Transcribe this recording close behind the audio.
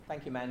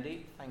Thank you,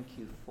 Mandy. Thank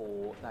you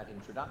for that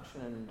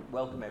introduction, and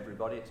welcome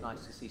everybody. It's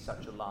nice to see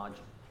such a large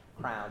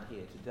crowd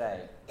here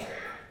today.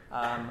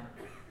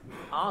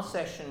 Our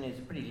session is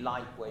a pretty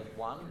lightweight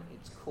one.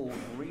 It's called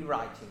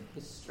Rewriting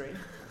History,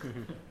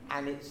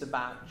 and it's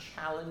about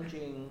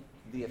challenging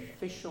the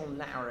official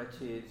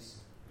narratives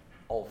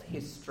of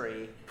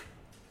history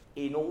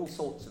in all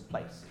sorts of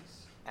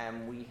places.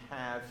 And we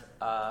have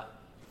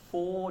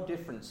 4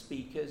 different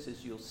speakers,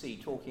 as you'll see,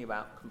 talking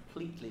about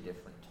completely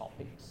different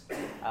topics,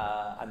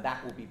 and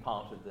that will be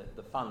part of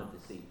the fun of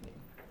this evening.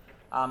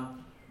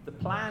 The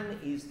plan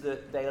is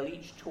that they'll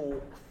each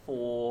talk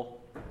for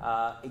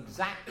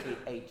exactly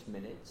 8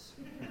 minutes,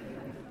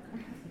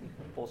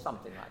 or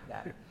something like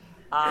that,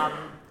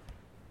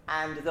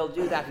 and they'll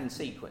do that in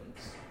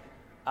sequence.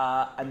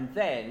 And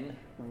then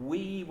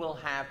we will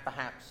have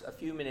perhaps a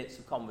few minutes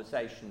of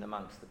conversation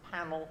amongst the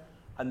panel,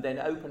 and then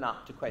open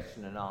up to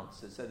question and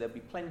answer. So there'll be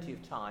plenty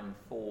of time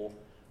for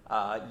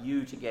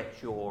you to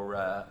get your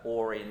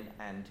oar in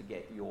and to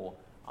get your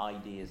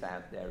ideas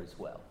out there as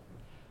well.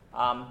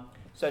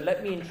 So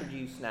let me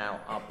introduce now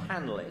our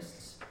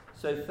panelists.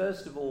 So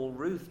first of all,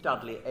 Ruth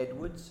Dudley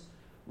Edwards.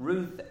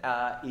 Ruth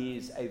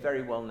is a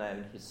very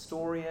well-known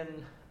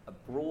historian, a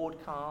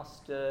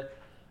broadcaster,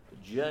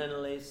 a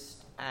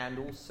journalist, and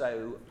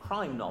also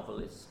crime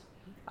novelist.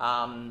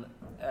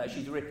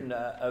 She's written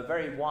a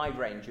very wide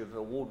range of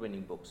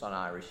award-winning books on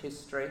Irish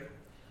history.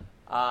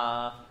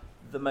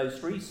 The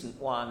most recent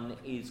one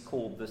is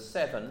called The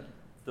Seven,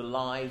 The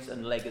Lives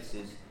and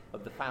Legacies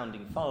of the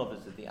Founding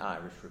Fathers of the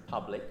Irish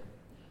Republic,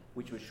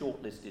 which was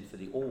shortlisted for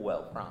the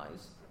Orwell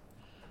Prize.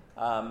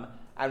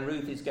 And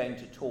Ruth is going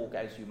to talk,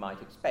 as you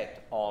might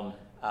expect, on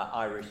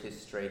Irish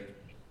history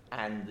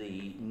and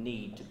the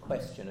need to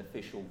question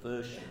official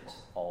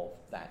versions of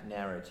that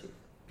narrative.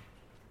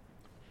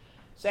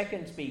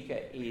 Second speaker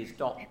is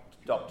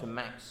Dr.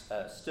 Max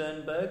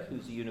Sternberg,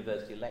 who's a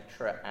university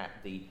lecturer at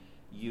the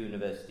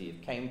University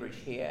of Cambridge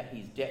here.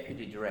 He's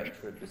Deputy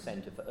Director of the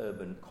Centre for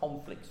Urban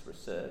Conflicts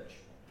Research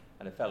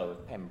and a Fellow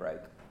of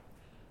Pembroke.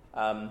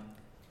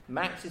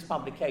 Max's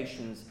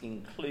publications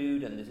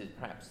include, and this is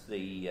perhaps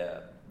the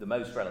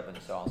most relevant,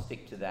 so I'll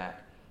stick to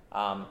that,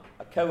 a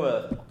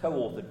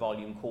co-authored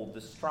volume called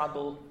The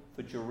Struggle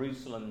for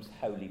Jerusalem's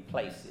Holy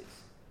Places.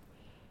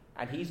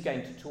 And he's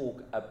going to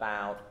talk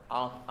about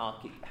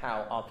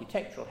how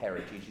architectural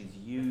heritage is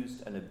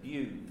used and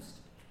abused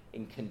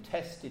in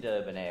contested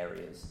urban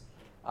areas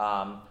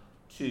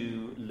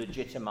to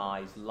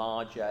legitimize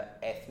larger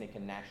ethnic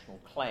and national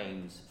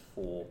claims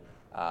for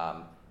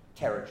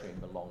territory and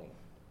belonging.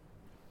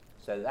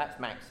 So that's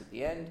Max at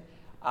the end.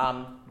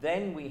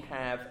 Then we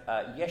have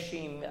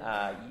Yesim,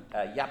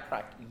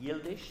 Yaprak,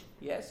 Yildiz,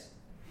 yes?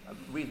 A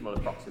reasonable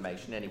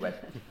approximation anyway.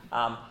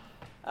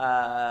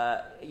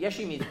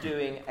 Yesim is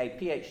doing a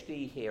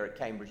PhD here at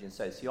Cambridge in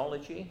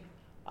sociology.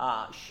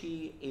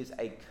 She is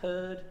a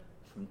Kurd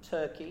from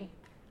Turkey,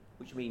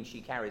 which means she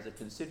carries a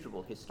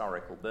considerable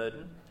historical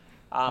burden.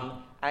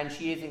 And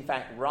she is, in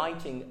fact,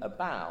 writing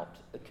about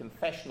the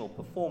confessional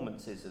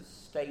performances of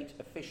state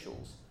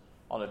officials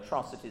on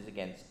atrocities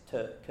against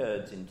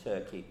Kurds in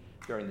Turkey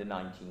during the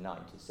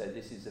 1990s. So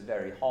this is a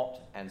very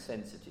hot and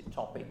sensitive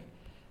topic,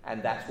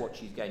 and that's what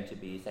she's going to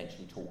be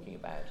essentially talking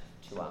about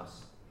to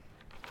us.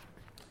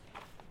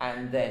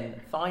 And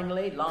then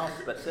finally,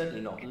 last but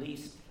certainly not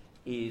least,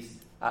 is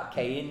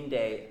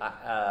Kehinde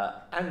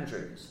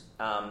Andrews.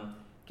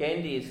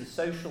 Kehinde is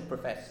associate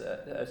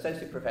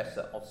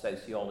professor of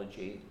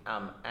sociology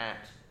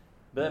at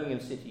Birmingham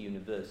City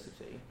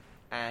University,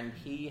 and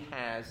he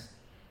has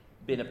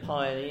been a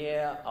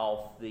pioneer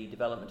of the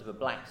development of a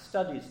Black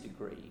Studies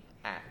degree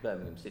at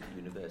Birmingham City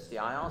University.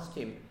 I asked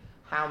him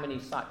how many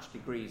such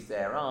degrees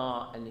there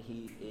are, and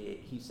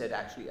he said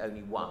actually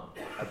only one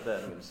at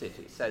Birmingham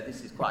City. So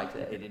this is quite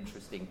an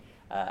interesting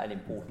and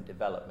important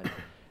development.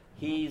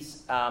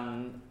 He's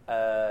the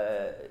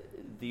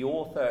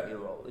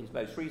author, his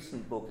most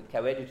recent book, a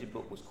co-edited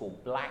book, was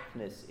called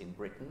Blackness in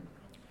Britain,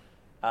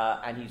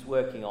 and he's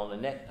working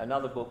on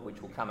another book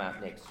which will come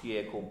out next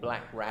year called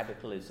Black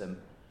Radicalism,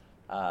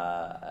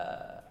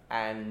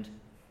 and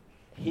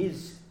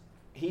he's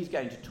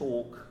going to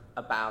talk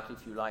about,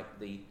 if you like,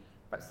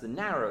 perhaps the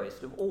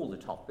narrowest of all the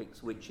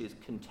topics, which is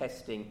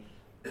contesting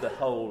the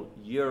whole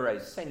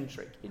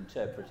Eurocentric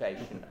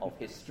interpretation of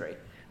history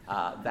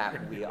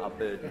that we are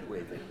burdened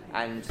with.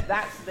 And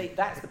that's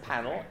the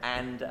panel,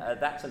 and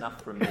that's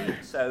enough from me.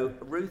 So,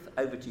 Ruth,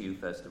 over to you,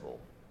 first of all.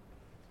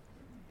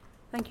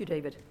 Thank you,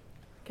 David.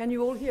 Can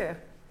you all hear?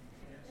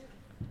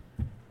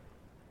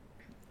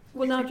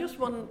 Well, now, just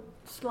one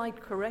slight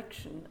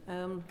correction.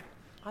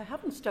 I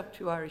haven't stuck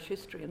to Irish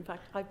history. In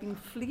fact, I've been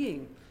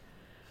fleeing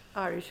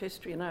Irish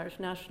history and Irish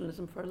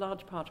nationalism for a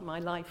large part of my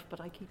life,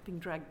 but I keep being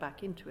dragged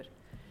back into it.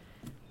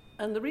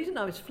 And the reason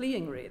I was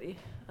fleeing, really,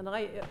 and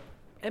I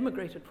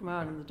emigrated from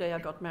Ireland the day I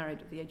got married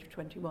at the age of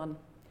 21.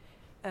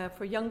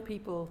 For young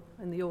people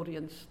in the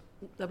audience,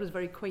 that was a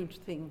very quaint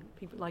thing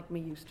people like me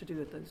used to do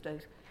at those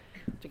days.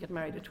 To get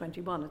married at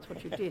 21, it's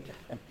what you did.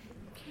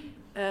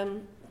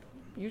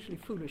 Usually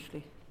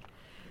foolishly.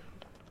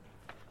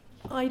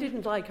 I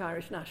didn't like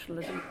Irish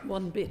nationalism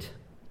one bit.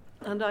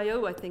 And I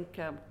owe, I think,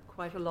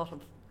 quite a lot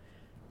of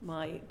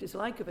my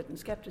dislike of it and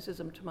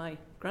scepticism to my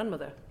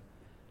grandmother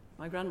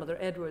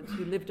Edwards,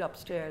 who lived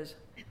upstairs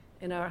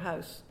in our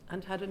house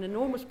and had an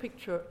enormous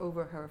picture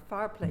over her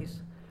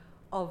fireplace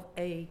of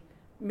a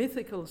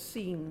mythical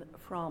scene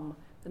from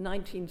the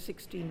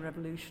 1916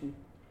 revolution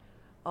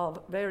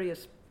of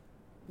various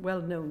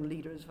well-known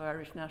leaders of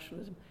Irish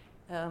nationalism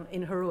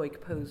in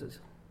heroic poses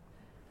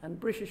and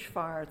British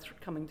fire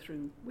coming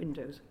through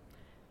windows.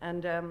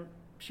 And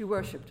she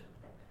worshipped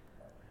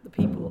the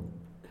people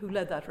who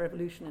led that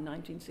revolution in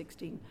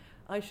 1916.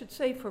 I should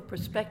say, for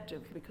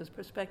perspective, because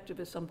perspective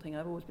is something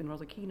I've always been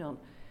rather keen on,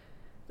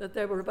 that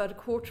there were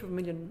about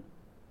 250,000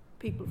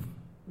 people,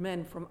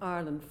 men from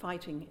Ireland,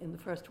 fighting in the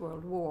First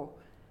World War,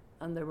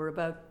 and there were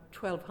about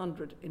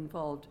 1,200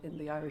 involved in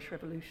the Irish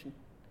Revolution.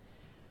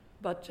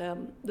 But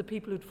the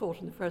people who'd fought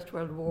in the First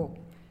World War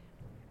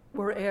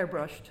were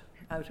airbrushed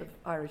out of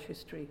Irish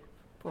history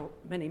for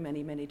many,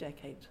 many, many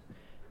decades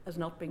as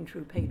not being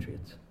true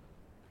patriots,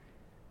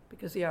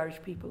 because the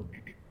Irish people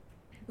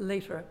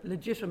later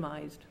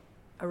legitimised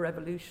a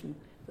revolution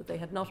that they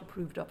had not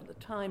approved of at the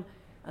time,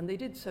 and they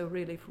did so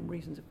really from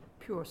reasons of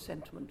pure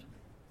sentiment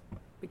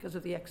because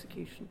of the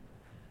execution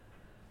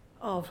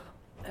of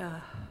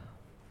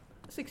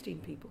 16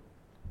 people,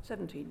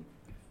 17.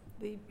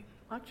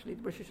 Actually,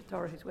 the British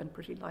authorities went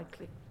pretty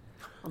lightly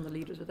on the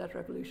leaders of that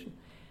revolution.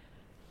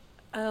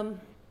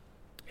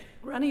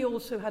 Granny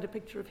also had a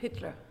picture of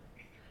Hitler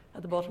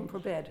at the bottom of her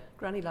bed.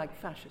 Granny liked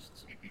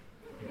fascists.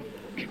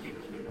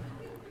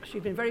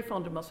 She'd been very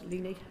fond of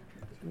Mussolini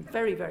and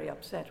very, very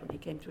upset when he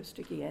came to a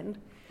sticky end.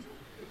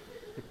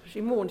 She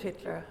mourned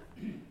Hitler,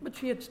 but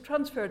she had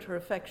transferred her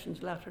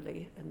affections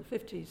latterly in the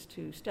 50s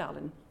to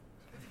Stalin.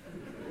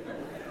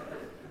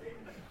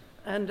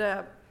 And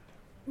I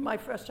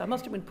must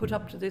have been put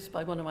up to this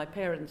by one of my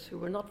parents who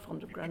were not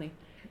fond of Granny.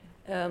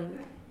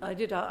 I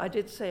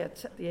did say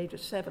at the age of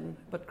 7,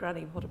 but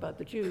Granny, what about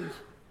the Jews?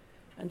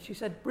 And she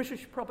said,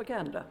 British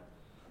propaganda.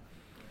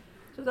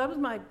 So that was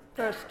my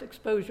first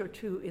exposure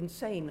to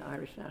insane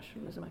Irish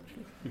nationalism,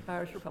 actually,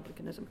 Irish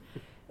republicanism.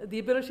 The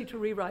ability to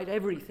rewrite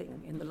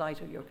everything in the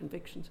light of your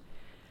convictions.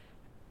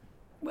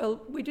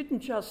 Well, we didn't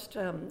just,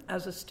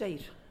 as a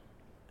state,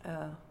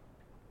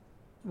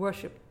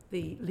 worship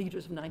the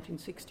leaders of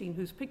 1916,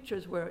 whose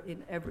pictures were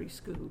in every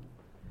school,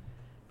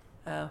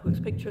 whose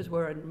pictures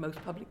were in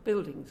most public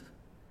buildings.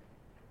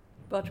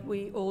 But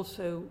we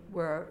also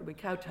we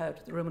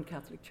kowtowed the Roman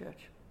Catholic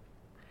Church.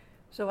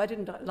 So I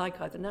didn't like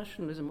either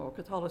nationalism or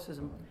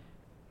Catholicism,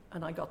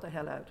 and I got the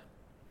hell out.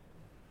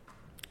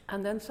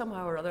 And then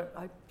somehow or other,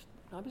 I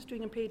was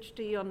doing a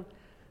PhD on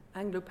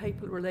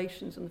Anglo-Papal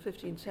relations in the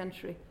 15th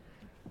century,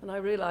 and I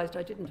realized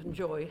I didn't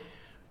enjoy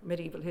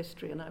medieval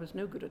history, and I was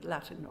no good at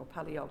Latin or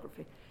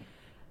paleography,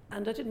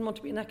 and I didn't want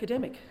to be an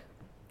academic.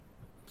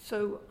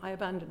 So I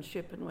abandoned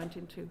ship and went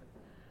into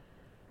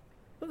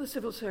the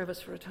civil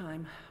service for a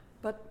time.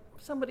 But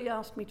somebody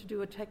asked me to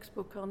do a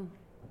textbook on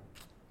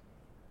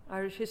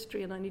Irish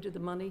history, and I needed the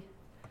money.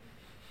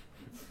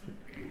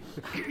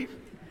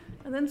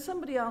 And then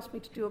somebody asked me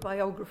to do a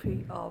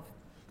biography of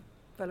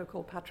a fellow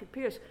called Patrick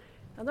Pearse,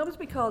 and that was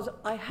because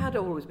I had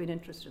always been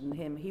interested in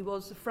him. He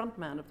was the front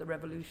man of the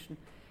revolution.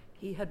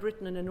 He had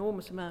written an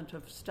enormous amount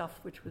of stuff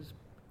which was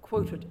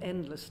quoted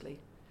endlessly.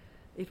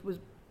 It was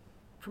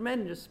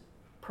tremendous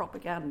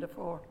propaganda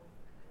for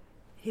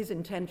his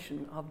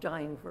intention of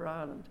dying for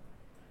Ireland.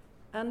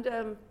 And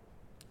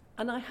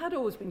I had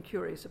always been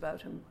curious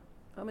about him.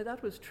 I mean,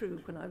 that was true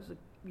when I was a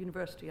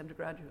university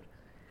undergraduate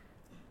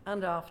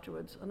and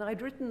afterwards. And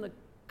I'd written a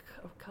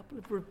couple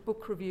of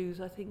book reviews,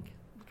 I think,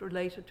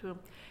 related to him.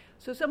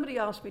 So somebody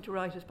asked me to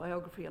write his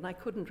biography, and I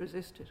couldn't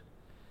resist it,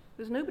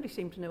 because nobody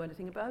seemed to know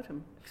anything about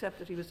him, except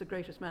that he was the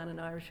greatest man in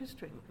Irish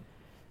history.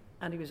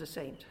 And he was a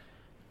saint.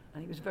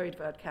 And he was a very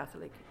devout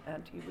Catholic.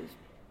 And he was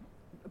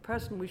a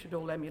person we should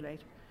all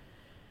emulate.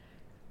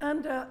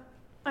 And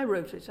I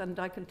wrote it, and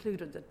I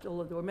concluded that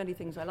although there were many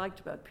things I liked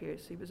about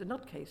Pearse, he was a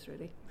nutcase,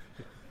 really,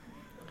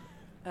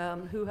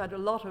 who had a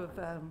lot of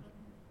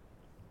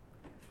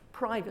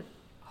private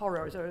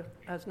horrors, or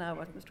as now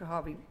what Mr.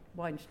 Harvey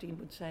Weinstein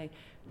would say,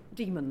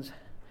 demons.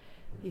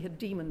 He had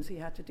demons he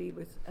had to deal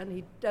with, and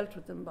he dealt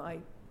with them by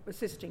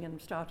assisting in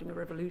starting a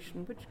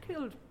revolution which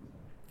killed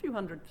a few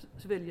hundred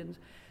civilians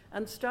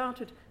and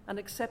started an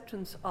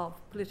acceptance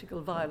of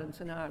political violence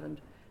in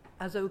Ireland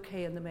as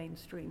okay in the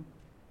mainstream.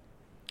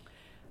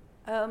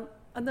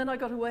 And then I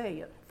got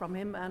away from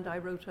him, and I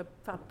wrote a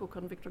fat book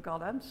on Victor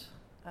Gollancz,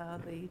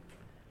 the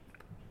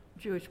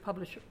Jewish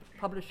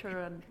publisher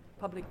and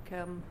public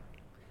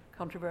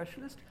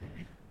controversialist.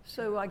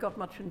 So I got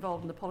much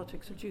involved in the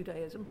politics of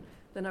Judaism.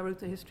 Then I wrote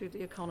the history of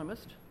The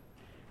Economist.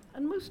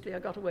 And mostly I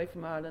got away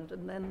from Ireland,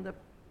 and then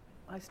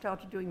I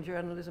started doing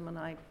journalism, and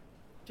I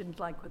didn't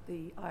like what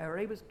the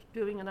IRA was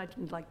doing, and I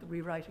didn't like the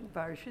rewriting of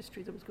Irish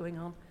history that was going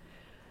on.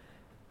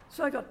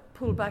 So I got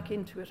pulled back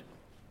into it.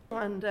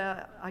 And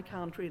I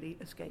can't really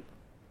escape.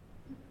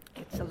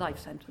 It's a life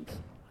sentence.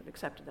 I've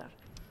accepted that.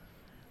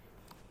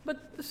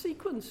 But the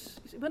sequence,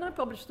 when I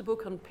published the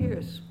book on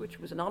Pearse, which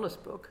was an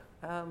honest book,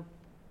 and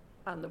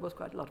there was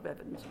quite a lot of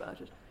evidence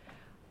about it,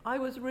 I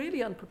was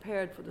really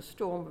unprepared for the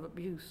storm of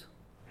abuse.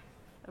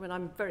 I mean,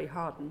 I'm very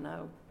hardened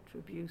now to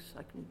abuse.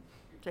 I can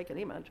take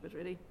any amount of it,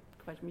 really. It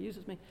quite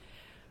amuses me.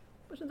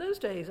 But in those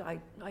days, I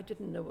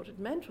didn't know what it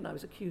meant when I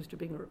was accused of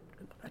being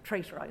a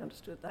traitor. I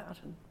understood that.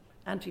 And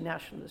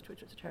anti-nationalist,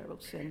 which is a terrible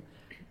sin.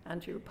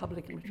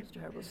 Anti-republican, which is a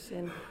terrible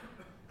sin.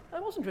 I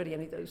wasn't really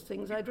any of those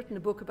things. I'd written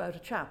a book about a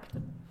chap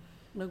that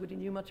nobody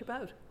knew much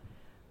about.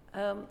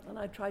 And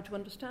I tried to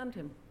understand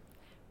him.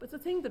 But the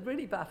thing that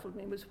really baffled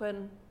me was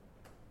when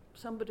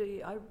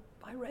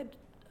I read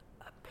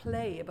a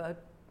play about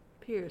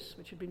Pearse,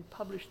 which had been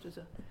published as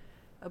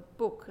a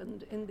book,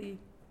 and in the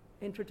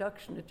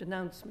introduction it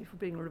denounced me for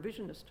being a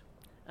revisionist.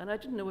 And I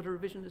didn't know what a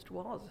revisionist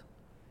was.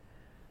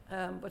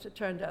 But it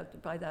turned out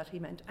that by that he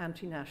meant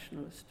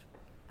anti-nationalist,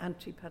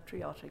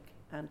 anti-patriotic,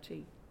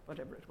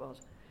 anti-whatever it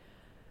was.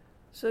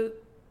 So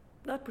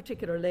that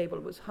particular label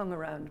was hung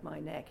around my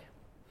neck.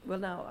 Well,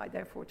 now I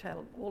therefore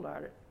tell all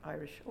our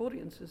Irish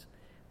audiences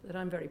that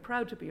I'm very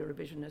proud to be a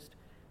revisionist,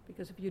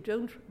 because if you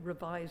don't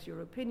revise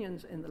your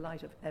opinions in the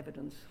light of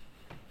evidence,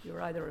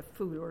 you're either a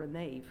fool or a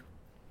knave.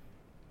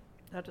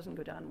 That doesn't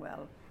go down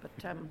well, but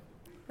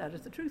that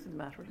is the truth of the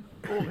matter.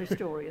 All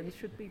historians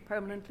should be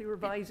permanently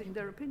revising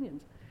their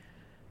opinions.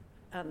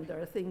 And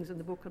there are things in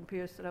the book on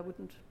Pearse that I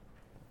wouldn't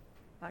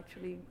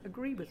actually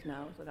agree with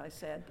now that I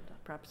said,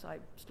 but perhaps I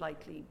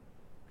slightly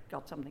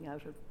got something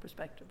out of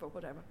perspective or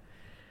whatever.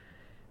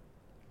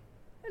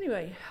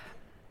 Anyway,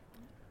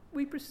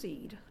 we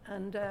proceed,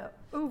 and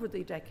over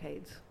the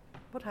decades,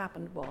 what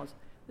happened was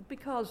that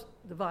because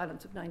the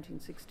violence of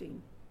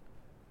 1916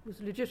 was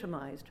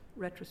legitimised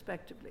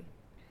retrospectively,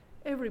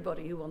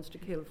 everybody who wants to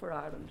kill for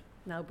Ireland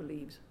now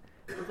believes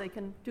that they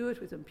can do it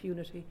with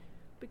impunity,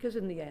 because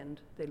in the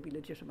end they'll be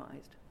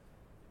legitimised.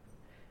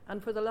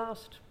 And for the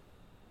last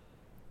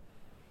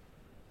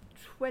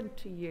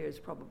 20 years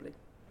probably,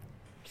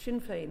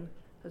 Sinn Féin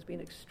has been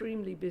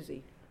extremely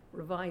busy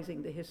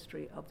revising the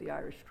history of the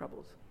Irish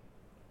Troubles.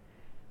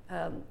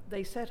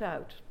 They set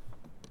out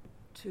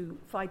to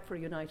fight for a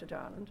united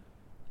Ireland,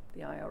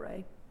 the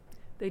IRA.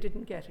 They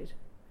didn't get it,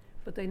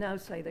 but they now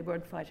say they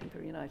weren't fighting for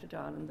a united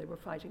Ireland, they were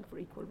fighting for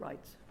equal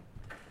rights.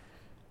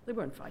 They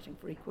weren't fighting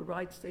for equal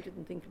rights. They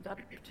didn't think of that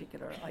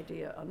particular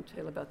idea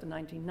until about the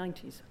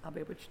 1990s,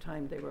 by which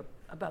time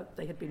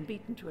they had been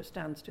beaten to a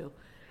standstill,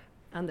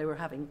 and they were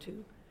having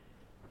to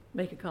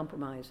make a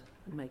compromise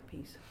and make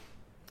peace.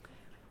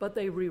 But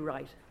they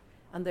rewrite,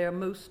 and they are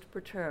most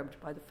perturbed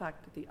by the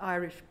fact that the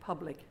Irish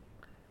public,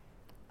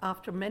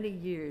 after many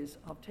years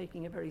of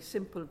taking a very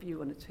simple view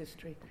on its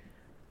history,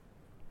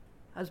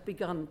 has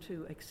begun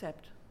to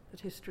accept that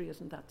history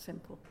isn't that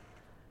simple.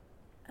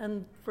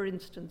 And for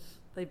instance,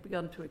 they've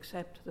begun to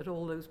accept that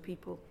all those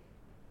people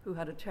who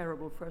had a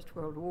terrible First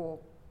World War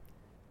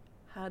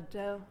had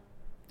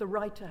the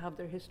right to have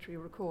their history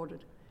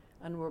recorded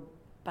and were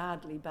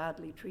badly,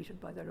 badly treated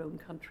by their own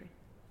country.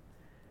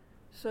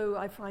 So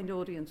I find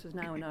audiences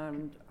now in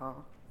Ireland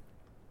are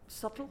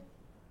subtle,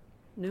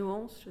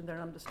 nuanced in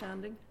their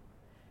understanding,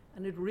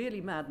 and it really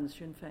maddens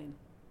Sinn Féin,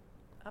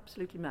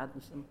 absolutely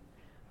maddens them.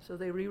 So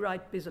they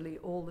rewrite busily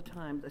all the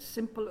time the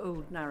simple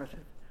old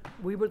narrative.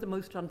 We were the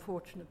most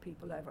unfortunate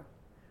people ever.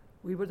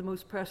 We were the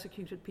most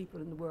persecuted people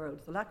in the world.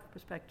 The lack of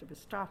perspective is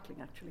startling,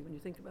 actually, when you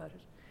think about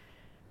it.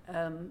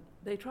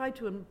 They tried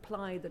to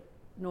imply that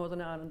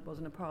Northern Ireland was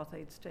an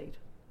apartheid state,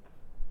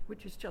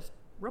 which is just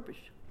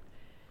rubbish.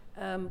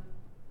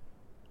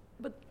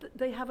 But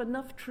they have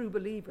enough true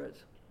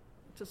believers.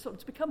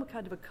 It's become a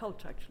kind of a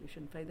cult, actually,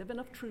 Sinn Féin. They have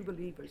enough true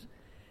believers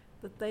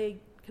that they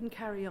can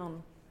carry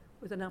on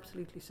with an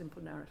absolutely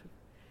simple narrative.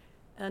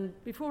 And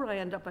before I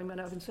end up, I've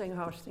been saying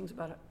harsh things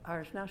about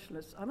Irish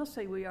nationalists. I must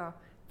say we are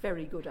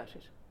very good at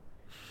it.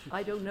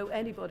 I don't know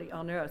anybody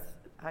on earth,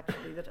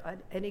 actually,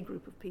 any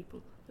group of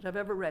people that I've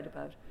ever read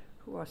about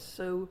who are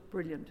so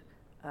brilliant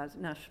as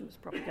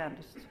nationalist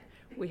propagandists.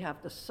 We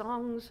have the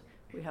songs,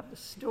 we have the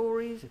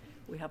stories,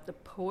 we have the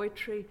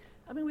poetry.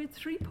 I mean, we had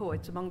 3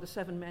 poets among the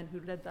 7 men who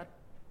led that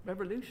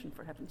revolution,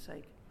 for heaven's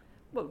sake.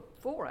 Well,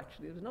 4,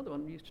 actually. There was another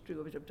one who used to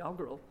do a bit of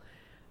doggerel.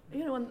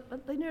 You know, and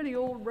they nearly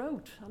all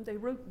wrote, and they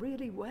wrote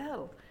really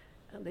well.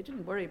 And they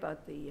didn't worry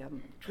about the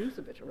truth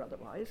of it or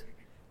otherwise.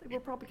 They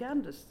were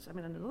propagandists. I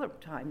mean, in another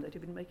time, they'd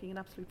have been making an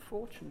absolute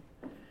fortune,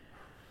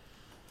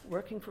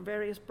 working for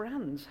various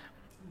brands.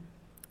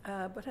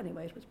 But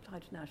anyway, it was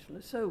applied to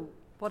nationalists. So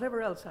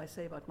whatever else I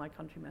say about my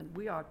countrymen,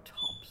 we are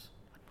tops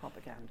at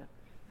propaganda.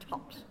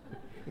 Tops.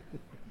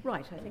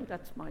 Right, I think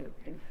that's my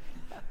opening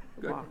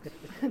remarks.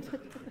 Thank you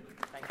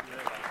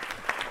very much.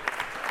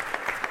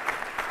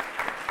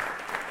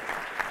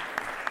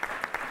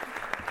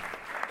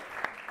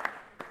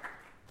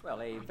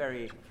 Well, a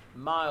very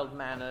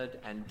mild-mannered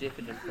and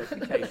diffident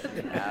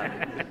reputation,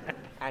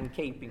 and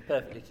keeping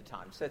perfectly to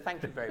time. So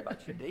thank you very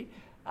much indeed.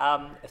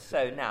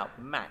 So now,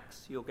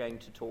 Max, you're going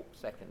to talk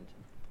second.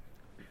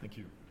 Thank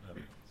you.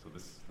 So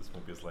this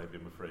won't be a slide,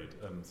 I'm afraid.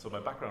 So my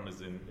background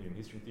is in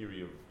history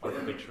theory of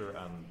architecture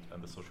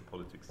and the social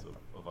politics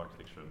of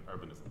architecture and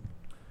urbanism.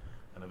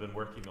 And I've been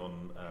working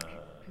on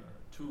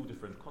two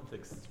different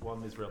contexts.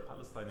 One,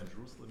 Israel-Palestine and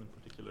Jerusalem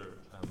in particular.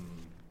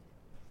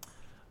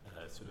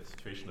 So the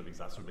situation of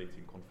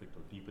exacerbating conflict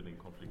or deepening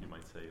conflict, you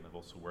might say. And I've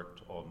also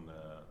worked on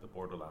the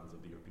borderlands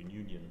of the European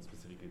Union,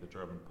 specifically the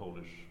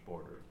German-Polish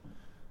border.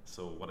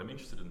 So what I'm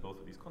interested in both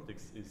of these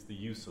contexts is the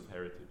use of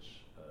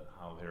heritage,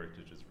 how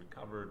heritage is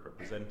recovered,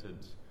 represented,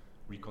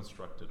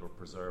 reconstructed, or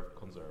preserved,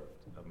 conserved,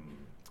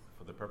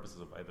 for the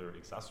purposes of either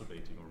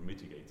exacerbating or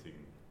mitigating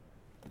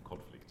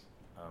conflict.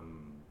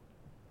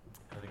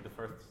 I think the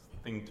first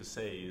thing to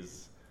say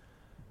is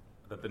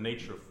that the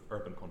nature of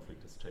urban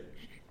conflict has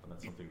changed, and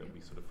that's something that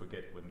we sort of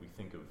forget when we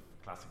think of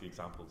classic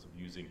examples of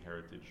using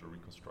heritage or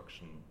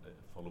reconstruction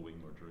following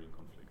or during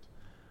conflict.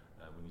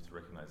 We need to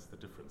recognize the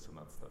difference, and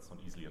that's not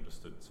easily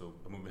understood. So,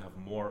 I mean, we have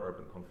more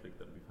urban conflict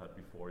than we've had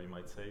before, you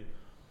might say.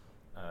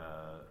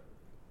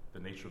 The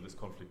nature of this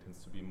conflict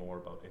tends to be more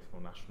about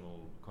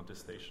ethno-national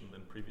contestation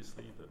than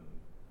previously.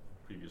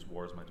 Previous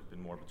wars might have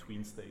been more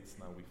between states.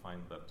 Now we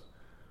find that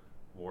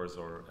wars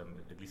are,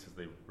 at least as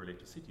they relate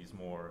to cities,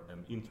 more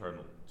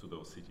internal to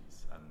those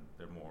cities, and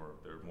they're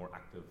more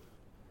active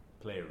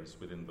players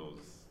within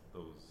those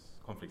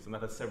conflicts, and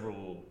that has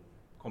several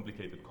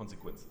complicated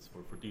consequences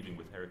for dealing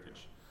with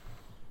heritage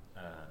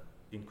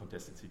in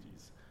contested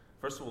cities.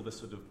 First of all, the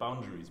sort of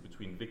boundaries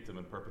between victim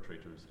and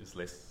perpetrators is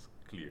less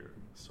clear.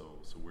 So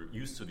we're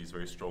used to these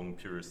very strong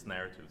purist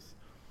narratives,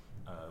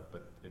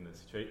 but in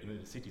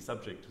a city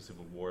subject to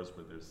civil wars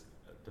where there's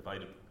a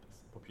divided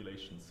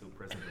population still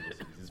present in those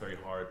cities, it's very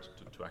hard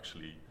to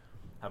actually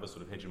have a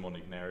sort of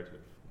hegemonic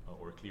narrative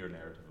or a clear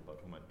narrative about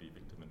who might be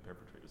victim and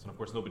perpetrators. And of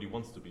course, nobody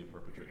wants to be a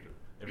perpetrator.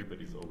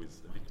 Everybody's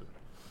always a victim.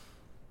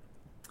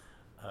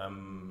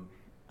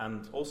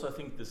 And also, I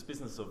think this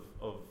business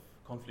of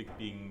conflict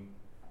being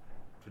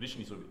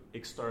traditionally sort of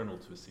external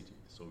to a city.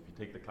 So if you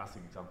take the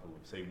classic example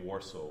of, say,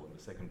 Warsaw in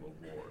the Second World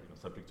War,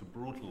 subject to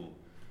brutal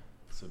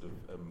sort of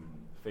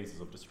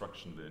phases of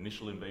destruction, the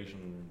initial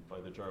invasion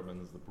by the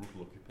Germans, the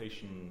brutal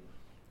occupation,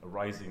 a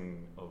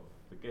rising of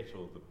the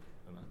ghetto,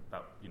 and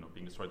that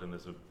being destroyed, and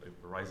there's a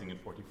rising in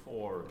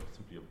 1944,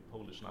 simply of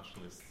Polish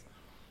nationalists,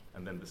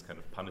 and then this kind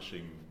of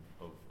punishing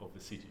of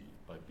the city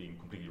by being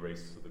completely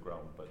razed to the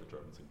ground by the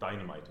Germans and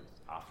dynamited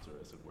after,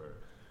 as it were,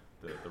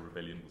 the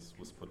rebellion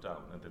was put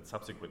down, and then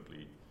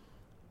subsequently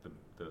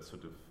the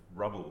sort of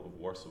rubble of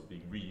Warsaw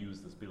being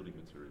reused as building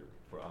material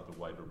for other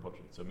wider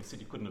projects. So I mean, the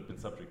city couldn't have been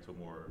subject to a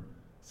more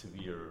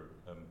severe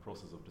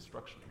process of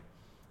destruction.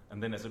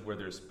 And then, as it were,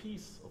 there's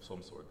peace of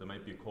some sort. There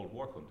might be a Cold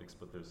War context,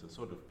 but there's a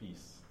sort of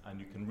peace, and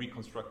you can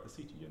reconstruct the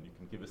city, and you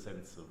can give a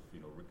sense of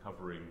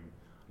recovering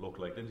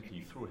local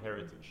identity through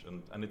heritage,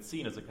 and it's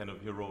seen as a kind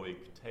of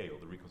heroic tale,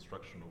 the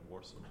reconstruction of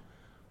Warsaw.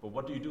 But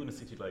what do you do in a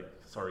city like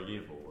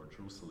Sarajevo or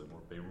Jerusalem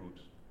or Beirut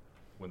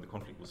when the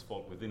conflict was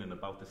fought within and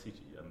about the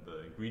city, and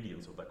the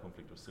ingredients of that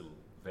conflict are still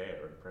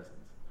there and present?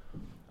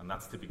 And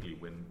that's typically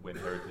when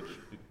heritage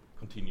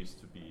continues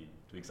to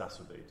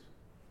exacerbate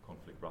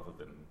conflict rather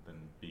than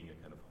being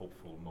a kind of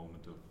hopeful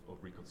moment of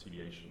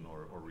reconciliation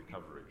or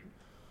recovery.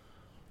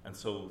 And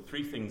so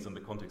 3 things in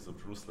the context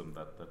of Jerusalem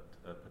that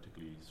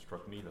particularly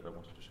struck me that I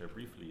wanted to share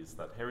briefly is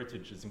that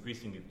heritage is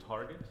increasingly the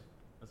target,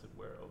 as it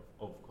were,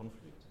 of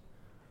conflict.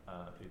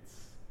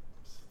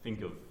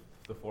 Think of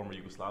the former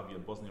Yugoslavia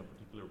and Bosnia in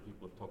particular.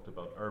 People have talked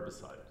about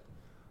herbicide.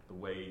 The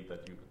way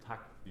that you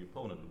attack the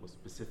opponent was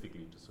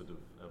specifically to sort of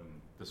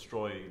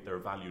destroy their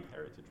valued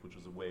heritage, which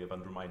was a way of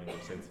undermining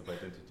their sense of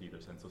identity,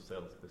 their sense of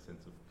self, their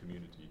sense of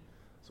community.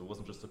 So it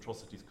wasn't just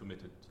atrocities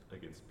committed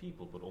against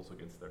people, but also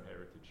against their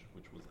heritage,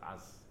 which was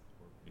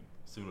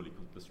similarly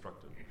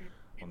destructive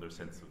on their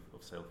sense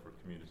of self or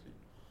community.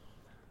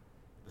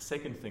 The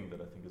second thing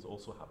that I think has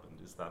also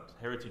happened is that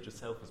heritage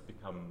itself has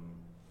become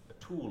a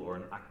tool or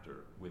an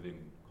actor within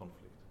conflict.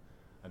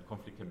 And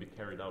conflict can be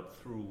carried out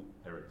through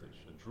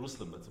heritage. In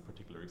Jerusalem, that's a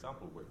particular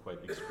example where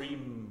quite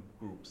extreme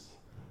groups,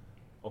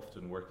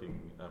 often working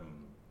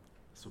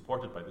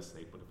supported by the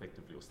state, but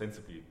effectively,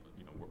 ostensibly,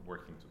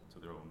 working to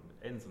their own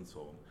ends and so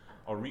on,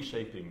 are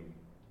reshaping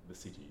the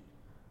city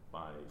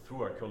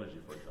through archaeology,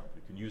 for example.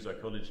 You can use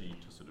archaeology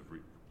to sort of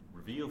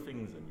reveal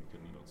things, and you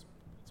can, it's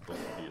supposed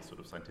to be a sort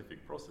of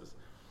scientific process,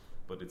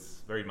 but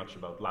it's very much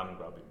about land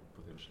grabbing,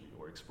 potentially,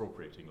 or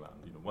expropriating land.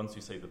 Once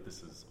you say that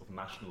this is of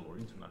national or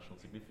international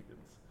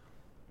significance,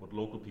 what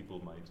local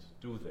people might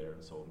do there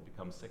and so on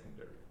becomes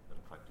secondary. And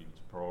in fact, you need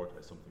to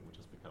prioritize something which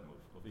has become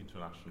of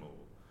international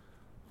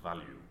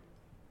value.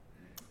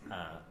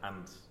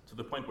 And to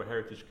the point where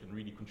heritage can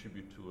really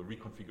contribute to a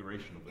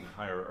reconfiguration of the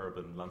entire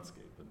urban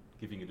landscape and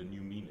giving it a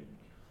new meaning.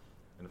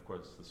 And of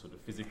course, the sort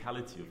of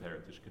physicality of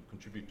heritage can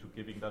contribute to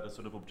giving that a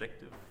sort of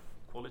objective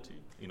quality.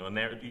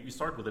 You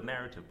start with a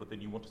narrative, but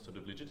then you want to sort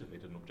of legitimate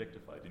it and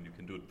objectify it, and you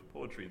can do it through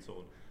poetry and so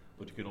on,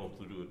 but you can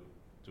also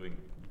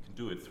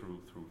do it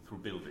through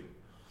building.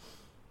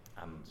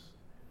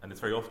 And And it's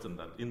very often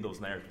that in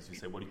those narratives you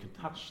say, well, you can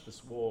touch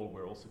this wall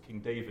where also King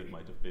David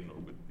might have been, or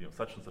with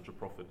such and such a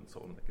prophet and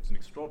so on. That gives an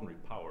extraordinary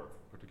power,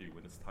 particularly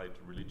when it's tied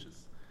to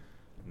religious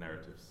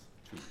narratives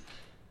too.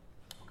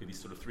 Okay, these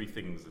sort of three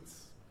things.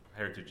 It's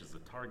heritage as a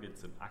target,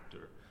 it's an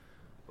actor,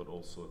 but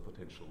also a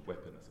potential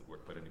weapon, as it were,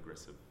 quite an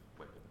aggressive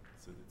weapon.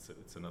 So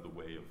it's another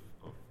way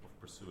of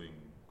pursuing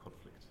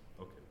conflict.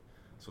 Okay,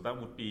 so that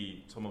would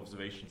be some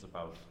observations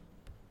about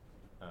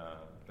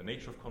the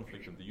nature of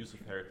conflict and the use of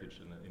heritage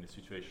in a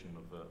situation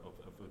of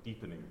a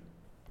deepening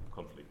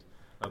conflict.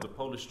 Now, the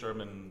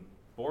Polish-German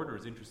border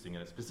is interesting,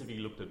 and I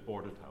specifically looked at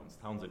border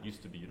towns that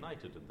used to be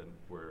united and then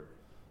were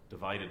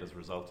divided as a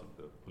result of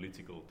the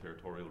political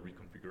territorial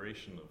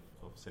reconfiguration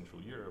of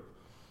Central Europe,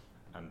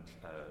 and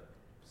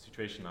a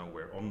situation now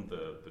where on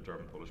the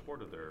German-Polish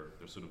border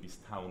there's sort of these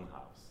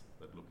townhouses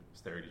that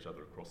stare at each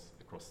other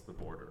across the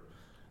border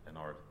and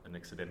are an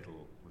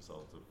accidental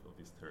result of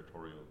this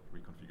territorial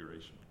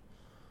reconfiguration.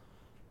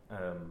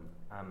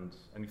 And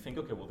you think,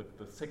 okay, well,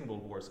 the Second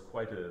World War is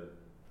quite a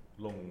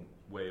long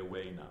way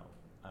away now,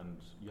 and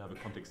you have a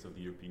context of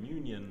the European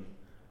Union.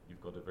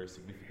 You've got a very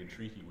significant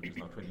treaty, which is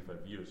now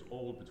 25 years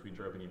old, between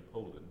Germany and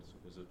Poland. So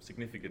there's a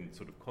significant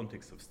sort of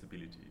context of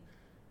stability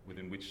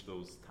within which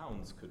those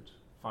towns could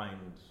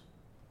find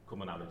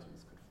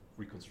commonalities, could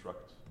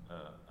reconstruct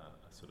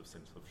a sort of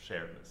sense of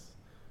sharedness,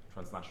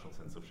 transnational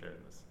sense of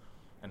sharedness.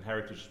 And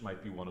heritage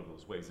might be one of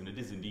those ways, and it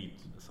is indeed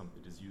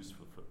it is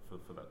useful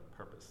for that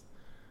purpose.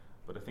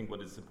 But I think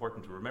what is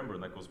important to remember,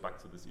 and that goes back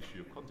to this issue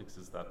of context,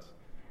 is that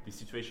these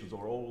situations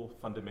are all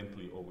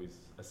fundamentally always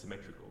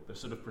asymmetrical. They're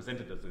sort of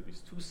presented as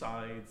these two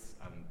sides,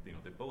 and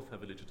they both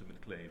have a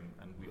legitimate claim,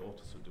 and we ought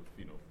to sort of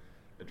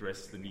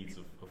address the needs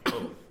of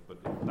both. But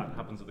if that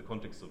happens in the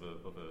context of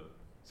a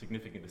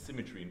significant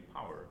asymmetry in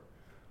power,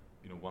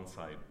 one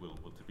side will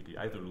typically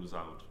either lose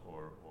out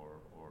or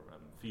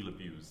feel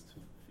abused,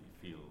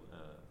 feel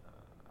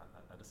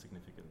at a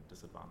significant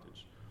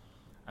disadvantage.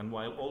 And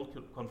while all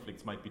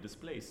conflicts might be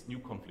displaced, new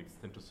conflicts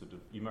tend to sort of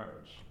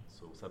emerge.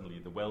 So suddenly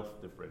the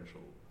wealth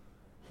differential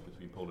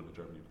between Poland and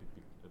Germany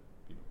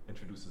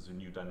introduces a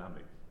new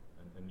dynamic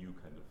and a new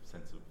kind of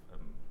sense of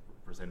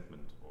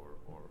resentment or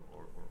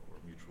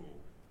mutual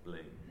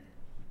blame.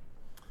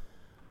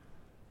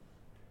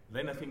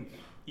 Then I think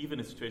even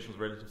in situations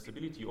of relative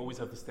stability, you always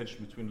have this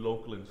tension between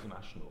local and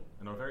international.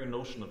 And our very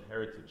notion of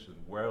heritage, and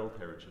world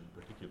heritage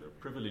in particular,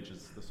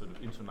 privileges the sort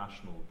of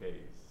international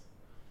gaze.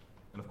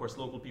 And of course,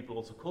 local people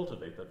also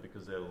cultivate that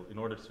because in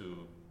order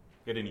to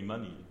get any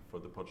money for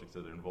the projects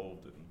that they're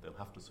involved in, they'll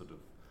have to sort of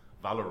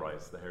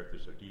valorize the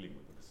heritage they're dealing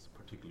with. This is a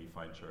particularly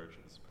fine church,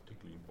 and it's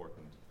particularly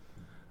important.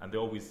 And they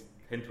always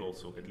tend to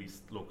also, at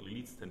least local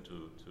elites, tend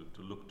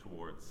to look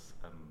towards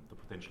the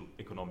potential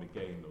economic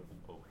gain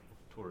of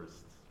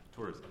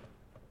tourism.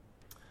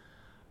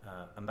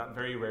 And that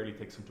very rarely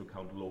takes into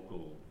account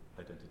local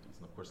identities.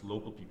 And of course,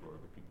 local people are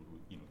the people who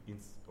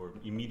or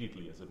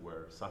immediately, as it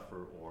were,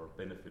 suffer or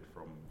benefit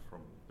from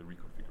the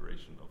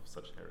reconfiguration of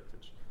such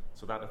heritage.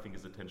 So that, I think,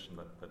 is a tension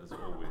that is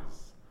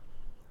always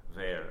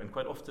there. And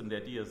quite often the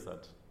idea is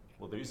that,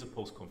 well, there is a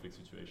post-conflict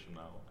situation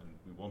now, and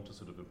we want to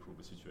sort of improve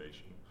the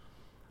situation.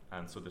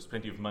 And so there's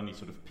plenty of money,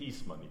 sort of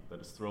peace money, that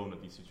is thrown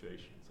at these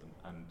situations.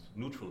 And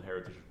neutral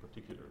heritage in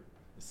particular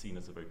is seen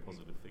as a very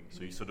positive thing.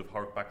 So you sort of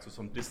hark back to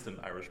some distant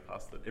Irish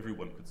past that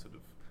everyone could sort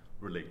of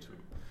relate to.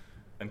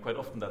 And quite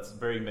often that's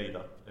very made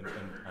up and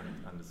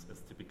is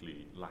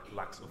typically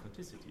lacks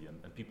authenticity,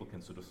 and people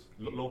can sort of,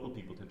 local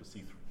people tend to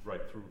see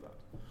right through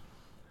that.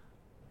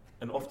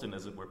 And often,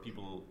 as it were,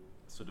 people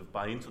sort of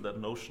buy into that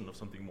notion of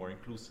something more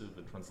inclusive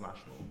and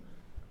transnational,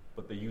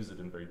 but they use it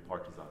in very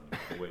partisan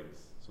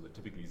ways. So there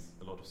typically is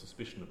a lot of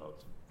suspicion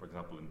about, for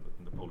example,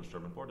 in the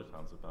Polish-German border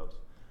towns, about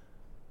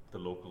the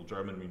local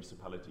German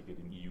municipality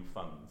getting EU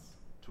funds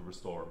to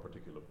restore a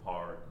particular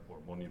park or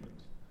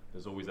monument.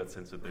 There's always that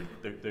sense that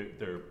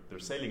they're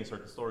selling a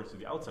certain story to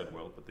the outside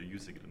world, but they're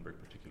using it in very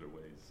particular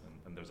ways.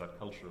 And there's that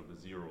culture of the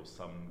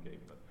zero-sum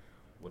game, that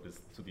what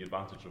is to the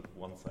advantage of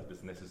one side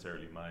is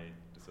necessarily my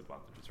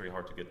disadvantage. It's very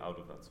hard to get out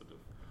of that sort of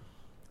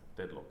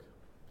deadlock.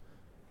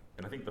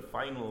 And I think the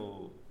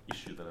final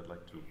issue that I'd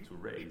like to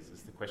raise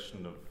is the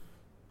question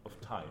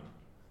of time.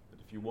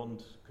 That if you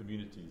want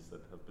communities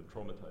that have been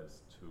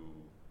traumatized to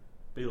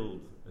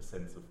build a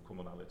sense of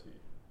commonality,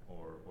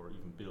 or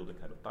even build a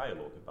kind of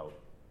dialogue about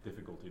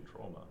difficulty and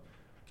trauma,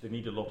 they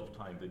need a lot of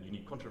time. Then you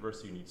need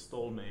controversy, you need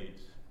stalemate.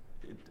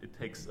 It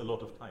takes a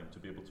lot of time to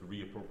be able to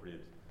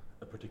reappropriate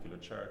a particular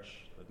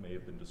church that may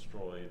have been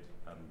destroyed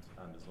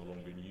and is no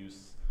longer in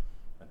use,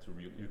 and to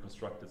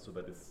reconstruct it so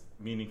that it's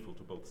meaningful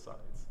to both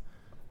sides.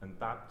 And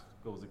that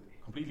goes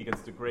completely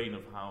against the grain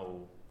of how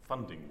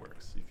funding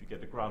works. If you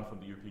get a grant from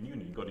the European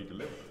Union, you've got to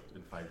deliver it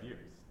in 5 years.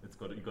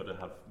 You've got to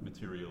have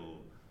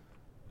material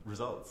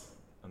results.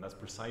 And that's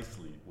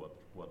precisely what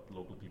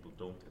local people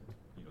don't tend to.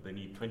 They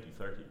need 20,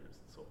 30 years.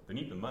 So they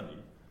need the money,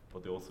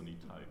 but they also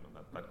need time.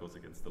 And that goes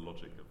against the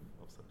logic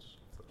of such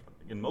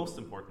funding. And most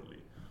importantly,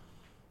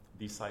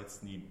 these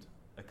sites need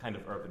a kind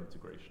of urban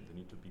integration. They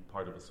need to be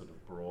part of a sort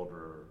of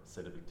broader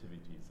set of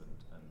activities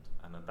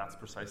And that's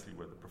precisely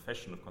where the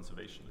profession of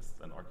conservationists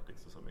and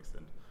architects, to some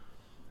extent,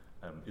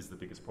 is the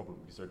biggest problem,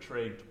 because they're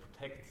trained to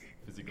protect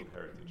physical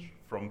heritage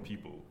from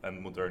people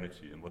and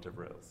modernity and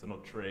whatever else. They're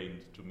not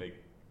trained to make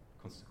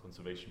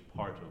conservation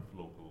part of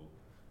local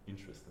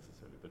interest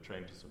necessarily. They're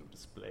trained to sort of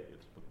display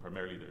it, but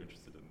primarily they're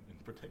interested in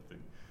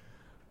protecting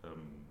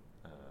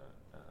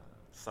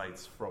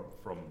sites from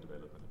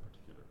development in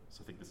particular.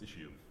 So I think this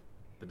issue of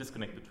the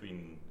disconnect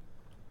between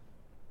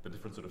the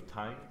different sort of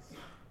times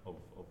of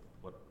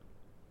what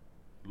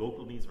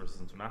local needs versus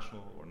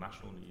international or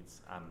national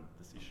needs, and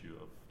this issue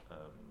of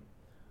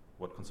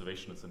what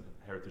conservationists and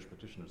heritage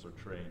practitioners are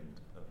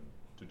trained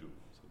to do.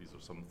 So these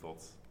are some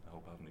thoughts. I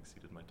hope I haven't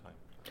exceeded my time.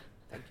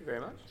 Thank you very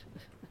much.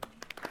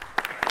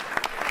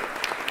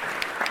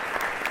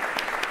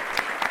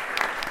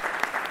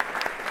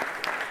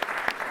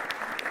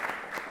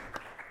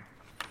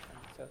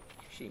 So,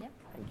 Yeah.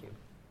 Thank you.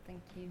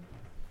 Thank you.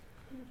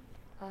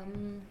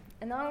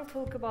 And I'll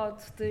talk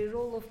about the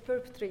role of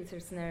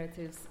perpetrators'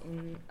 narratives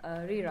in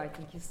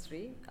rewriting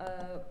history,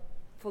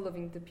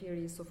 following the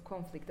periods of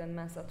conflict and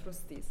mass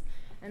atrocities.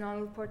 And I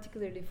will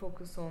particularly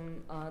focus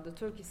on the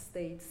Turkish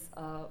state's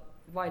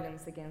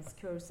violence against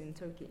Kurds in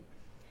Turkey.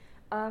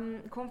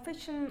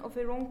 Confession of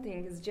a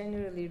wrongdoing is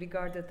generally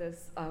regarded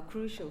as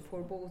crucial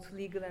for both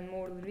legal and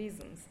moral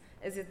reasons,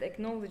 as it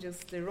acknowledges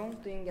the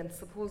wrongdoing and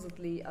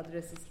supposedly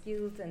addresses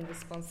guilt and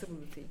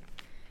responsibility.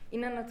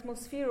 In an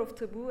atmosphere of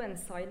taboo and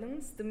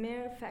silence, the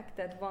mere fact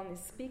that one is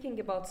speaking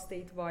about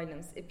state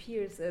violence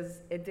appears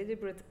as a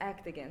deliberate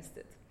act against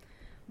it.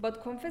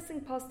 But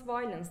confessing past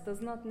violence does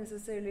not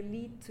necessarily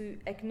lead to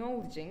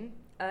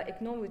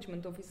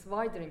acknowledgement of its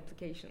wider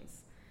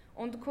implications.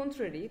 On the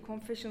contrary,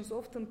 confessions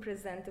often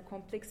present a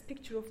complex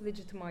picture of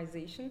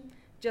legitimization,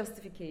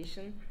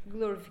 justification,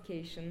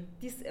 glorification,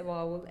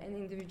 disavowal, and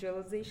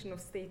individualization of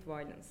state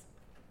violence.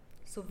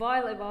 So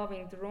while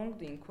avowing the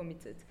wrongdoing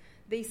committed,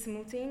 they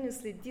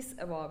simultaneously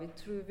disavow it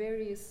through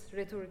various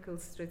rhetorical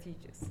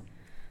strategies.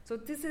 So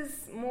this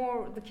is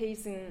more the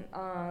case in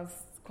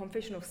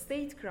confession of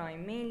state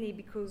crime, mainly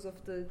because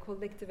of the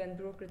collective and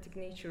bureaucratic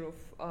nature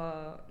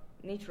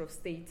of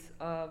state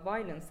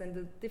violence and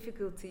the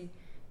difficulty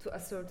to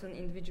ascertain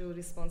individual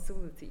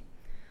responsibility.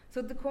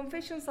 So the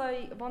confessions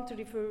I want to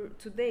refer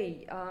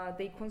today,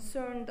 they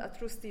concerned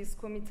atrocities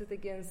committed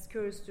against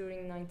Kurds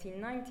during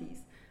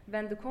 1990s,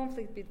 when the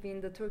conflict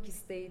between the Turkish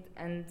state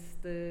and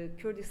the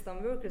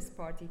Kurdistan Workers'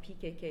 Party,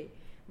 PKK,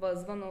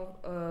 was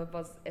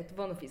at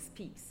one of its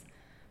peaks.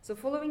 So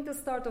following the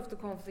start of the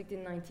conflict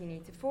in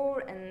 1984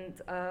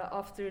 and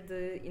after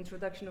the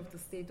introduction of the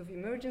state of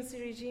emergency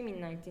regime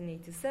in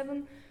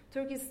 1987,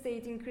 Turkish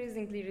state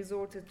increasingly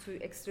resorted to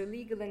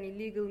extra-legal and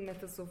illegal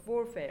methods of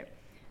warfare,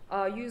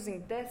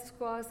 using death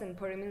squads and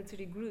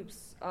paramilitary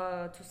groups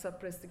to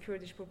suppress the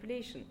Kurdish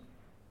population.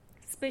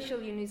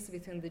 Special units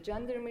within the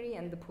gendarmerie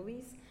and the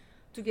police,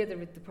 together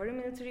with the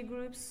paramilitary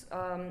groups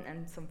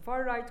and some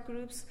far-right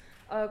groups,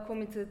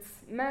 committed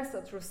mass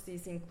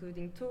atrocities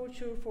including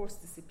torture,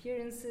 forced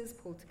disappearances,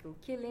 political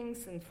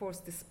killings, and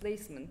forced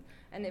displacement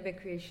and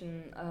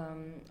evacuation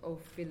of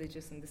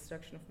villages and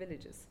destruction of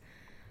villages.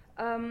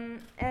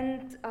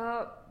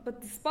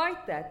 But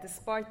despite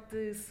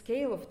the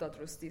scale of the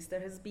atrocities,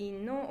 there has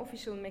been no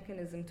official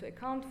mechanism to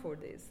account for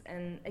this,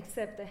 and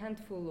except a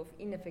handful of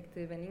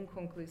ineffective and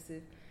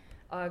inconclusive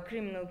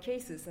criminal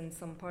cases and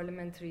some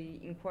parliamentary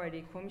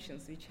inquiry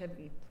commissions which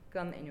haven't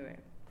gone anywhere.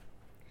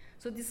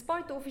 So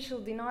despite the official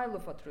denial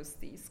of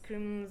atrocities,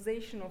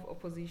 criminalization of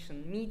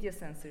opposition, media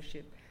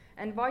censorship,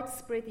 and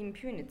widespread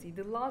impunity,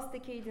 the last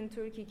decade in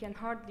Turkey can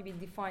hardly be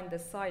defined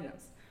as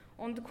silence.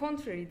 On the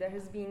contrary, there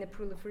has been a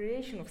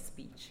proliferation of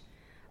speech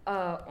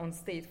on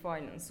state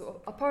violence.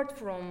 So apart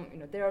from,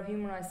 there are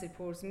human rights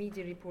reports,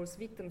 media reports,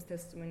 victims'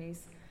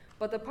 testimonies,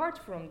 but apart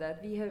from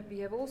that, we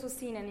have also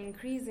seen an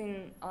increase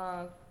in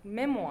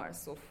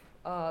memoirs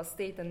of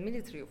state and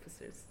military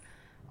officers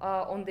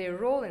on their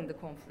role in the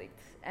conflict.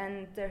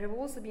 And there have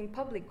also been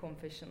public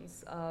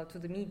confessions to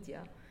the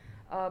media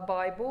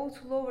by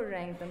both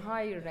lower-ranked and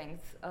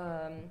higher-ranked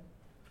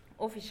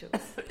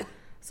officials.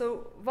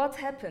 So what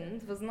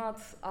happened was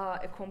not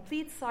a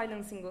complete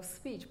silencing of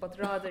speech, but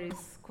rather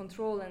is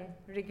control and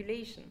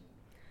regulation.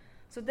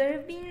 So there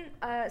have been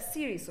a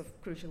series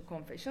of crucial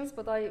confessions,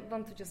 but I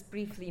want to just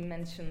briefly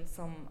mention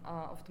some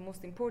of the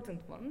most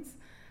important ones.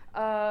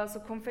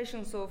 So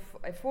confessions of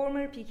a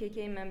former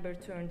PKK member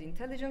turned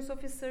intelligence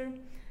officer,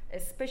 a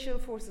special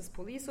forces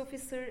police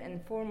officer,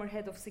 and former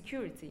head of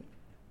security.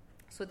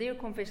 So their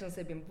confessions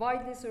have been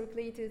widely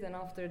circulated, and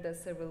after that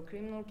several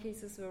criminal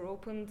cases were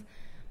opened,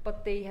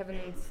 but they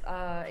haven't,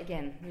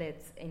 again, led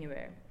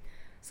anywhere.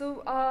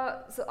 So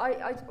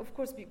I, of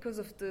course, because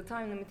of the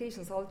time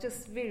limitations, I'll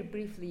just very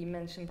briefly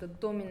mention the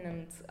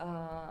dominant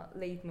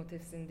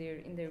leitmotifs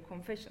in their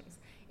confessions.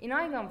 In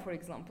Aygan, for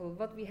example,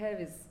 what we have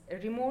is a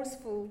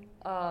remorseful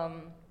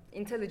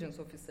intelligence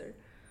officer,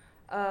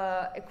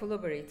 a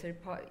collaborator.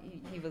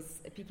 He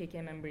was a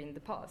PKK member in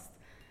the past.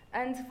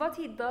 And what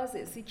he does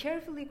is he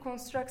carefully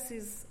constructs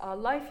his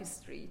life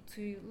history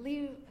to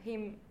leave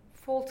him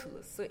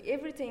faultless. So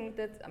everything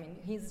that,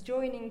 he's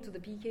joining to the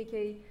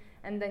PKK,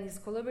 and then he's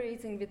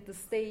collaborating with the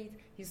state,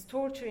 he's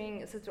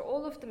torturing, etc.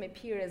 All of them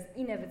appear as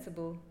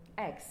inevitable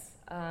acts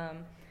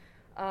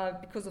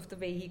because of the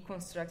way he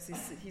constructs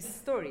his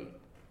story.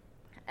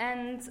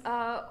 And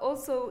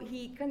also,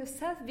 he kind of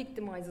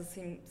self-victimizes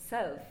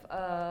himself,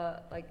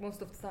 like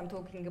most of the time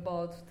talking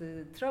about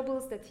the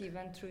troubles that he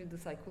went through, the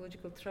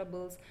psychological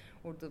troubles,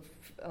 or the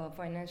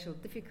financial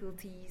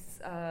difficulties,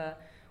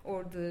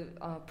 or the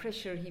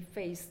pressure he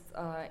faced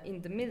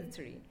in the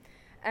military.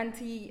 And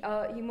he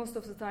most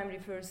of the time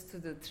refers to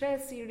the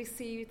threats he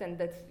received, and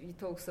that he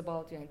talks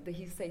about,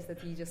 he says that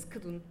he just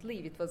couldn't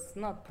leave. It was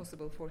not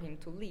possible for him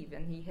to leave,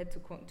 and he had to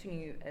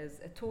continue as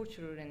a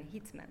torturer and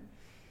hitman.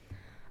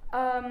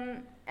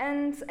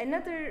 And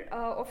another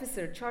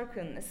officer,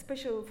 Charkan, a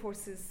special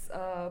forces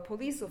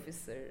police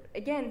officer,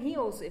 again, he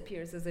also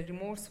appears as a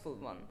remorseful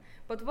one.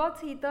 But what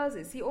he does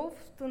is he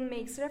often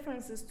makes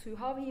references to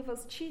how he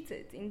was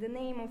cheated in the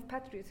name of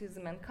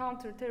patriotism and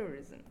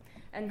counterterrorism,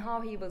 and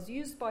how he was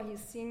used by his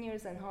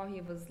seniors and how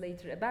he was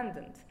later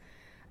abandoned.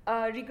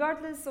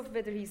 Regardless of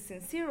whether he's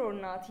sincere or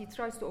not, he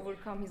tries to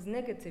overcome his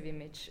negative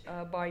image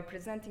by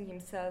presenting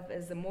himself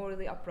as a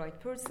morally upright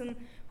person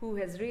who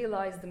has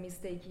realized the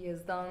mistake he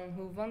has done,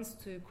 who wants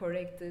to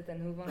correct it,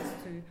 and who wants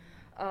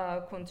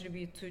to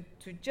contribute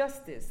to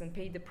justice and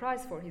pay the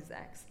price for his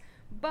acts.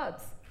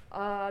 But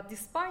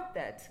despite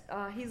that,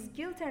 his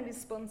guilt and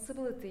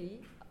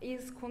responsibility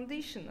is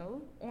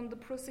conditional on the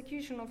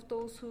prosecution of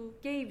those who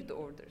gave the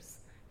orders.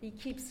 He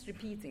keeps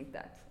repeating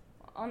that.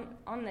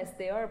 Unless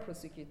they are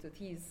prosecuted,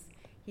 he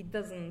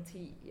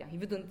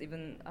wouldn't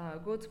even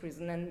go to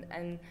prison.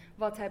 And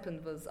what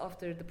happened was,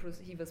 after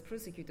he was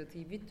prosecuted,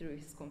 he withdrew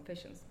his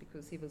confessions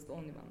because he was the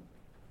only one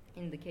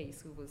in the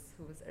case who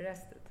was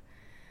arrested.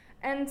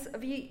 And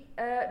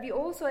we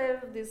also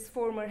have this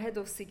former head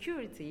of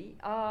security.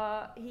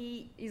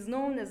 He is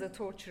known as a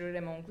torturer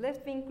among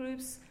left-wing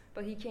groups,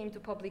 but he came to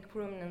public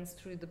prominence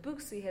through the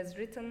books he has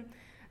written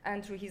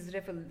and through his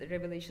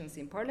revelations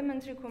in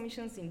parliamentary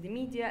commissions, in the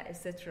media,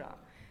 etc.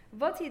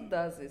 What he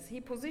does is he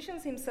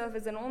positions himself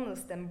as an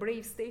honest and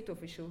brave state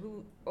official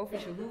who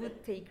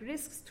would take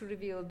risks to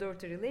reveal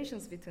dirty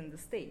relations within the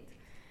state.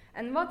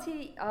 And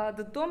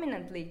the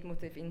dominant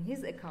leitmotif in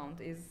his account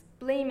is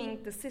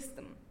blaming the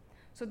system.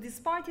 So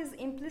despite his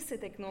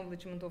implicit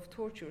acknowledgement of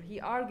torture, he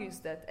argues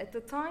that at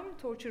the time,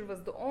 torture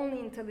was the only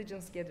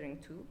intelligence gathering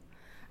tool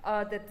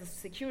that the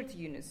security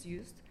units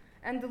used,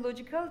 and the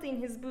logicality in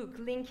his book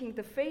linking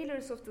the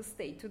failures of the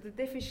state to the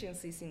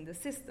deficiencies in the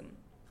system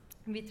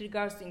with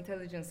regards to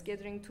intelligence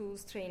gathering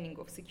tools, training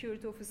of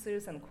security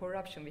officers, and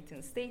corruption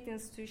within state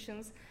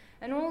institutions,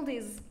 and all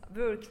these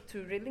work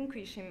to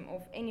relinquish him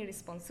of any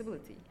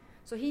responsibility.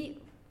 So he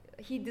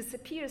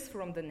disappears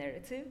from the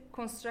narrative,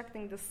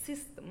 constructing the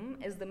system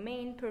as the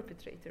main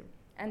perpetrator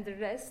and the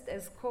rest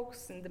as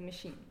cogs in the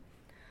machine.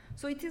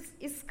 So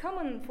it's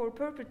common for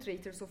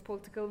perpetrators of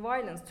political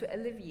violence to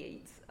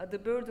alleviate the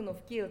burden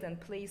of guilt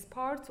and place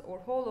part or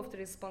whole of the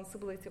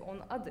responsibility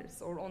on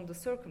others or on the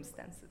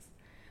circumstances,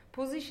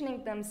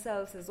 positioning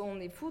themselves as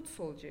only foot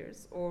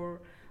soldiers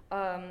or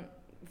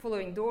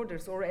following the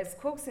orders, or as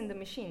cogs in the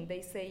machine.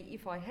 They say,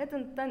 if I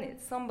hadn't done it,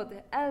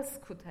 somebody else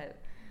could have.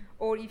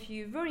 Or if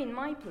you were in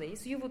my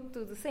place, you would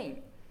do the same.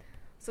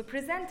 So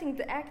presenting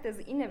the act as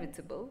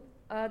inevitable,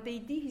 they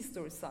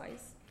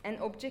dehistoricize and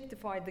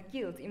objectify the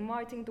guilt,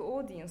 inviting the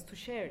audience to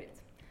share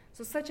it.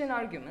 So such an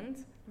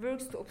argument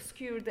works to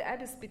obscure the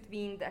abyss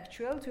between the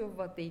actuality of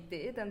what they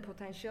did and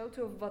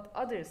potentiality of what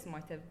others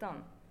might have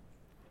done.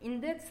 In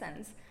that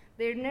sense,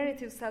 their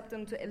narratives help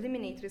them to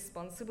eliminate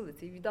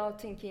responsibility without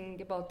thinking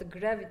about the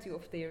gravity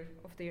of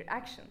their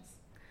actions.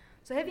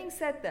 So having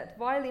said that,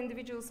 while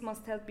individuals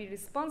must help be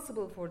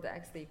responsible for the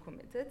acts they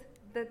committed,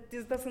 that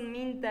this doesn't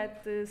mean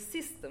that the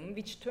system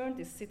which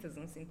turned its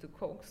citizens into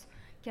cogs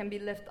can be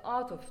left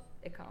out of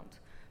account.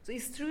 So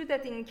it's true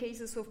that in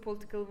cases of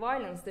political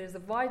violence, there's a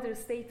wider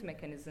state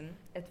mechanism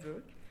at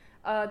work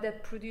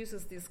that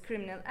produces these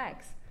criminal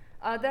acts.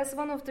 That's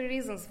one of the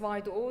reasons why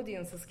the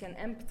audiences can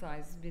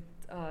empathize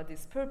with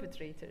these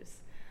perpetrators.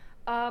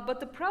 But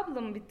the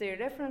problem with their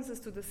references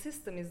to the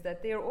system is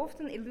that they are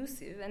often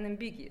elusive and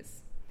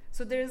ambiguous.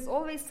 So there is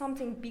always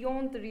something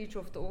beyond the reach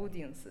of the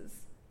audiences.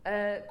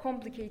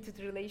 Complicated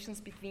relations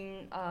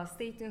between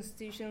state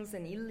institutions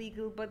and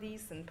illegal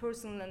bodies, and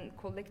personal and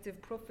collective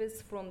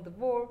profits from the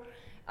war.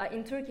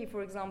 In Turkey,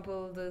 for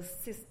example, the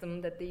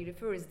system that they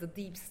refer is the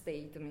deep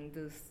state.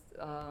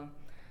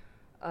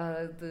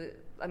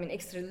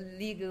 Extra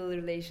legal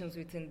relations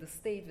within the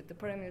state, with the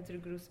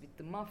paramilitary groups, with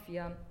the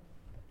mafia,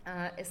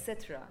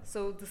 etc.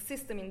 So the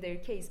system in their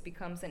case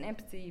becomes an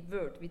empty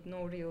word with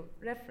no real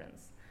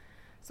reference.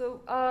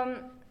 So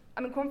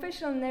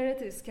confessional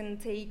narratives can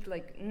take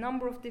a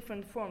number of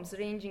different forms,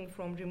 ranging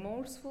from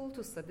remorseful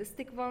to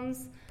sadistic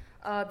ones.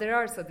 There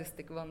are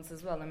sadistic ones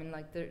as well.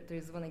 There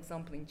is one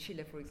example in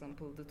Chile, for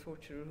example, the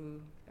torturer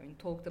who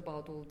talked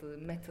about all the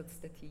methods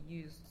that he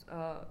used.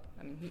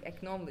 He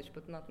acknowledged,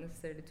 but not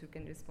necessarily took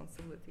any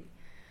responsibility.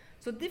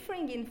 So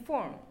differing in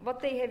form,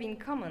 what they have in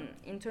common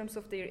in terms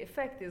of their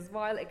effect is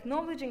while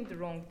acknowledging the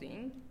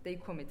wrongdoing they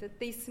committed,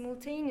 they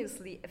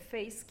simultaneously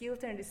efface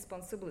guilt and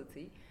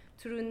responsibility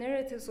through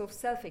narratives of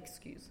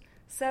self-excuse,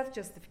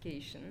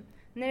 self-justification,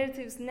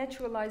 narratives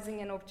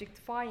naturalizing and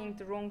objectifying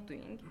the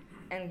wrongdoing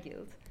and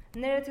guilt,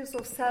 narratives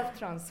of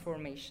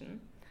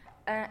self-transformation,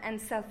 and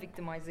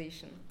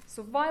self-victimization.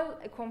 So while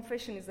a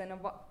confession is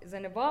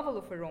an avowal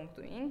of a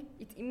wrongdoing,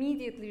 it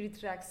immediately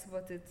retracts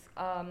what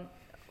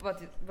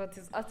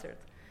is uttered.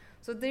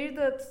 So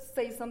Derrida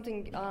says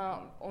something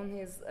on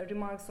his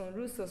remarks on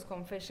Rousseau's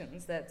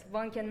Confessions, that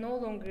one can no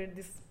longer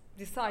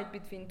decide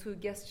between two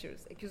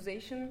gestures,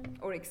 accusation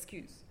or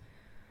excuse.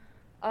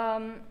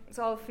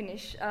 So I'll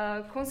finish.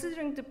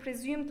 Considering the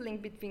presumed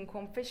link between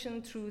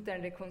confession, truth,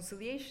 and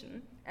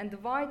reconciliation, and the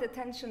wide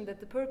attention that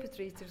the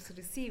perpetrators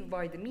receive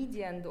by the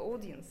media and the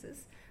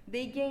audiences,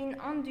 they gain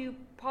undue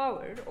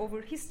power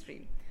over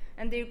history,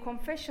 and their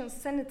confessions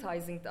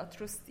sanitizing the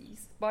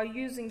atrocities by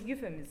using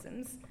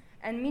euphemisms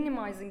and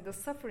minimizing the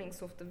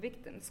sufferings of the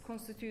victims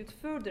constitute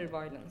further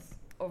violence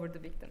over the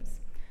victims.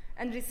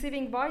 And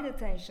receiving wide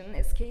attention,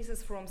 as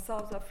cases from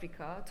South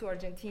Africa to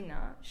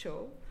Argentina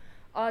show,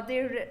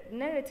 their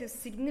narratives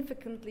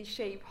significantly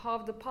shape how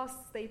the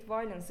past state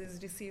violence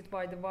is received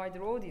by the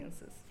wider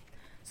audiences.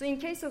 So in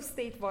case of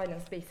state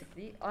violence,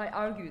 basically, I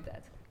argue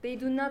that they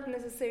do not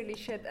necessarily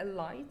shed a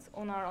light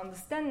on our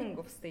understanding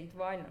of state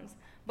violence,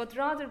 but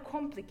rather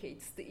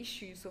complicates the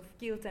issues of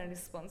guilt and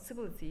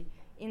responsibility,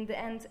 in the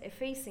end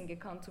effacing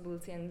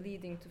accountability and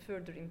leading to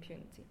further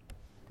impunity.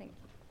 Thank you.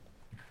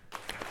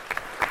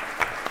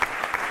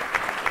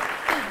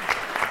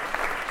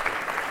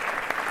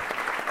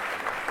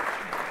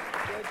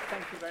 Good,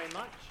 thank you very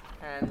much.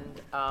 And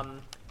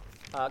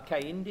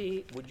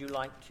Kehinde, would you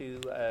like to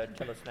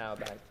tell us now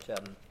about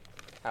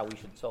how we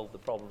should solve the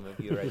problem of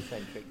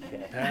Eurocentric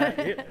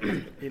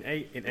in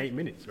 8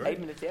 minutes, right? 8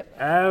 minutes, yeah.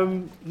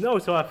 No,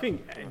 so I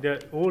think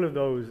that all of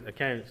those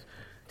accounts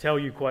tell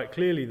you quite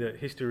clearly that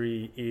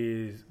history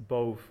is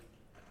both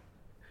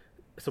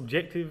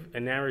subjective, a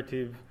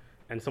narrative,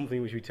 and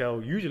something which we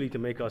tell usually to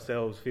make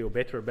ourselves feel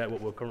better about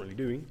what we're currently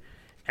doing.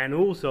 And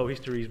also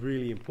history is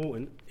really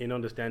important in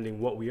understanding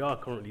what we are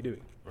currently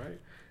doing, right?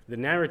 The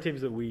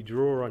narratives that we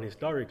draw on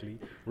historically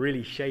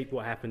really shape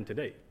what happened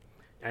today.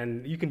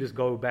 And you can just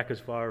go back as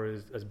far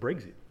as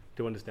Brexit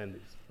to understand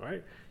this,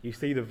 right? You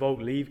see the Vote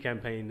Leave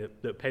campaign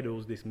that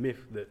peddles this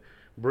myth that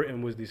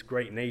Britain was this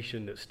great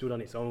nation that stood on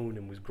its own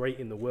and was great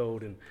in the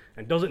world and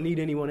doesn't need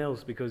anyone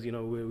else because, you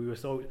know, we were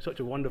such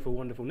a wonderful,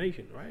 wonderful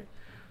nation, right?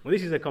 Well,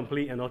 this is a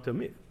complete and utter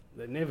myth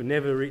that never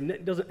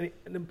doesn't.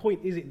 And the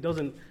point is, it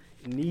doesn't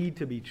need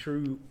to be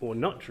true or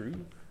not true.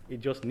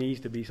 It just needs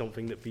to be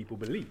something that people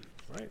believe,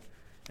 right?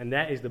 And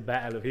that is the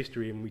battle of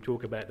history, and we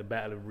talk about the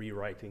battle of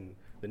rewriting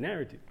the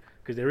narrative.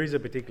 Because there is a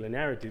particular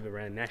narrative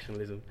around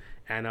nationalism,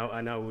 and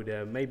I would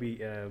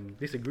maybe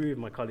disagree with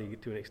my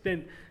colleague to an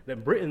extent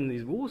that Britain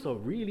is also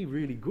really,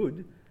 really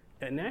good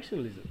at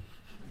nationalism.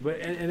 But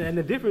and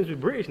the difference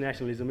with British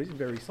nationalism is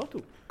very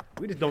subtle.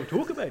 We just don't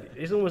talk about it.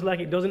 It's almost like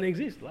it doesn't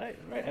exist, right?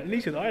 At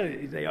least in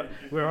Ireland,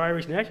 we're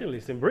Irish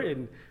nationalists. In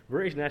Britain,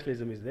 British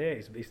nationalism is there.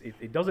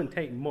 It doesn't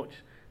take much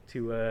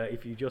to,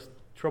 if you just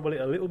trouble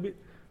it a little bit,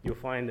 you'll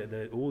find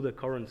that all the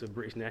currents of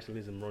British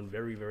nationalism run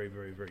very, very,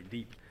 very, very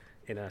deep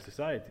in our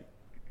society.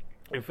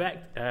 In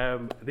fact,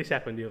 this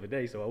happened the other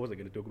day, so I wasn't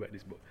going to talk about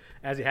this, but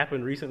as it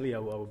happened recently, I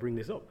will bring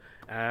this up.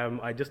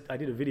 I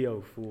did a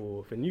video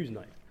for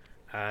Newsnight,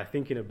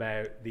 thinking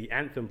about the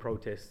anthem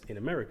protests in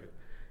America.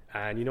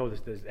 And you know,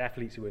 there's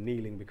athletes who are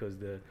kneeling because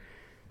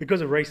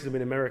of racism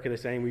in America. They're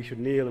saying we should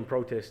kneel and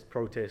protest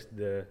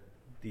the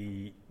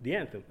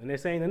anthem. And they're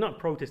saying they're not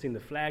protesting the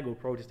flag or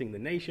protesting the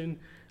nation.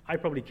 I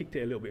probably kicked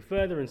it a little bit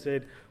further and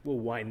said, well,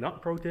 why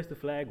not protest the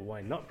flag?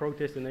 Why not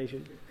protest the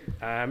nation?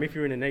 If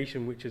you're in a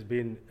nation which has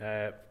been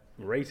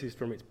racist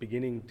from its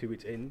beginning to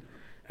its end,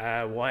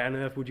 why on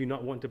earth would you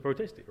not want to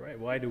protest it, right?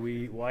 Why do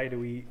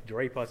we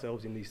drape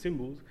ourselves in these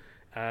symbols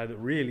that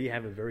really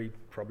have a very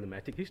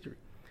problematic history?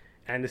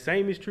 And the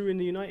same is true in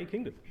the United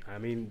Kingdom. I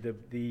mean,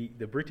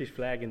 the British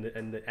flag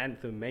and the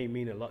anthem may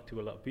mean a lot to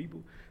a lot of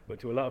people, but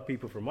to a lot of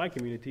people from my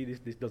community,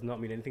 this does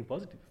not mean anything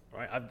positive,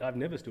 right? I've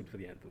never stood for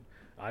the anthem.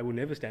 I will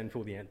never stand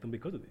for the anthem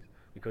because of this,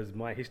 because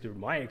my history,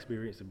 my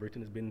experience of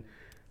Britain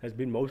has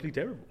been mostly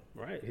terrible,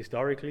 right?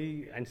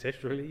 Historically,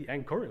 ancestrally,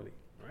 and currently,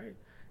 right?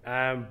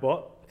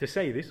 But to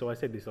say this, so I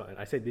said this and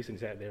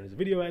it's out there, and there's a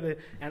video out there,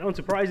 and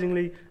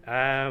unsurprisingly,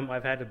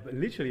 I've had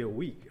literally a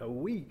week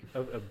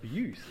of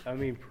abuse. I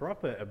mean,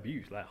 proper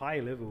abuse, like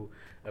high-level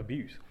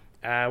abuse,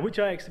 which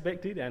I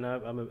expected, and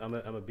I'm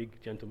a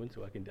big gentleman,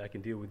 so I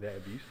can deal with that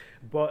abuse.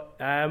 But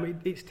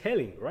it's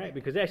telling, right?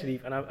 Because actually,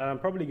 and I'm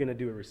probably going to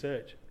do a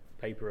research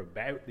paper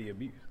about the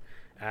abuse.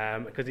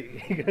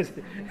 Because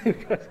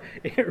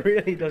it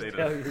really does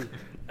tell you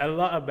a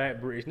lot about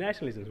British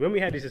nationalism. When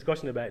we had this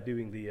discussion about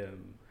doing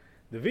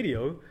the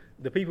video,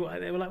 the people,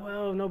 they were like,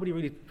 well, nobody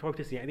really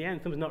protests the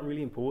anthem's not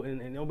really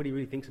important, and nobody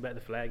really thinks about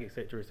the flag,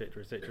 etc.,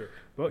 etc., etc.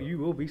 But you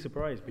will be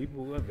surprised.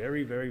 People were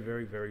very, very,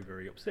 very, very,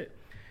 very upset.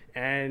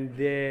 And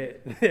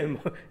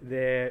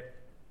their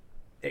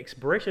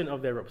expression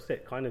of their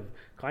upset kind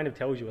of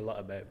tells you a lot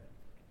about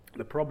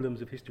the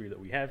problems of history that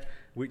we have,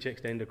 which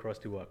extend across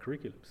to our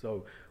curriculum.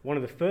 So one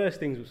of the first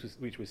things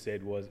which was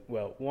said was,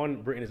 well,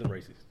 one, Britain isn't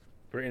racist.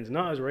 Britain's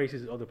not as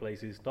racist as other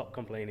places. Stop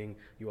complaining.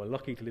 You are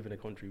lucky to live in a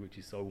country which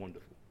is so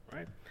wonderful,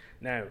 right?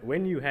 Now,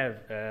 when you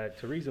have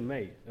Theresa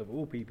May, of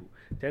all people,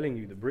 telling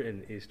you that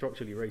Britain is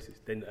structurally racist,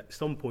 then at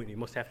some point you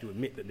must have to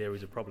admit that there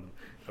is a problem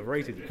of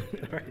racism,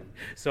 right?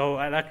 So,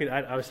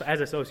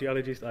 as a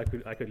sociologist, I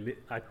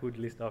could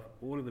list off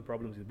all of the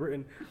problems with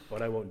Britain,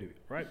 but I won't do it,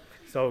 right?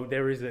 So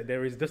there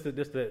is just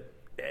a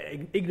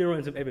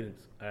ignorance of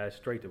evidence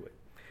straight away.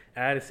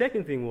 The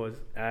second thing was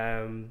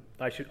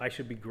I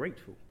should be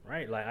grateful,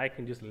 right? Like I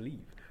can just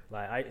leave.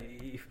 Like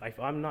if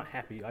I'm not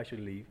happy, I should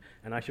leave,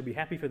 and I should be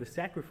happy for the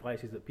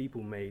sacrifices that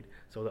people made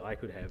so that I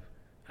could have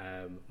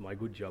my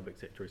good job,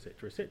 etc.,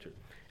 etc., etc.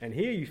 And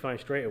here you find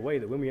straight away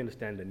that when we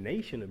understand the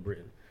nation of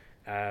Britain,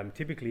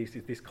 typically it's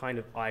this kind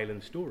of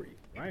island story,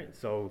 right?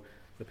 So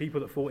the people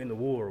that fought in the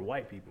war are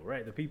white people,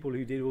 right? The people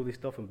who did all this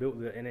stuff and built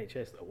the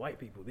NHS are white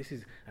people.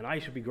 And I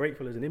should be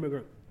grateful as an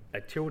immigrant,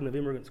 children of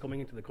immigrants coming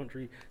into the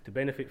country to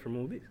benefit from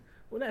all this.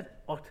 Well, that's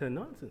utter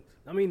nonsense.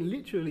 I mean,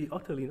 literally,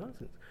 utterly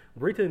nonsense.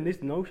 Britain,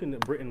 this notion that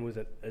Britain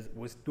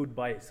was stood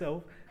by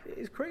itself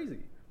is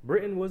crazy.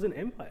 Britain was an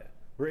empire.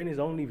 Britain is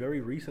only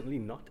very recently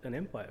not an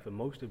empire. For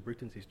most of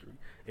Britain's history,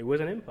 it was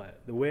an empire,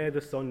 where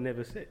the sun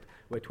never set,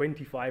 where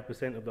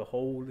 25% of the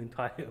whole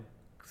entire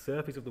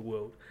surface of the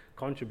world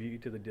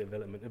contributed to the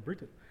development of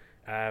Britain.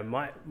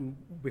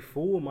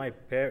 Before my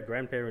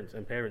grandparents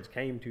and parents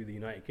came to the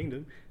United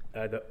Kingdom,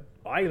 the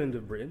island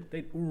of Britain,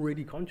 they'd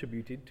already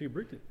contributed to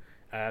Britain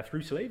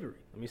through slavery.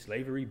 I mean,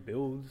 slavery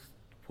builds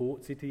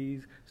port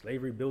cities,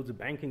 slavery builds a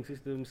banking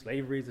system,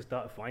 slavery is the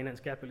start of finance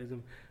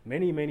capitalism.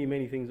 Many, many,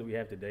 many things that we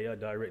have today are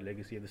direct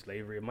legacy of the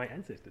slavery of my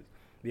ancestors.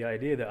 The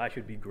idea that I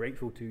should be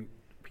grateful to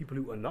people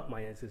who are not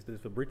my ancestors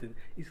for Britain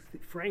is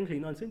frankly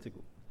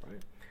nonsensical,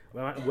 right?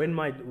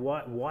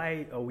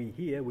 Why are we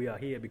here? We are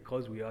here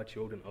because we are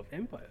children of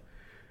empire.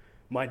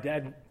 My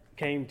grandma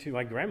came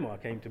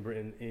to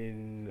Britain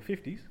in the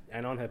 50s,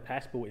 and on her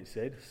passport it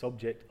said,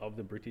 subject of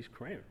the British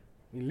Crown.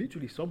 I mean,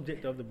 literally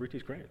subject of the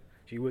British Crown.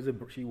 She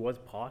was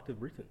part of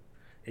Britain.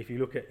 If you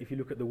look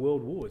at the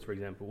world wars, for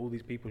example, all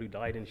these people who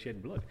died and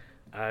shed blood,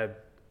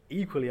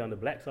 equally on the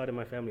black side of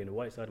my family and the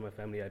white side of my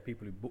family, I had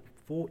people who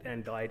fought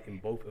and died in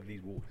both of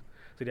these wars.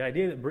 So the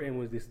idea that Britain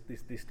was this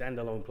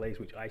standalone place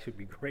which I should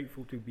be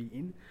grateful to be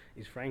in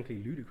is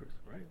frankly ludicrous,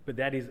 right? But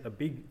that is a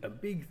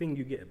big thing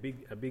you get,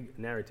 a big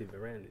narrative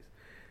around this.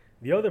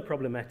 The other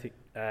problematic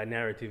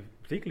narrative,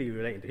 particularly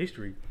relating to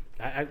history,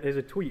 there's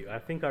a tweet, I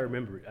think I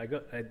remember it, I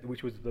got,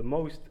 which was the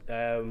most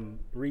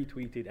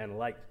retweeted and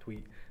liked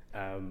tweet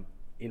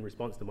in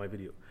response to my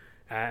video.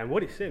 And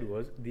what it said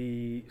was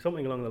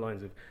something along the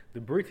lines of,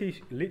 the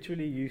British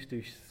literally used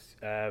to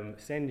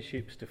send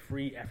ships to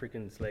free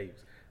African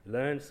slaves.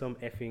 Learn some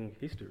effing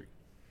history.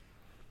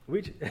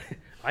 Which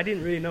I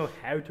didn't really know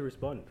how to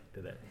respond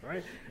to that,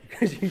 right?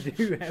 Because you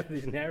do have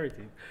this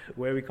narrative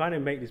where we kind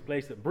of make this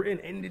place that Britain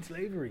ended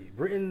slavery.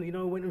 Britain,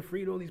 went and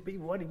freed all these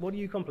people. What are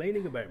you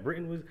complaining about?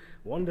 Britain was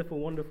wonderful,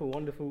 wonderful,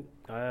 wonderful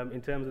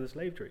in terms of the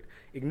slave trade.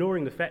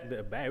 Ignoring the fact that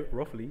about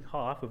roughly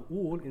half of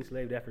all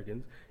enslaved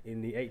Africans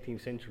in the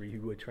 18th century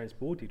who were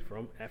transported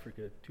from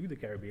Africa to the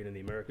Caribbean and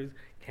the Americas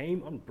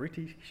came on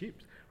British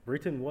ships.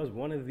 Britain was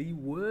one of the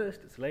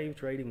worst slave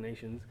trading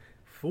nations,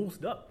 full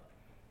stop.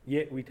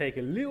 Yet we take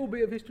a little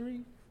bit of history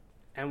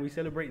and we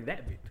celebrate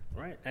that bit,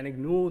 right? And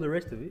ignore the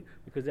rest of it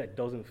because that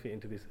doesn't fit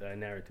into this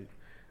narrative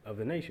of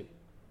the nation.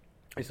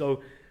 And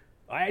so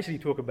I actually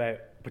talk about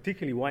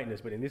particularly whiteness,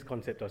 but in this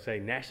concept I'll say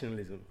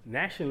nationalism.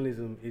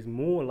 Nationalism is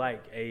more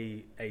like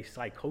a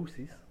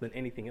psychosis than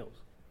anything else,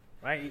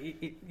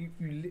 right?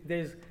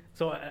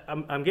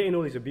 I'm getting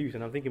all this abuse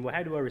and I'm thinking, well,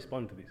 how do I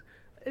respond to this?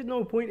 There's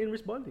no point in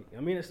responding. I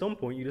mean, at some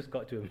point, you just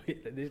got to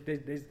admit that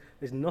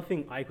there's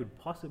nothing I could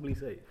possibly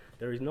say.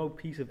 There is no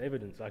piece of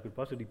evidence I could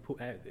possibly put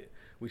out there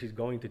which is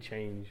going to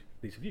change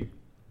this view,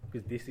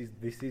 because this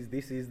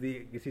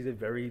is a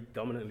very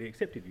dominantly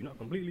accepted view, not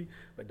completely,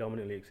 but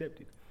dominantly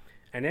accepted.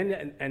 And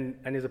then and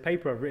there's a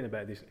paper I've written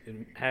about this.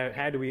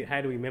 How do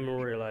we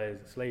memorialize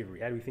slavery?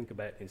 How do we think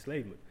about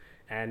enslavement?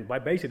 And by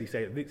basically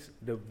saying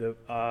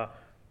the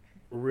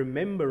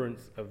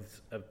remembrance of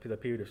the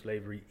period of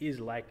slavery is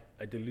like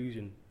a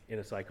delusion in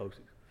a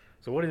psychosis.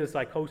 So what does a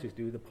psychosis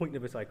do? The point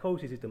of a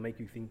psychosis is to make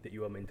you think that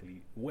you are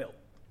mentally well,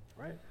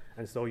 right?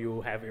 And so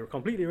you'll have a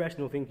completely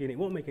irrational thinking, it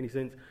won't make any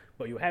sense,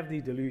 but you'll have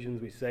these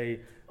delusions which say,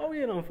 oh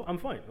yeah, no, I'm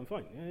fine,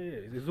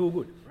 yeah, it's all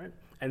good, right?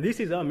 And this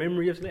is our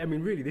memory of slavery. I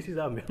mean, really, this is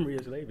our memory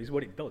of slavery. This is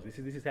what it does. This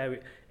is how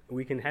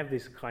we can have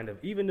this kind of,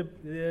 even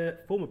the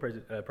former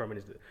Prime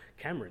Minister,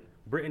 Cameron,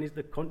 Britain is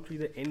the country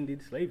that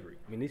ended slavery.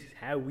 I mean, this is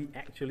how we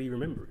actually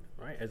remember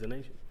it, right, as a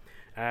nation.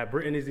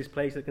 Britain is this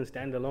place that can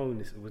stand alone.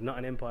 It was not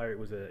an empire. It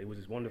was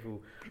this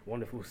wonderful,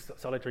 wonderful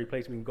solitary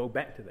place. We can go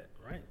back to that,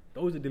 right?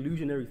 Those are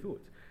delusionary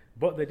thoughts,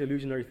 but they're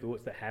delusionary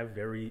thoughts that have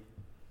very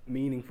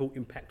meaningful,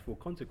 impactful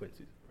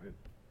consequences, right?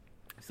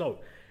 So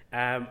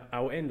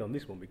I'll end on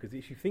this one, because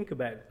if you think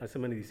about so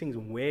many of these things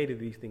and where do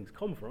these things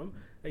come from,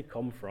 they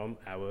come from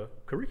our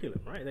curriculum,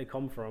 right? They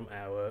come from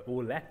our,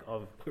 or lack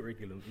of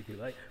curriculum, if you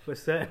like, but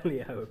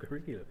certainly our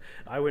curriculum.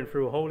 I went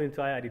through a whole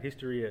entire, I did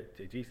history at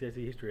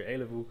GCSE, history at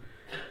A-level,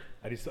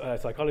 I did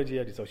psychology,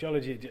 I did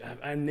sociology.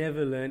 I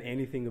never learned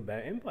anything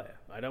about empire.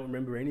 I don't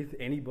remember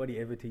anybody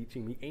ever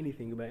teaching me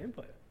anything about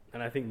empire.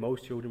 And I think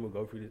most children will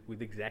go through this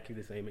with exactly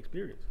the same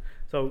experience.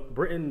 So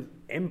Britain's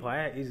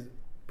empire is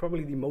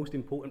probably the most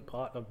important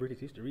part of British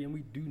history, and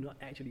we do not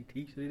actually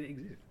teach that it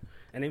exists.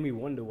 And then we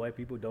wonder why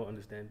people don't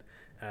understand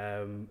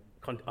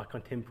our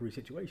contemporary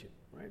situation,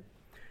 right?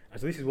 And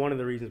so this is one of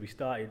the reasons we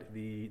started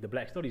the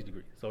Black Studies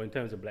degree. So in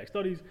terms of Black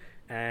Studies,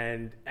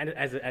 and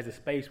as a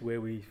space where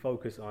we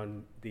focus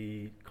on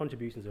the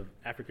contributions of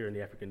Africa and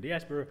the African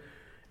diaspora,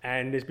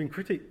 and there's been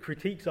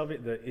critiques of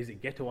it, that is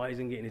it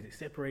ghettoizing it, and is it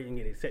separating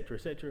it, etc.,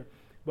 etc.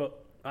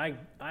 But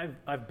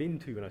I've been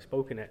to and I've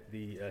spoken at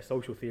the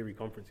social theory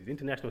conferences,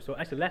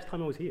 actually last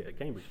time I was here at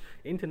Cambridge,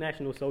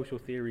 International Social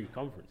Theory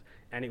Conference,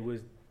 and it was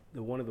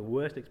one of the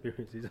worst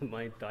experiences of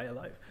my entire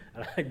life.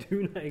 And I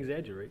do not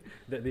exaggerate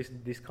that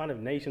this kind of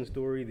nation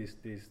story,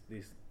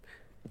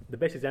 the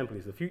best example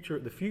is the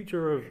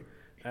future of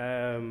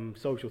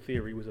social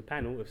theory was a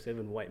panel of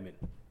 7 white men.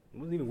 It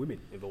wasn't even women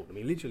involved. I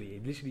mean, it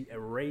literally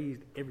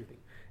erased everything.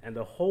 And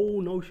the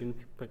whole notion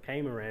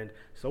came around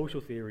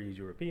social theory is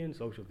European,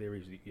 social theory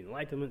is the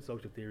Enlightenment,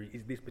 social theory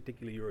is this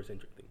particular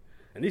Eurocentric thing.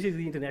 And this is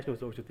the International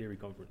Social Theory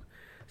Conference.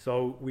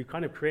 So we've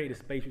kind of created a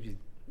space which is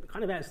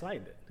kind of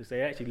outside that, to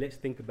say, actually, let's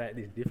think about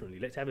this differently.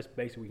 Let's have a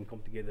space where we can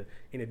come together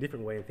in a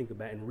different way and think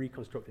about and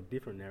reconstruct a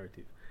different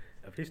narrative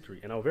of history.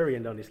 And I'll very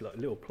end on this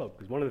little plug,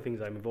 because one of the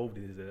things I'm involved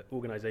in is an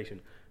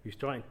organization who's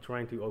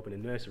trying to open a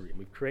nursery, and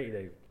we've created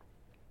a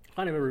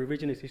kind of a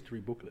revisionist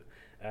history booklet,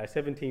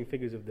 17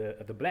 figures of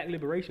the Black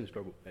liberation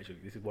struggle. Actually,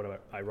 this is what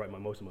I write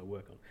most of my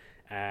work on.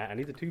 And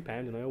these are £2,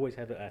 and I always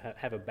have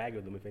a bag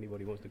of them if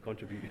anybody wants to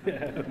contribute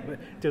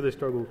to the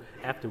struggle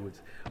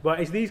afterwards.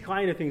 But it's these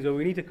kind of things where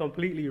we need to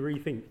completely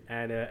rethink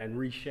and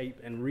reshape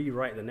and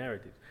rewrite the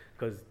narratives,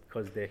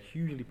 because they're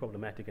hugely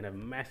problematic and have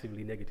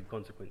massively negative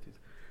consequences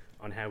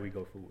on how we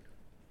go forward.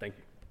 Thank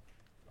you.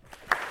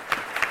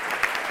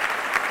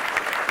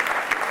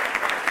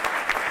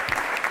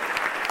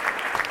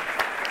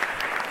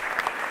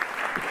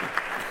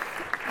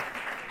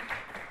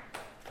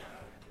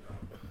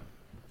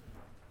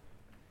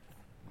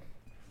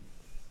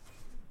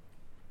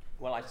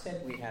 Well, I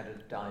said we had a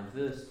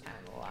diverse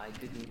panel. I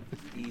didn't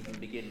even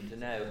begin to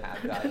know how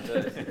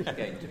diverse it was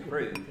going to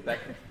prove, but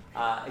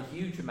a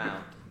huge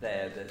amount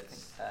there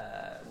that's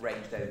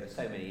ranged over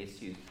so many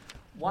issues.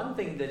 One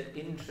thing that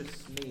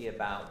interests me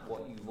about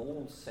what you've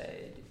all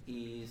said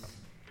is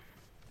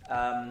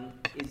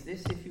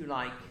this, if you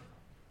like,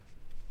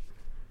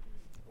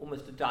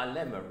 almost a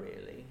dilemma,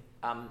 really.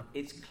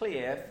 It's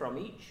clear from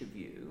each of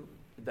you,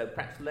 though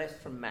perhaps less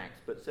from Max,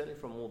 but certainly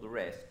from all the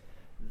rest,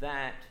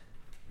 that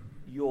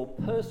your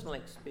personal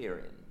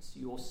experience,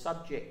 your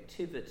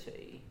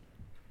subjectivity,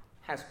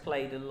 has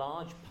played a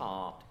large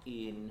part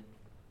in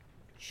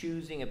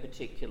choosing a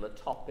particular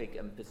topic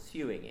and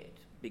pursuing it,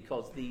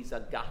 because these are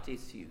gut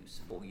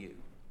issues for you.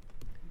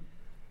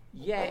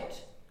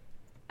 Yet,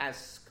 as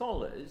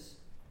scholars,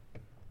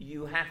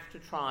 you have to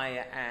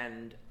try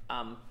and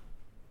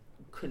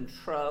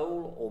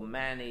control or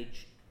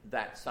manage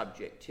that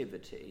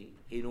subjectivity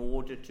in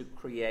order to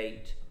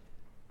create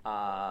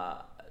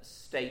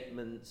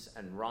statements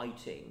and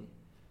writing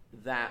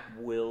that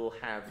will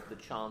have the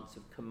chance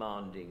of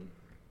commanding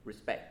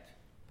respect.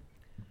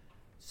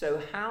 So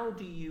how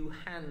do you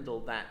handle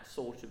that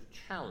sort of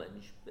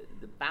challenge,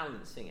 the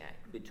balancing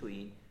act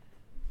between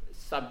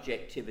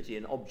subjectivity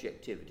and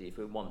objectivity, if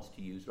it wants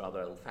to use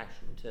rather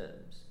old-fashioned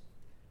terms?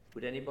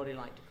 Would anybody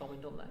like to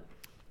comment on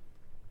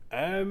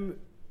that?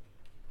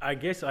 I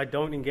guess I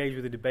don't engage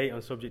with the debate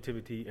on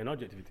subjectivity and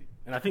objectivity.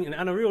 And I think,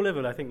 on a real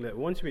level, I think that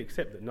once we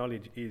accept that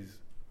knowledge is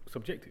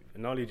subjective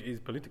and knowledge is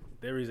political,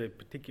 there is a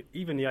particular,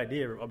 even the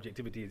idea of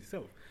objectivity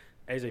itself,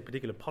 has a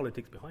particular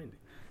politics behind it.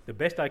 The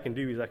best I can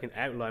do is I can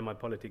outline my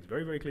politics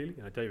very, very clearly,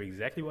 and I'll tell you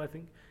exactly what I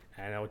think,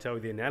 and I will tell you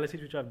the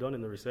analysis which I've done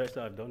and the research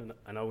that I've done,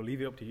 and I will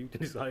leave it up to you to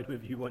decide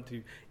whether you want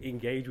to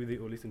engage with it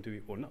or listen to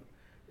it or not.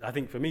 I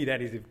think for me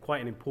that is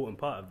quite an important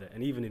part of that,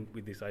 and even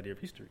with this idea of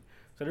history.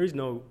 So there is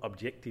no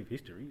objective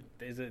history.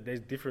 There's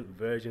different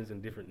versions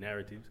and different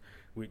narratives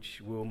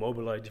which will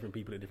mobilize different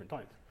people at different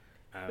times.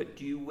 But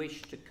do you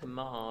wish to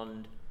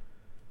command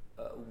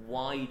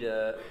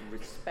wider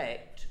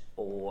respect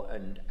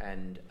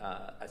and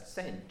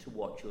assent to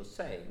what you're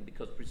saying?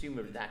 Because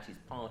presumably that is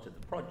part of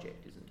the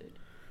project, isn't it?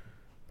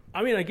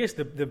 I mean, I guess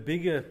the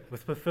bigger,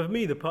 for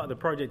me, the part of the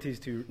project is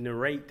to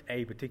narrate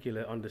a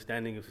particular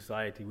understanding of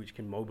society which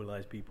can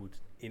mobilize people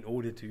in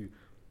order to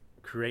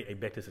create a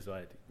better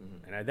society.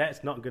 Mm-hmm. And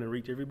that's not going to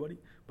reach everybody,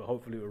 but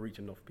hopefully it will reach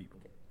enough people.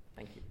 Okay.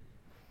 Thank you.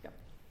 Yeah.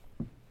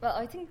 Well,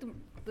 I think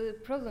the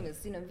problem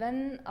is,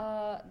 when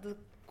the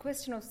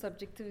question of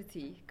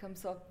subjectivity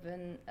comes up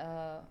when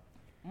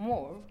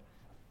more,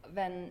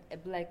 when a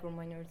black or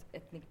minority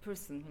ethnic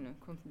person,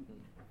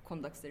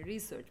 conducts their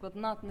research, but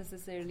not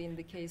necessarily in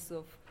the case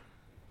of,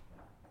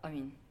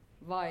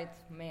 white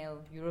male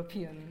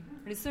European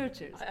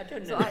researchers. I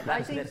don't know if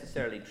that's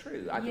necessarily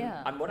true. I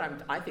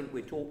think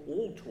we're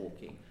all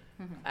talking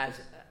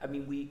as,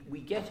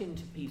 we get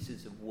into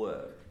pieces of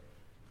work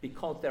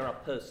because there are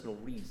personal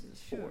reasons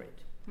for it.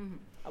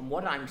 And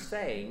what I'm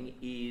saying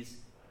is,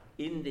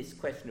 in this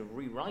question of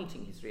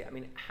rewriting history,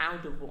 how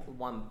does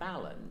one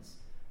balance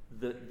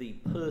the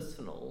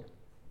personal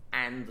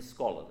and the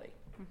scholarly,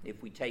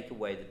 if we take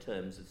away the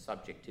terms of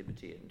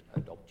subjectivity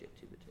and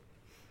objectivity?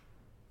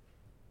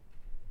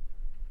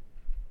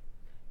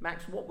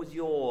 Max, what was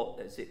your,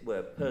 as it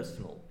were,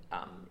 personal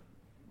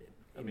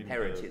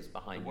imperatives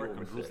behind your research?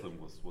 The work in Jerusalem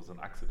was an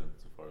accident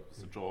so far. It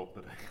was a job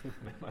that I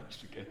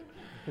managed to get.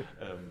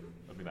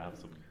 I have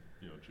some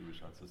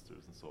Jewish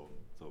ancestors and so on.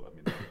 So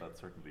that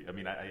certainly.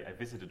 I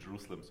visited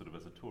Jerusalem sort of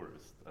as a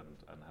tourist and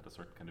had a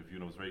certain kind of view.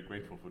 And I was very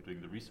grateful for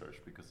doing the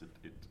research because it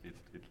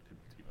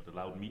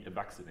allowed me, it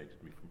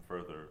vaccinated me from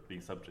further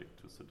being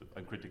subject to sort of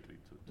uncritically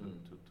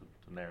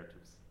to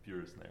narratives,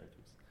 purist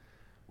narratives,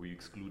 where you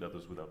exclude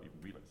others without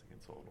even realizing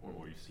and so on,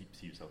 or you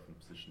see yourself in a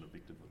position of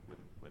victimhood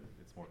when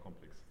it's more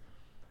complex.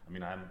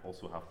 I'm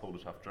also half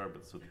Polish, half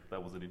German, so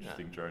that was an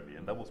interesting journey,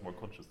 and that was more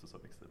conscious to some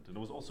extent. And it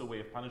was also a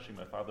way of punishing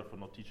my father for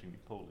not teaching me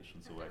Polish,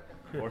 and so I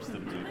forced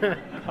him to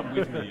come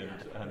with me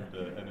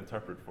and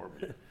interpret for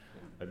me.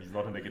 And he's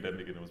not an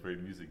academic, and it was very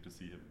amusing to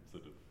see him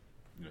sort of,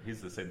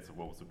 his sense of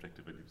what was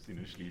objective. And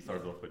initially he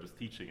started off by just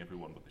teaching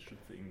everyone what they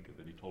should think, and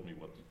then he told me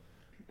what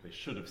they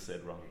should have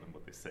said rather than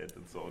what they said,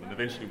 and so on. And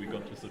eventually we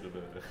got to sort of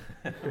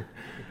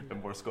a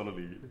more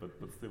scholarly, but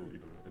still,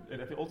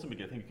 And I think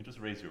ultimately, I think you can just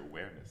raise your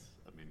awareness.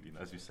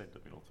 As you said,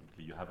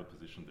 ultimately you have a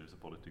position. There's a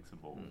politics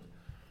involved,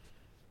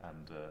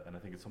 and I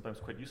think it's sometimes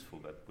quite useful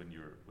that when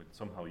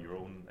somehow your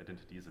own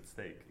identity is at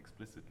stake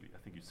explicitly, I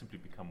think you simply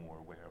become more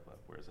aware of that.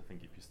 Whereas I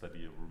think if you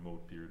study a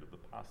remote period of the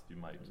past, you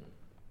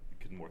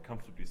can more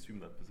comfortably assume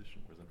that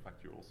position. Whereas in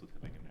fact you're also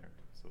telling a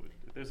narrative. So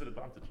there's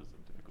advantages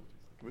and difficulties.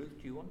 Ruth,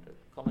 do you want to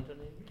comment on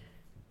anything?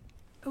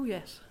 Oh,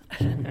 yes.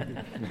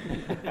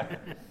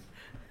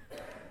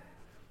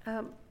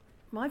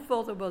 My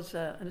father was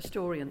an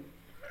historian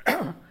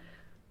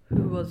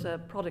who was a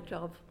product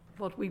of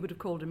what we would have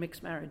called a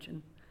mixed marriage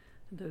in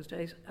those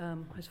days.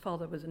 His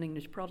father was an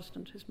English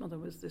Protestant. His mother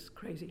was this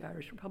crazy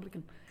Irish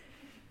Republican.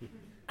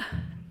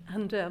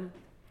 And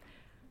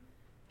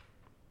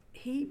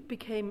he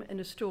became an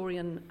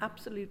historian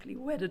absolutely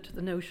wedded to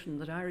the notion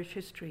that Irish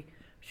history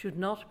should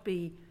not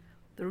be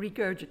the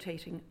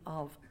regurgitating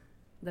of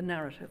the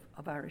narrative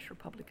of Irish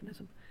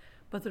republicanism,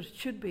 but that it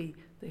should be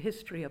the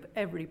history of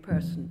every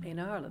person in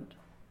Ireland.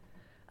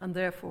 And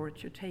therefore it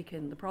should take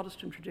in the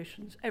Protestant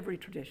traditions, every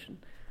tradition,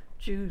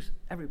 Jews,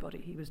 everybody.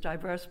 He was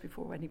diverse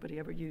before anybody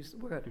ever used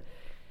the word.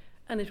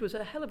 And it was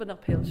a hell of an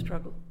uphill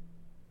struggle.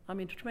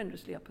 A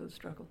tremendously uphill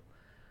struggle.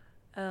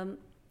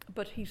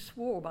 But he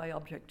swore by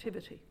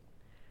objectivity.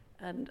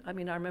 And I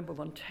remember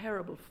one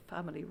terrible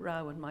family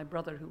row, and my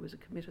brother, who was a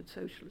committed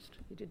socialist,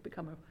 he did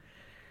become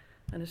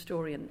an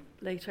historian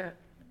later,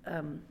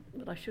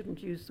 but I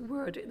shouldn't use the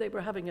word. They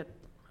were having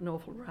an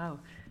awful row,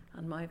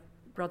 and my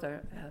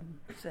brother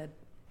said,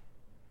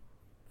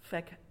 he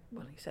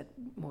said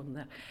more than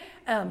that.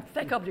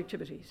 Feck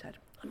objectivity, he said.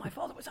 And my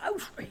father was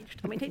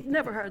outraged. He'd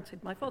never heard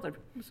it. My father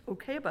was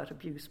okay about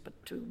abuse, but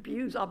to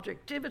abuse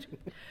objectivity,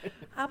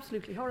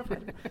 absolutely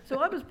horrified. So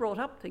I was brought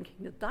up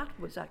thinking that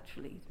was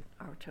actually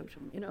our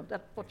totem,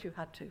 that's what you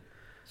had to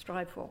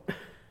strive for.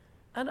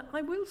 And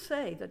I will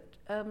say that,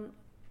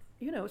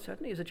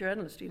 certainly as a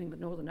journalist dealing with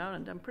Northern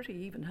Ireland, I'm pretty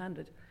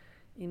even-handed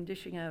in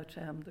dishing out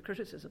the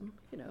criticism.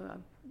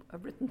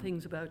 I've written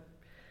things about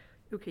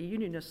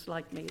unionists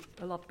like me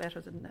a lot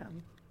better than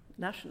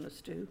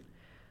nationalists do.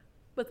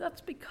 But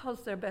that's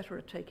because they're better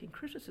at taking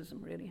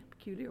criticism, really, in a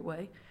peculiar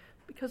way,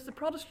 because the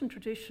Protestant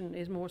tradition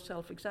is more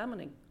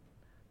self-examining.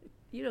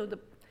 The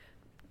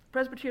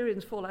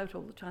Presbyterians fall out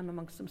all the time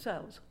amongst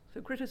themselves,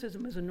 so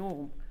criticism is a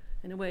norm.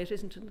 In a way, it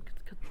isn't in the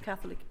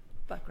Catholic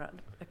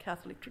background, a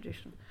Catholic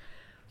tradition.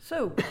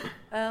 So,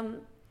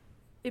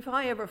 if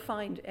I ever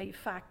find a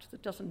fact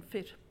that doesn't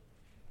fit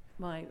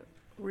my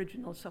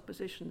original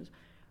suppositions,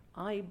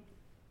 I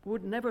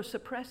would never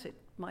suppress it.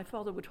 My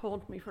father would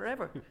haunt me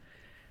forever.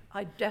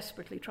 I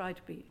desperately try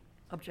to be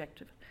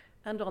objective.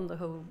 And on the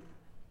whole,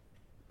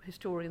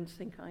 historians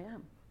think I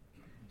am.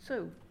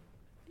 So,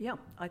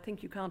 I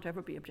think you can't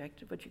ever be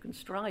objective, but you can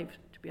strive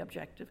to be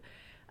objective.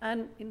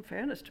 And in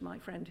fairness to my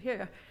friend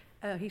here,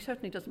 he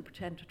certainly doesn't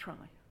pretend to try.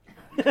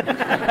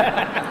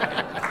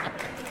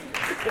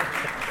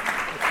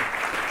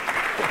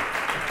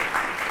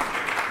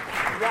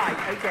 Right,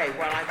 okay,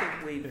 well, I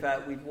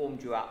think we've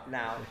warmed you up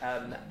now.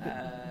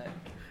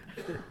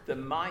 The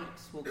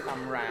mics will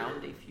come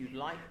round. If you'd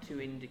like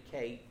to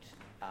indicate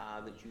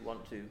that you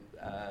want to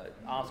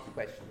ask a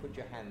question, put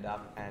your hand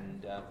up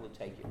and we'll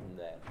take it from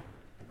there.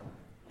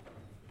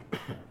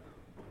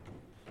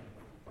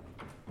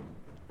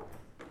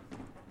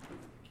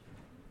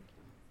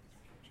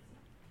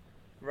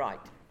 Right.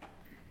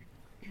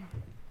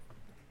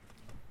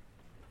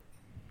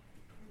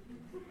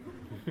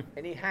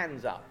 Any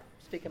hands up?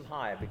 Stick them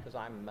higher because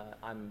I'm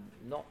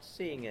not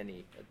seeing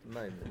any at the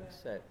moment.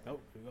 So,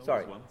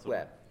 sorry,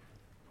 where?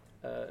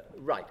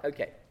 Right.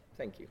 Okay.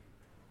 Thank you.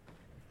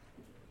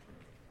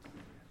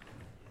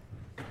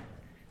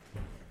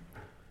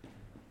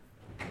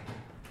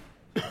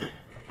 I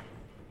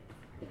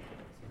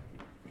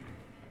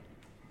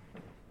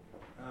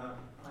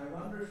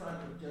wonder if I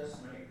could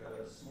just make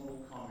a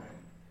small comment.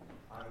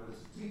 I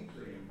was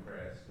deeply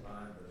impressed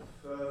by the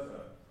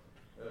fervour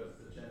of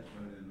the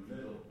gentleman in the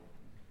middle.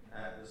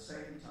 At the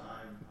same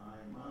time,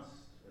 I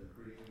must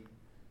agree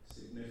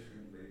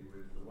significantly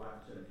with the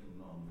white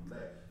gentleman on the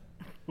left.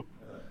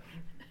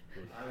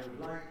 I would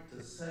like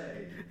to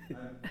say,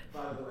 and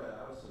by the way,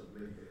 I also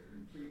believe that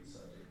complete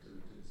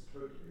subjectivity is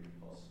totally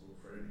impossible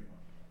for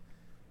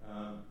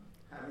anyone.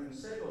 Having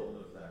said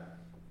all of that,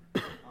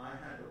 I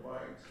had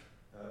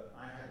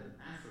an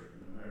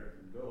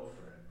African-American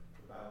girlfriend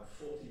about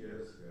 40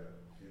 years ago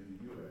in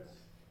the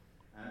US,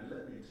 and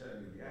let me tell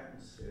you, the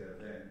atmosphere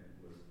then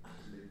was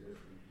utterly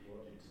different to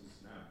what it is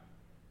now.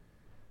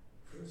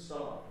 For a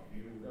start,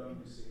 you would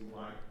only see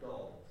white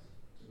dolls,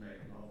 to make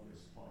an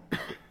obvious point.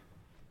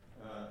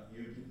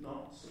 You did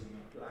not see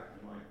black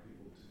and white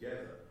people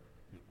together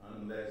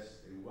unless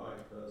the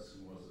white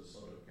person was a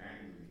sort of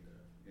gang leader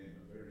in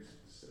a very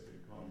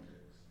specific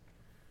context.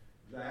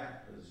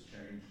 That has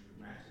changed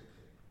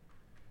dramatically.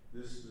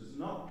 This does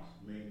not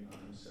mean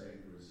I'm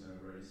saying there is no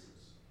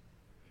racism.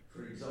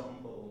 For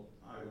example,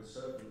 I would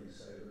certainly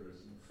say there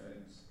is an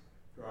offence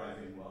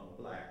driving while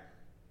black,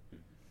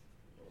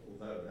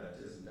 although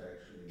that isn't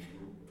actually in the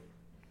rule book.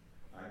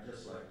 I'd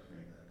just like to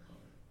make that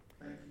comment.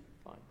 Thank you.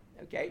 Fine.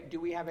 Okay, do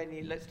we have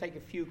any, let's take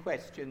a few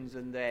questions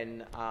and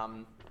then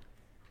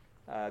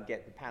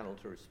get the panel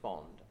to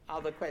respond.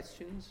 Other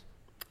questions?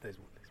 There's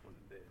one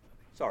there.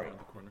 Sorry. In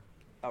the corner.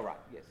 Oh, right,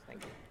 yes,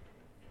 thank you.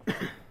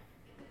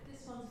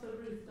 This one's for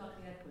Ruth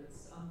Dudley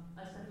Edwards.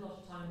 I spent a lot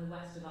of time in the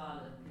west of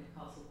Ireland, near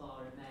Castle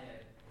Bar in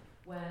Mayo,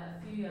 where a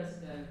few years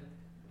ago,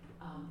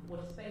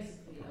 what is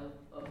basically a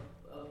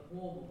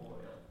war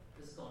memorial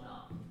has gone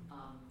up,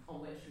 on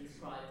which are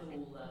inscribed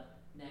all the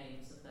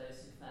names of those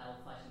who fell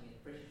fighting in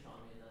the British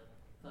Army in the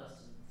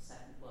First and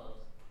Second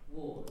World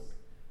Wars.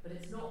 But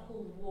it's not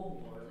called a war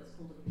memorial, it's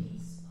called a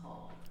peace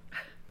park.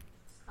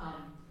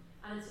 And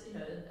it's,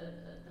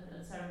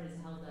 and ceremonies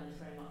are held there, and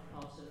it's very much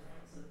part of sort of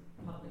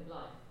public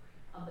life.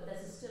 But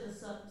there's still a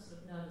certain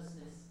sort of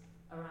nervousness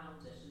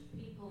around it. And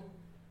people,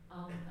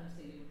 I'm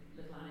thinking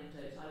a little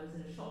anecdote. I was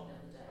in a shop the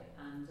other day,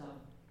 and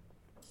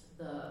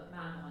the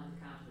man behind the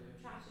counter, we were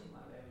chatting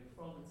about where we were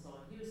from and so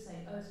on. He was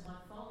saying, "Oh, it's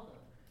my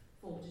father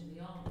fought in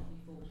the army. He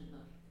fought in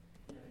the,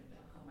 I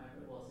can't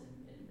remember what it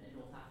was, in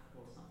North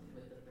Africa or something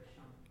with the British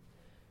army."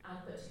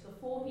 But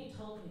before he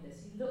told me this,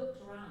 he looked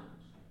around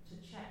to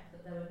check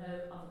that there were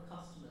no other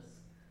customers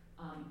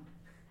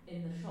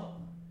in the shop.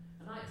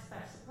 And I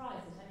expressed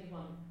surprise that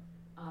anyone,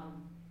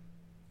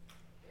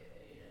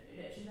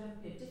 it should never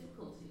be a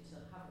difficulty to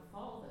have a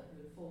father who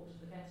had fought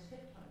against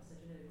Hitler. I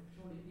said,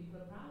 surely people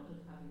are proud of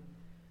having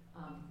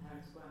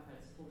parents,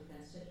 grandparents who fought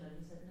against Hitler. And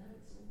he said, no,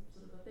 it's all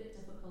sort of a bit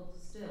difficult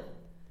still.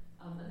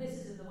 And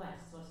this is in the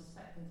West, so I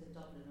suspect things in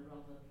Dublin are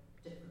rather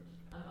different.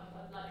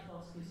 I'd like to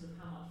ask you sort of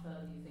how much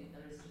further you think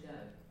there is to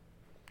go.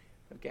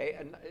 Okay,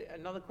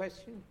 another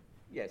question?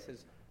 Yes,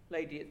 there's a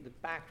lady at the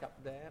back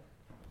up there.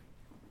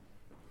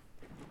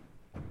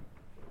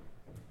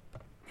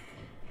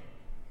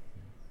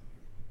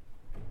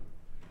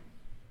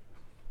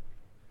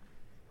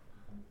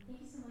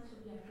 Thank you so much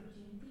for the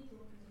opportunity to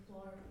open the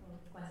floor for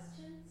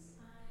questions.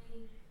 I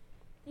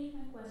think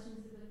my question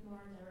is a bit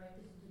more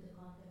directed into the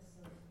context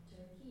of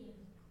Turkey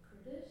and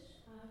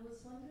Kurdish. I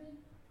was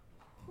wondering,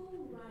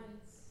 who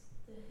writes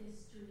the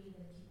history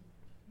that you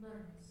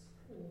learn in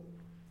school?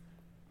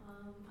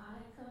 I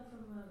come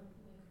from what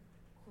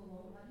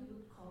you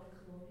would call a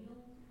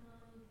colonial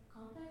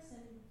context,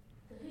 and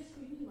the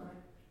history we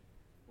learned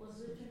was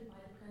written by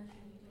the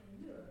country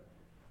in Europe.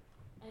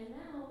 And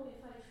now,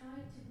 if I try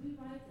to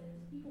rewrite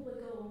it, people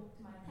would go to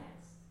my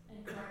text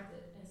and correct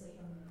it and say,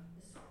 no,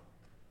 it's wrong.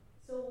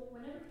 So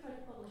whenever I try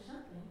to publish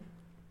something,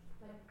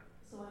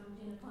 so I'm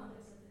in a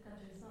context that the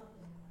country is not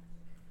democratic.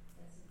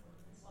 That's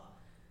important as well.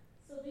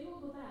 So they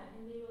will go back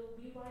and they will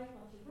rewrite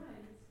what you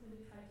write when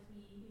you try to be,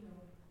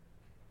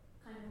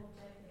 kind of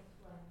objective to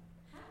what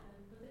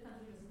happened, but the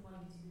country doesn't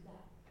want you to do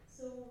that.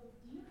 So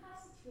do you have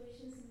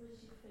situations in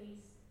which you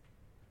face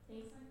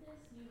things like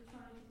this? You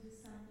trying to do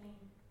something,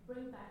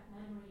 bring back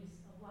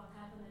memories of what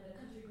happened, and the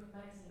country going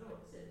back and saying, oh,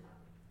 this didn't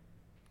happen.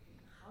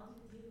 How do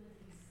you deal with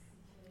these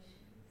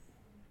situations?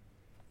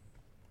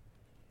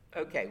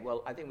 Okay,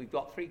 well, I think we've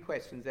got three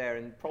questions there,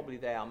 and probably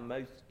they are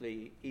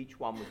mostly, each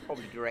one was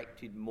probably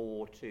directed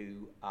more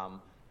to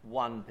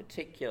one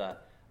particular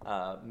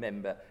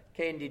member.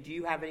 Kehinde, do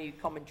you have any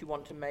comment you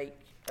want to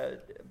make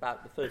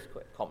about the first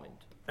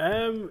comment?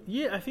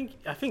 Yeah, I think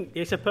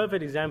it's a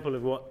perfect example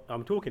of what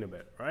I'm talking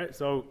about, right?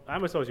 So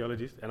I'm a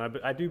sociologist, and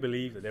I do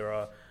believe that there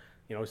are,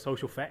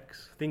 social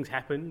facts. Things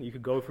happen. You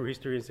could go through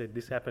history and say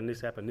this happened,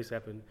 this happened, this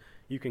happened.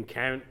 You can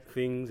count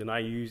things, and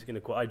I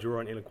draw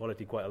on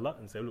inequality quite a lot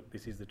and say, look,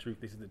 this is the truth,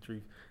 this is the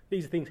truth.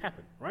 These things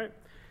happen, right?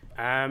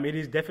 It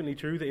is definitely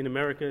true that in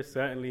America,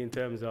 certainly in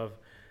terms of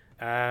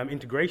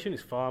integration,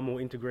 it's far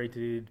more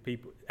integrated.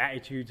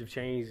 Attitudes have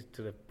changed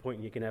to the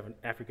point you can have an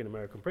African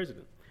American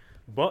president.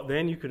 But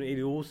then it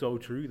is also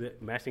true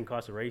that mass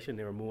incarceration,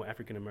 there are more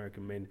African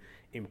American men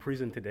in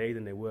prison today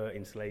than there were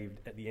enslaved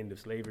at the end of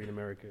slavery in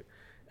America.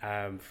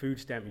 Food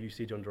stamp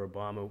usage under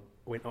Obama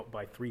went up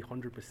by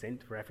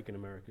 300% for African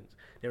Americans.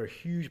 There are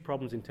huge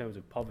problems in terms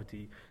of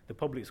poverty. The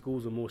public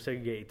schools are more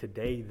segregated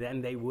today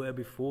than they were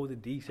before the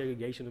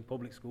desegregation of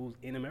public schools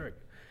in America.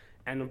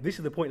 And this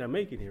is the point I'm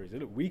making here, is that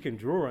look, we can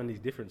draw on these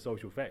different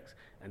social facts,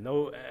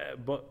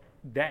 but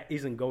that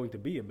isn't going to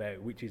be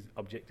about which is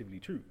objectively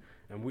true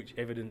and which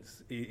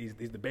evidence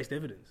is the best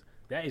evidence.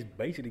 That is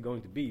basically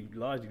going to be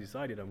largely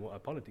decided on what our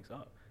politics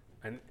are.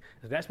 And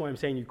that's why I'm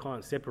saying you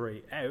can't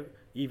separate out,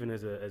 even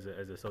as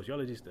a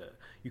sociologist,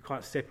 you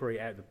can't separate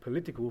out the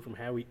political from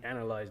how we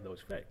analyze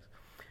those facts.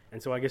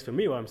 And so I guess for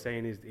me what I'm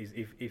saying is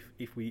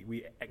if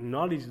we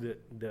acknowledge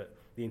that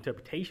the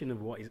interpretation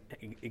of what is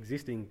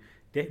existing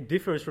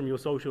differs from your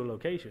social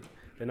location,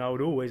 then I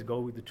would always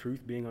go with the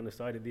truth being on the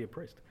side of the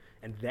oppressed,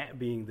 and that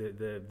being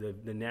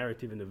the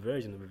narrative and the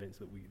version of events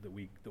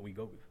that we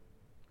go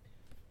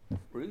with.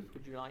 Ruth,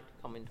 would you like to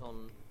comment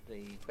on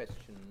the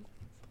question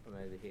from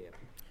over here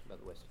about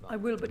the West of I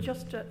will, but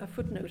just a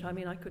footnote. I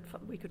mean,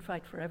 we could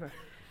fight forever.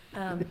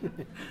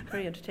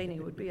 Very entertaining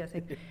it would be, I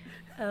think.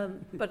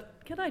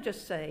 But can I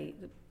just say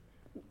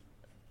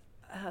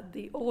that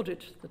the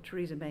audit that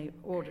Theresa May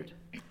ordered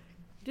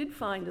did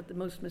find that the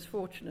most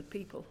misfortunate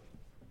people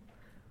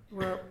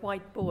were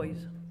white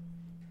boys.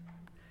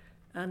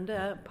 And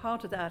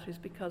part of that is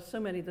because so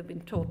many of them have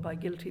been taught by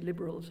guilty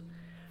liberals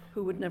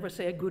who would never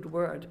say a good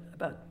word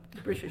about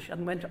the British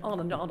and went on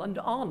and on and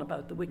on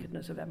about the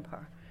wickedness of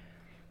empire.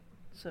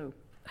 So,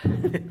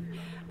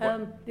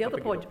 the other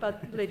point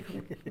about the lady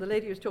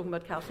who was talking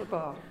about Castle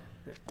Bar,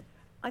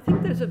 I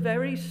think there's a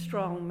very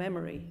strong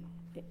memory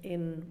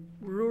in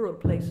rural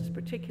places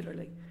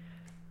particularly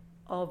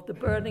of the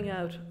burning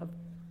out of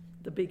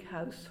the big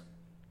house.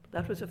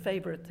 That was a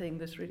favourite thing.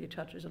 This really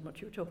touches on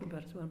what you were talking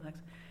about as well, Max,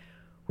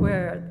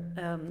 where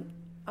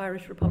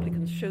Irish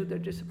Republicans showed their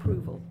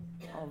disapproval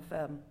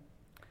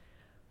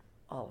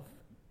of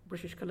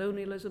British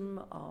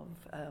colonialism, of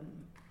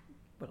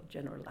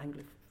general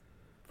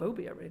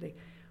Anglophobia really,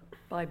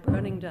 by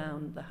burning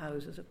down the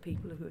houses of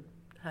people who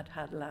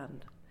had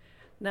land.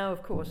 Now,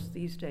 of course,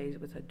 these days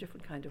with a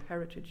different kind of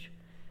heritage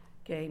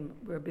game,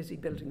 we're busy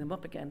building them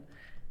up again,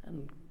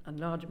 and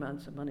large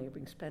amounts of money are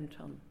being spent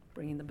on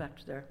bringing them back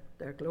to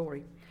their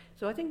glory.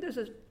 So I think there's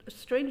a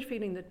strange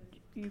feeling that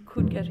you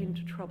could get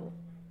into trouble.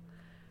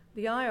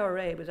 The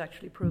IRA was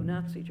actually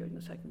pro-Nazi during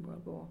the Second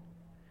World War,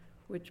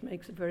 which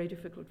makes it very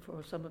difficult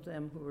for some of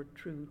them who are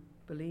true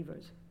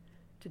believers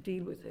to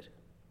deal with it.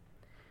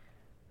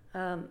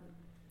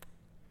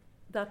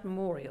 That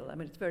memorial, I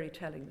mean, it's very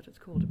telling that it's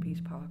called a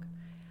peace park.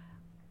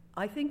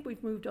 I think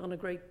we've moved on a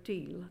great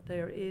deal.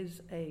 There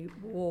is a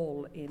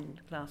wall in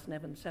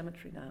Glasnevin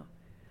Cemetery now,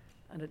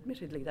 and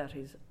admittedly that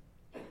is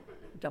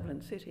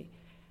Dublin City,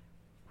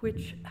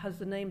 which has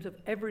the names of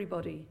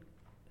everybody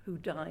who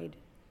died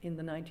in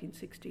the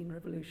 1916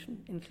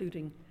 revolution,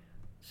 including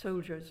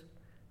soldiers,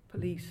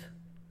 police,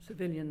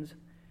 civilians,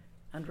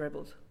 and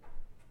rebels.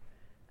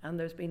 And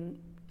there's been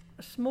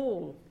a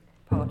small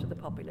part of the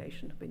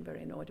population have been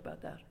very annoyed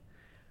about that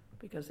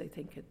because they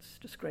think it's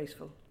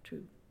disgraceful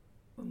to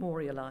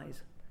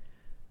memorialise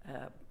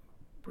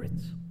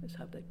Brits, is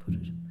how they put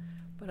it.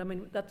 But I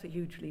mean, that's a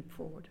huge leap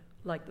forward,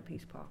 like the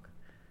Peace Park.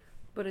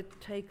 But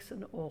it takes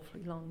an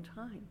awfully long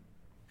time.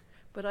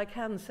 But I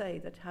can say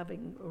that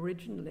having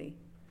originally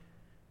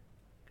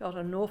got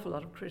an awful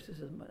lot of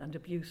criticism and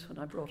abuse when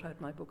I brought out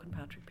my book on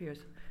Patrick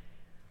Pearse,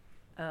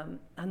 and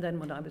then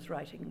when I was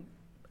writing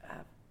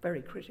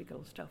very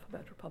critical stuff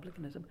about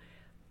republicanism,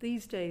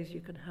 these days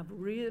you can have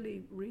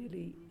really,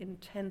 really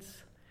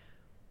intense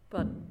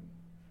but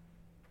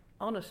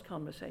honest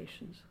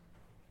conversations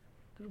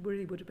that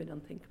really would have been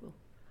unthinkable.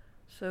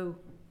 So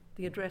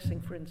the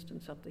addressing, for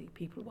instance, of the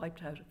people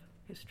wiped out of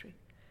history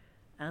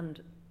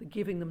and the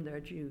giving them their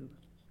due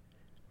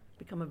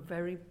become a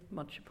very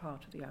much a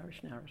part of the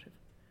Irish narrative.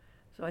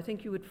 So I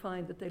think you would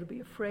find that they'll be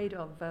afraid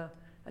of a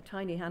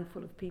tiny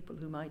handful of people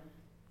who might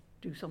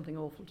do something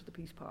awful to the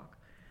Peace Park.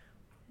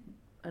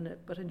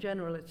 But in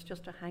general, it's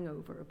just a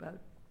hangover about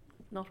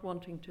not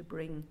wanting to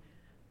bring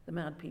the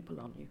mad people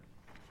on you.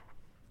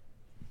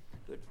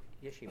 Good.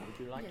 Yesim, would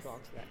you like to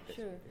answer that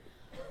question?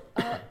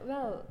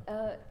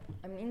 Sure.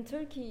 I mean, in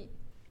Turkey,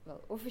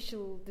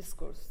 official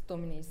discourse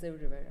dominates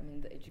everywhere. I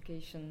mean, the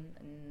education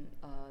and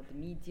the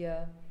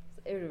media,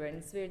 everywhere, and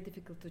it's very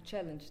difficult to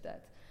challenge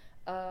that.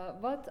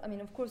 But I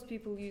mean, of course,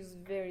 people use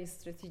various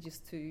strategies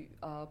to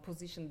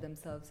position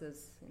themselves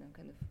as,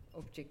 kind of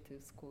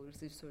objective scholars,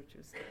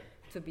 researchers,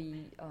 to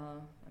be,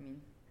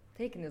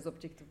 taken as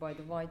objective by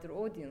the wider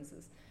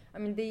audiences. I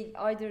mean, they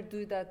either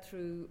do that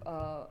through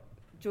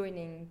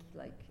joining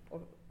like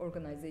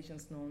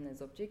organizations known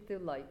as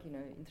objective, like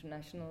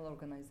international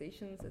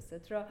organizations,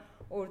 etc.,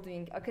 or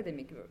doing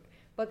academic work.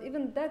 But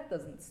even that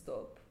doesn't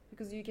stop,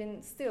 because you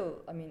can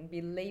still,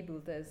 be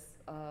labeled as,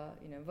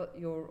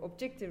 your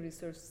objective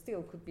research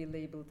still could be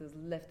labeled as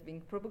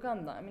left-wing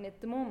propaganda. At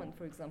the moment,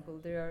 for example,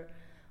 there are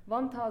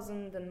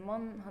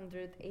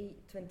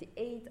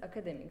 1,128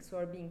 academics who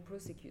are being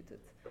prosecuted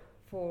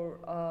for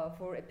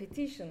a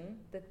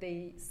petition that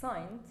they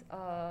signed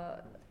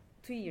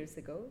 2 years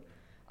ago.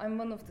 I'm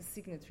one of the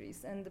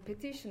signatories, and the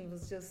petition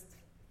was just,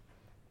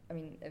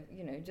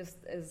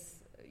 just as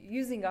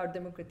using our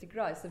democratic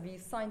rights. So we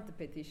signed the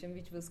petition,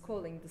 which was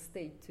calling the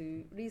state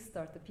to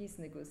restart the peace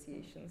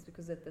negotiations,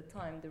 because at the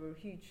time there were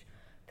huge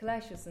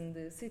clashes in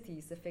the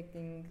cities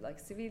affecting like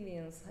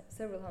civilians.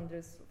 Several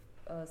hundreds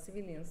of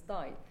civilians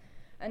died,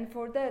 and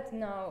for that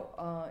now,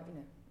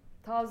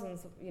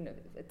 thousands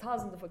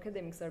of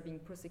academics are being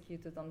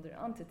prosecuted under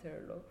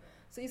anti-terror law.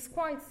 So it's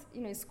quite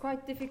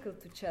difficult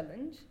to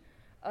challenge.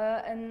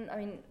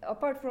 And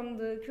apart from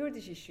the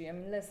Kurdish issue,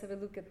 let's have a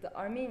look at the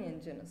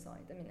Armenian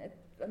genocide.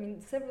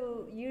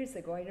 Several years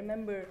ago, I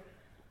remember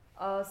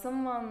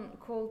someone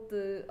called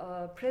the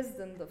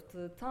president of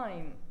the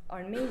time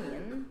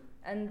Armenian,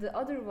 and the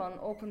other one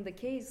opened the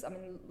case,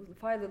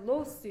 filed a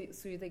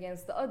lawsuit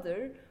against the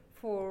other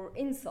for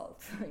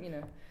insult.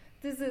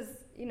 This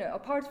is,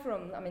 apart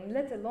from,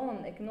 let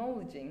alone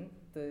acknowledging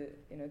the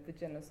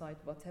genocide,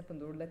 what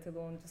happened, or let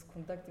alone just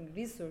conducting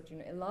research,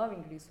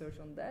 allowing research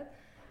on that.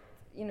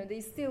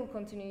 They still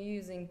continue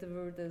using the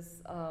word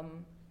as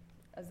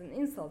an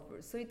insult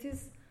word. So it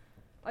is,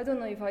 I don't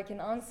know if I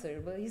can answer,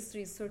 but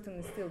history is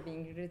certainly still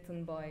being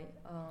written by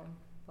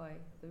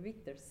the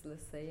victors,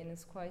 let's say, and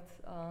it's quite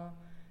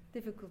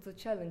difficult to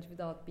challenge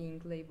without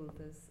being labeled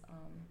as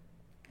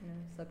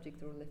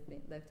subject or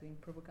left-wing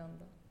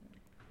propaganda.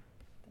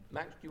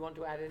 Max, do you want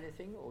to add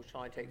anything, or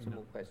shall I take some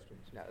more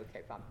questions? No,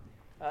 okay, fine.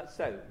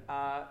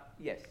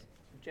 Yes,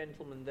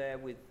 gentleman there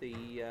with the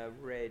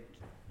red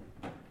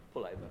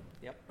pullover.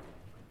 Yep.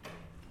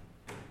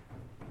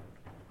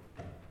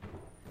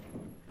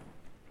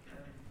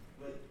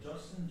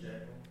 Just in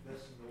general,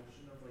 this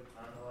notion of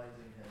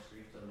analysing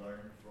history to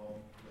learn from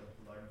it,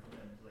 to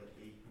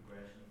aid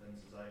progression within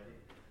society,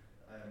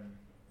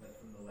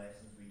 from the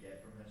lessons we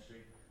get from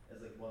history,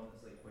 is one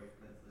that's quite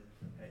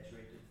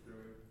perpetuated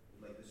through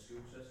the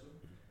school system.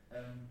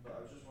 But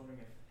I was just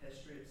wondering if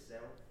history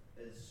itself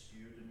is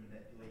skewed and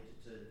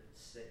manipulated to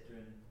stick to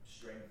and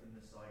strengthen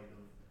the side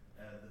of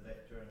the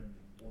victor and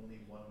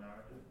only one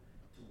narrative.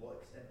 To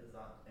what extent does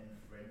that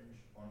infringe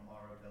on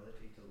our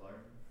ability to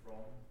learn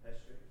from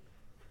history?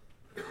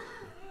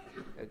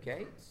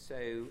 Okay,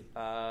 so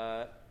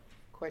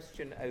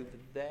question over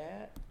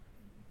there,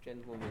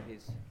 gentleman with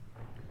his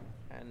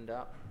hand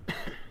up.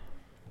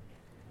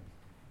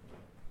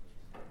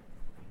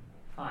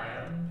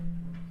 Hi,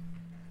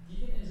 do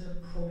you think there's a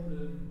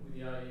problem with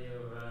the idea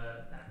of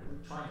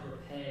trying to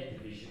repair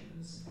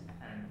divisions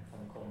and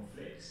from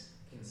conflicts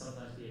can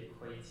sometimes be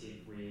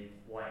equated with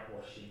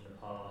whitewashing the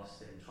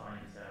past and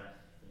trying to,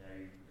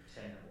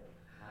 pretend that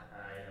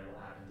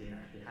what happened didn't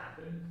actually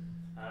happen,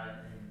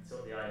 and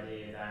sort of the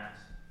idea that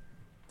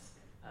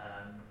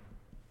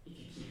if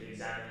you keep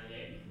examining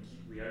it, you can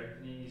keep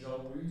reopening these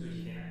old wounds, or do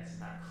you think that's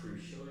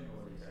crucial in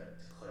order to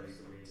close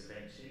the wounds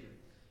eventually?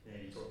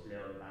 You talked a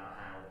little about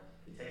how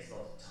it takes a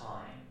lot of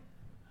time.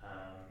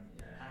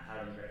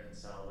 How do you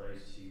reconcile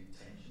those two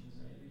tensions,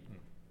 maybe?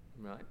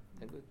 Right,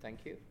 good,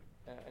 thank you.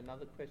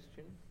 Another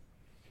question?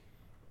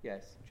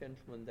 Yes,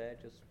 gentleman there,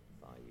 just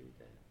by you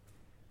there.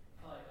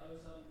 Hi, I was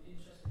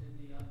interested in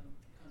the kind of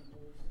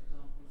more recent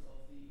examples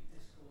of the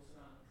discourse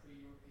around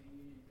pre-European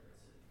Union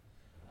Britain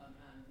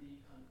and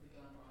the kind of the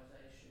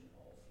glamorisation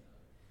of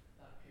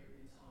that period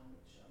in time,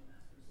 which has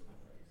been sort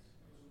of raised,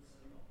 but was also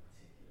not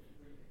particularly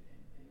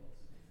brilliant in lots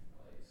of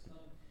different ways.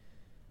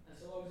 And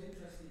so I was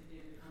interested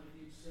in the kind of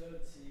the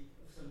absurdity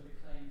of some of the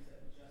claims that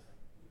were just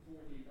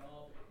broadly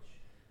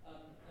garbage,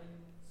 and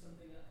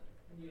something that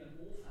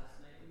more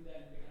fascinating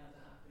then began to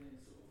happen in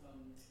sort of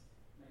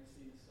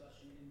mainstream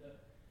discussion, in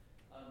that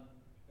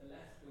the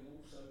left wing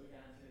also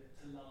began to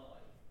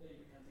lie.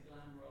 They began to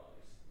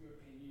glamorise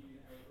European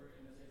Union era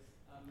Britain as if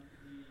the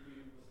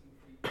EU was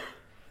completely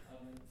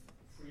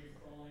free of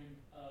crime,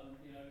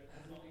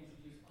 has not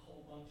introduced a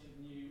whole bunch of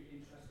new,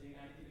 interesting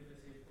and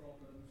innovative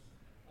problems.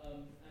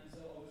 And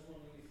so I was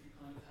wondering if you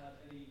kind of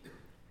had any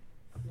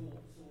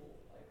thoughts or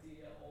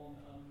idea on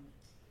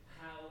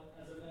how,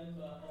 as a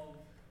member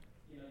of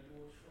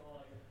your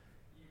tribe,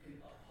 you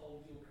can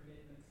uphold your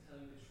commitment to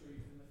telling the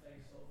truth in the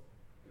face of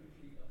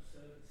complete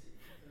absurdity.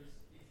 Because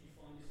if you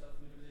find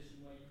yourself in a position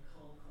where you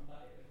can't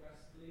combat it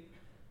aggressively,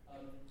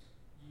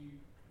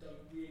 you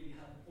don't really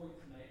have a point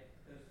to make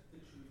because the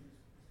truth is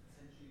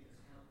potentially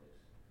discounted.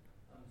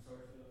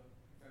 Sorry for the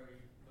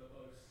very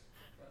verbose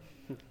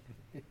question.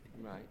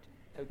 Right.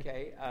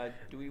 Okay.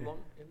 Do we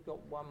want? We've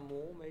got one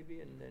more, maybe,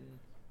 and then.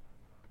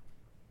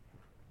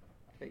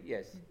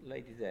 Yes,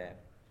 lady there.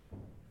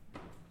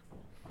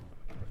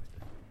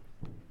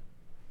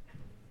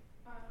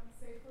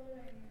 So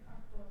following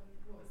up on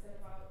what was said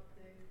about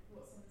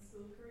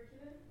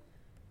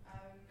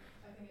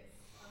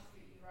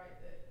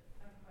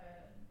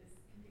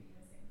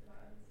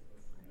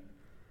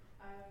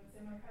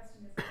so my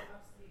question is that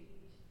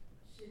absolutely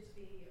should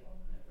be on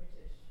a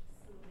British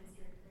school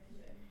history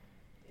curriculum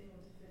in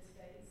order for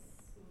today's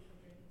school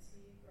children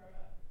to grow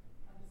up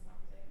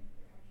understanding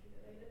the country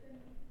that they live in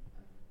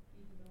and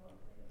even the world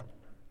they live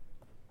in.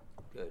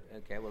 Good.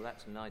 Okay. Well,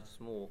 that's a nice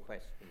small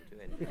question to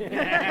end.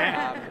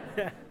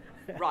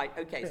 Right.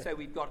 Okay. So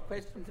we've got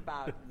questions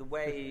about the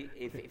way,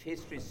 if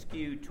history is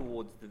skewed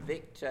towards the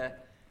victor,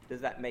 does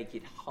that make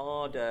it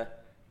harder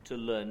to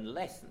learn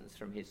lessons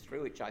from history?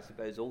 Which I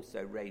suppose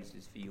also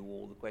raises for you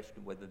all the question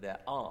of whether there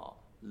are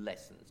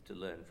lessons to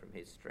learn from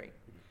history.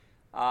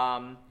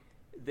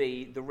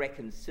 The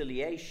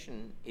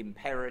reconciliation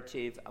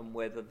imperative, and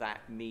whether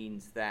that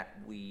means that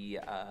we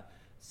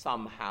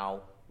somehow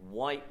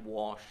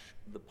whitewash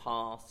the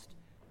past,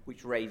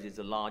 which raises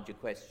a larger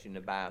question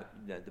about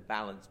the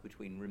balance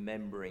between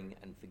remembering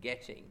and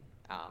forgetting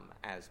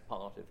as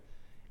part of,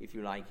 if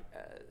you like,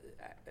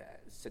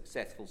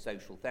 successful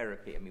social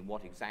therapy. I mean,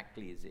 what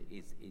exactly is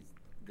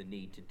the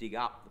need to dig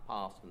up the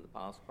past and the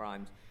past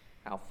crimes,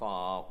 how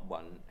far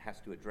one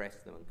has to address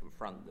them and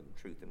confront them,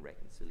 truth and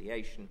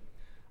reconciliation.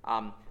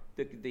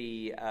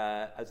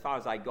 As far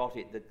as I got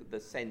it, the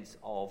sense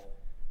of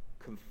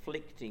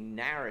conflicting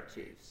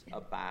narratives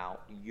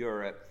about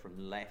Europe from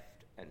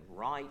left and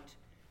right,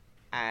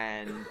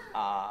 and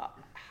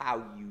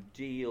how you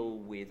deal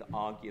with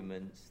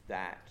arguments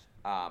that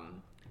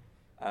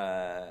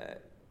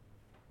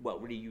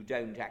really you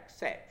don't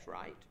accept,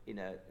 right?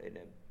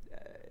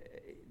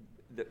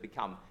 That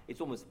become, it's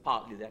almost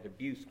partly that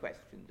abuse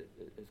question that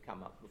has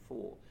come up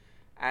before,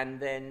 and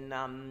then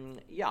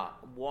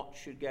what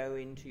should go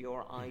into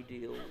your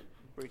ideal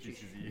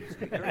British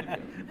history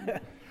curriculum?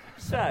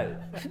 So,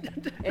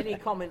 any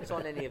comments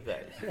on any of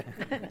those?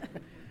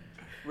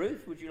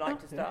 Ruth, would you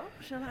like to start?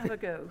 Shall I have a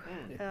go?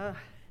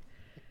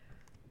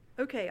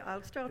 Okay,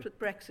 I'll start with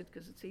Brexit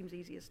because it seems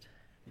easiest.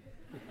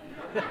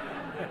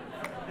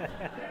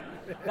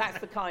 That's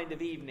the kind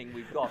of evening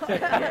we've got.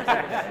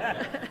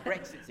 Yes.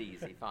 Brexit's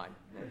easy, fine.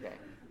 Okay.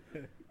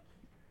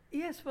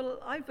 Yes, well,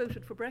 I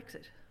voted for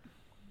Brexit.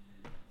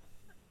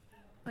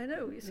 I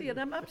know, you see, and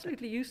I'm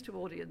absolutely used to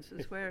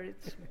audiences where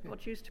it's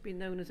what used to be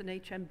known as an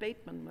H.M.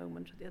 Bateman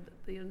moment.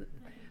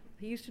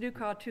 He used to do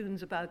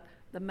cartoons about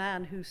the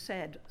man who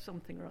said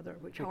something or other,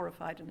 which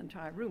horrified an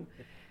entire room.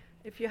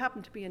 If you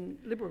happen to be in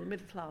liberal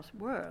middle-class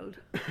world,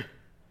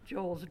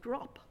 jaws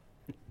drop.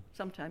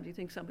 Sometimes you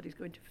think somebody's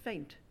going to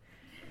faint.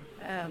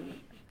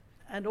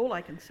 And all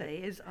I can say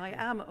is I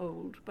am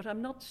old, but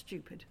I'm not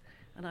stupid,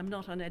 and I'm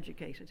not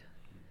uneducated.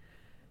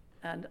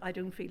 And I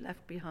don't feel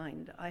left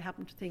behind. I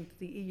happen to think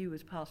the EU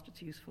has passed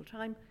its useful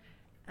time,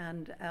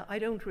 and I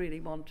don't really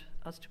want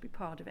us to be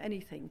part of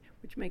anything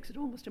which makes it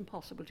almost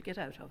impossible to get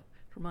out of.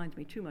 It reminds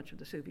me too much of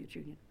the Soviet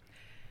Union.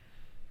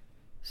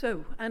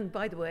 So, and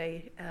by the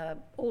way,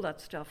 all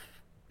that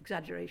stuff,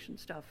 exaggeration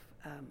stuff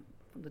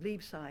from the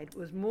Leave side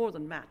was more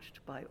than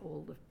matched by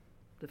all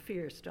the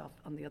fear stuff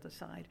on the other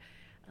side.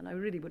 And I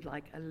really would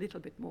like a little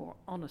bit more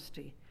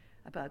honesty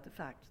about the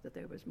fact that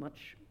there was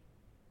much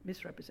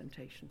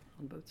misrepresentation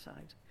on both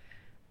sides.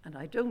 And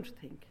I don't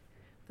think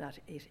that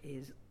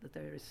that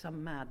there is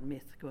some mad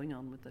myth going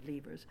on with the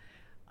Leavers.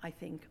 I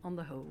think, on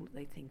the whole,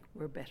 they think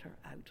we're better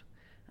out.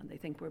 And they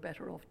think we're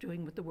better off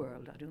doing with the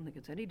world. I don't think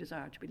it's any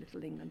desire to be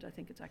little England. I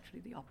think it's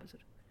actually the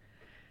opposite.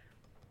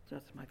 So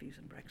that's my views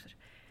on Brexit.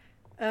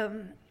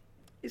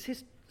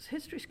 Is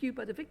history skewed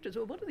by the victors?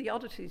 Well, one of the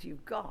oddities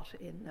you've got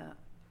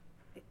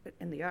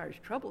in the Irish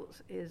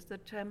Troubles is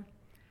that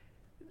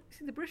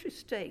see, the British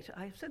state,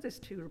 I've said this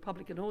to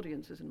Republican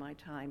audiences in my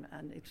time,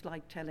 and it's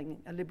like telling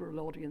a liberal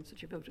audience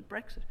that you voted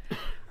Brexit.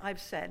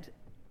 I've said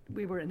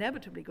we were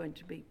inevitably going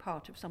to be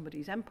part of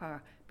somebody's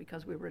empire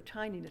because we were a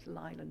tiny little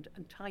island,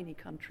 and tiny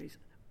countries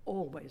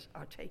always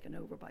are taken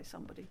over by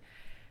somebody.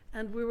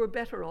 And we were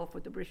better off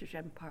with the British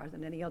Empire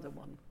than any other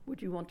one.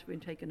 Would you want to have been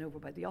taken over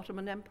by the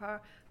Ottoman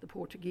Empire, the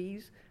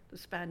Portuguese, the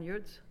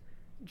Spaniards,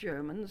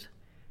 Germans,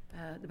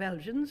 the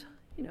Belgians?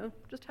 You know,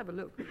 just have a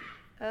look.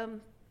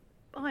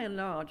 By and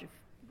large, the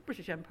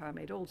British Empire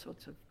did all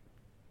sorts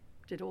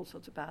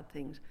of bad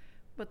things,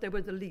 but they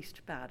were the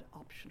least bad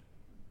option.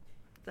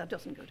 That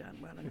doesn't go down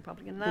well in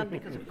Republican land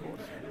because, of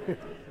course,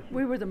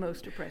 we were the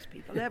most oppressed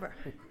people ever.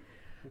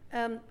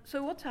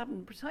 So what's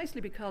happened, precisely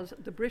because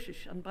the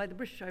British, and by the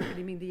British I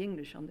really mean the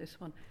English on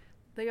this one,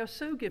 they are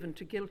so given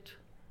to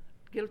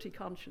guilty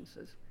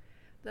consciences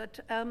that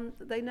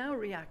they now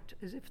react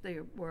as if they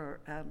were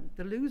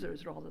the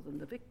losers rather than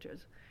the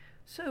victors.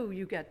 So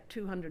you get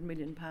 £200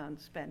 million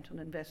spent on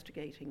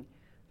investigating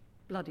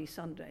Bloody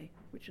Sunday,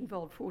 which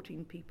involved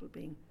 14 people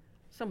being,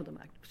 some of them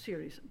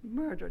serious,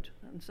 murdered,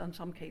 and in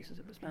some cases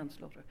it was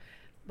manslaughter,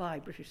 by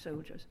British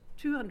soldiers.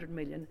 200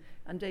 million,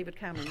 and David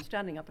Cameron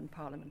standing up in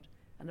Parliament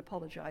and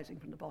apologising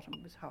from the bottom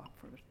of his heart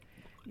for it.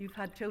 You've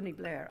had Tony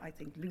Blair, I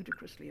think,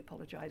 ludicrously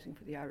apologising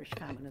for the Irish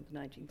famine in the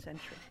 19th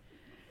century.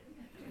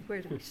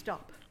 Where do we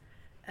stop?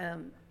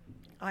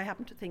 I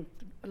happen to think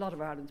a lot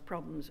of Ireland's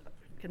problems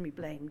can be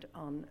blamed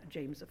on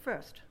James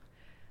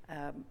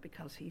I,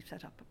 because he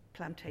set up a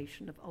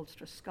plantation of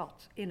Ulster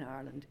Scots in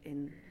Ireland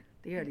in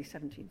the early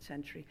 17th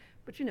century.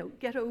 But,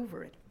 get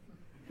over it,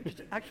 which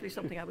is actually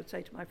something I would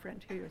say to my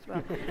friend here as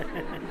well,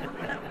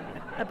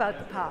 about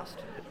the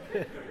past.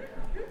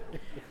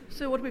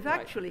 So what we've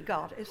actually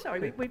got is,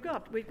 we've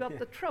got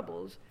the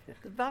Troubles.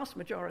 The vast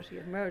majority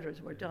of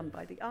murders were done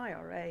by the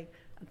IRA,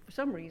 and for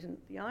some reason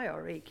the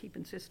IRA keep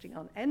insisting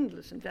on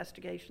endless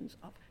investigations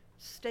of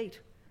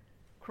state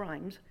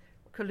crimes,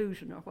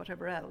 collusion or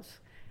whatever else,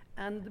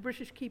 and the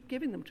British keep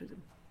giving them to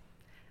them.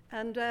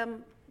 And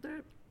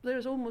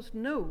there's almost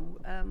no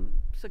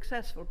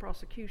successful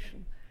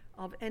prosecution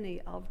of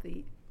any of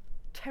the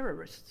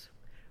terrorists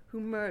who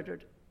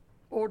murdered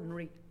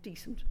ordinary,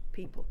 decent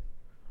people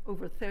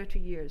over 30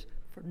 years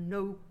for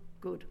no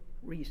good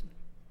reason.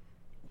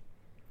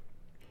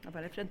 Have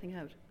I left anything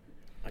out?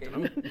 I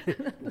don't know.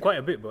 Quite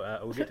a bit,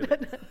 but we'll get to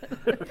that.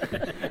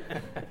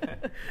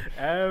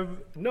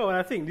 No, and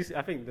I think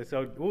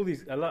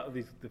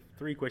the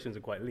three questions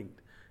are quite linked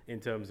in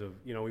terms of,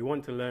 we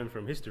want to learn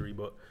from history,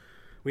 but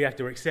we have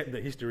to accept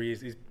that history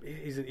is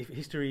if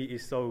history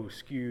is so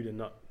skewed and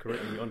not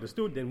correctly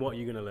understood, then what are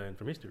you going to learn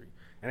from history?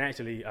 And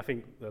actually, I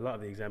think a lot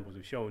of the examples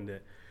have shown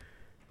that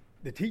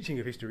the teaching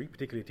of history,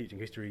 particularly teaching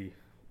history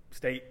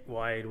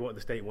statewide, what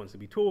the state wants to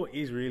be taught,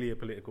 is really a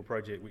political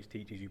project which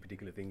teaches you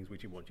particular things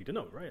which it wants you to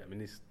know, right? I mean,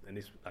 this,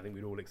 I think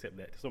we'd all accept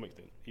that to some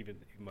extent, even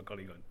my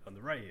colleague on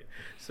the right here.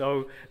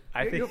 So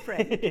I think your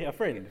friend, a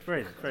friend.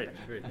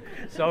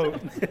 So,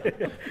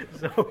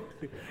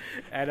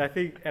 and I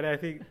think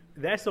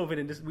that's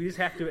something that we just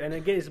have to. And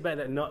again, it's about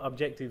that not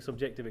objective,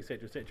 subjective,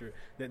 etc.,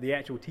 that the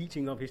actual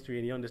teaching of history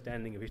and the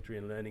understanding of history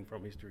and learning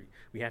from history,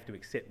 we have to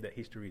accept that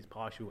history is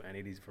partial and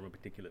it is from a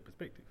particular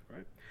perspective,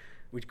 right?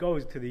 Which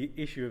goes to the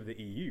issue of the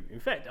EU.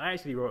 In fact, I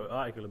actually wrote an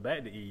article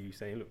about the EU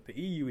saying, look, the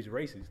EU is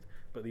racist,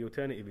 but the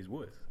alternative is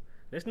worse.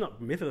 Let's not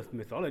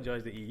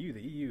mythologize the EU.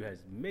 The EU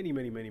has many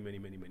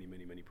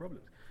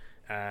problems,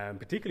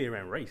 particularly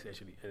around race,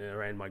 actually, and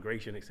around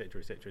migration,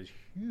 etc. There's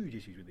huge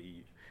issues with the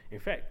EU. In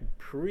fact,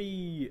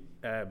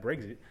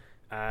 pre-Brexit,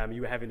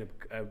 you were having an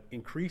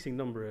increasing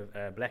number of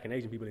black and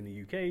Asian people in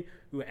the UK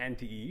who were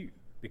anti-EU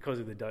because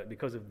of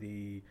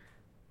the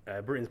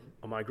Britain's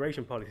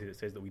migration policy that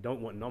says that we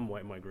don't want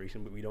non-white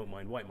migration, but we don't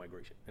mind white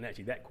migration. And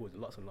actually that caused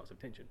lots and lots of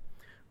tension.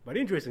 But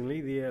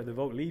interestingly, the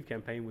Vote Leave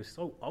campaign was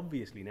so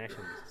obviously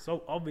nationalist,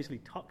 so obviously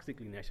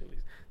toxically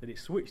nationalist, that it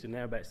switched and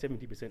now about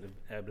 70% of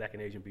black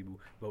and Asian people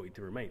voted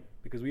to remain.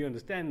 Because we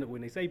understand that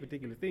when they say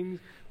particular things,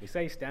 they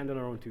say stand on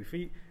our own 2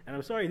 feet. And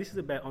I'm sorry, this is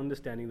about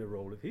understanding the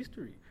role of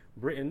history.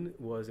 Britain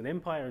was an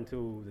empire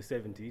until the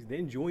 70s,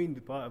 then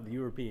joined part of the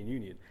European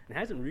Union, and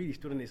hasn't really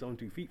stood on its own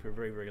 2 feet for a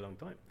very, very long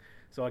time.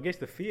 So I guess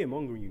the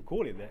fear-mongering, you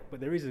call it that,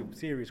 but there is a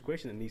serious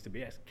question that needs to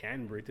be asked.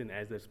 Can Britain,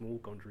 as a small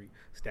country,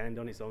 stand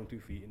on its own 2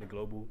 feet in the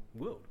global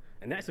world?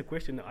 And that's a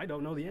question that I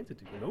don't know the answer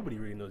to, and nobody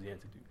really knows the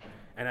answer to.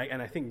 And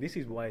I think this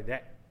is why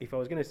that, if I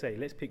was going to say,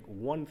 let's pick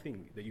one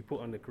thing that you put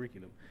on the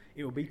curriculum,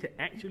 it would be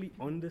to actually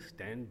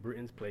understand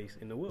Britain's place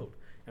in the world.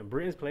 And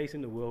Britain's place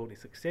in the world,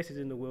 its successes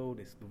in the world,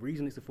 it's the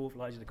reason it's the fourth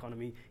largest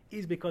economy,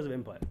 is because of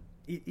empire.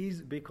 It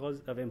is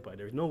because of empire.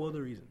 There is no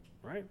other reason,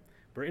 right?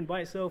 Britain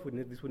by itself,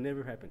 this would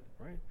never happen,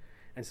 right?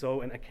 And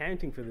so, and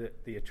accounting for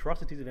the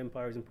atrocities of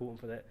empire is important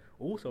for that.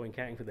 Also,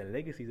 accounting for the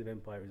legacies of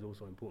empire is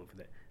also important for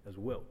that as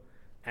well.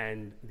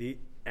 And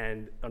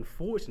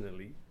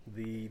unfortunately,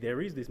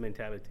 there is this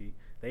mentality.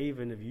 They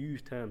even have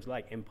used terms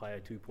like Empire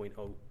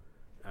 2.0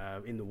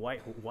 in the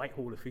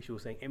Whitehall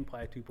officials saying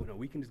Empire 2.0.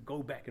 We can just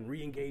go back and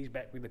re-engage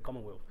back with the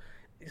Commonwealth.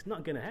 It's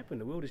not going to happen.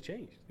 The world has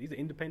changed. These are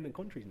independent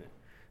countries now.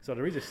 So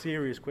there is a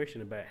serious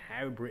question about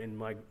how Britain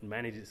might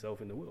manage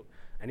itself in the world.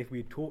 And if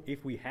we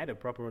had a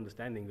proper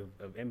understanding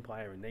of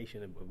empire and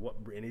nation, of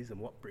what Britain is and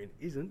what Britain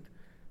isn't,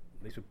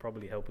 this would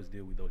probably help us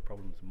deal with those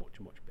problems much,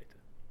 much better.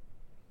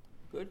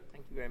 Good,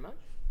 thank you very much.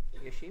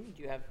 Yesim,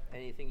 do you have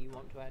anything you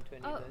want to add to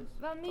any of those?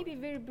 Well, maybe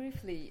very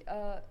briefly,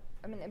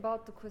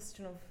 about the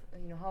question of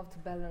how to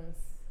balance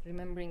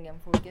remembering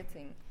and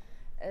forgetting.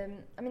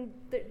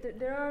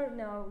 There are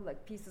now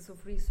pieces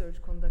of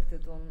research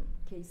conducted on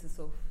cases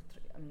of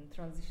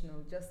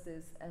transitional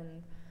justice,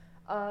 and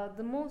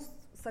the most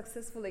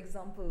successful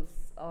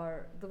examples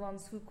are the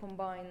ones who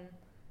combine,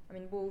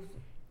 both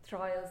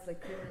trials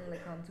like criminal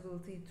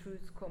accountability,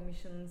 truth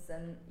commissions,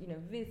 and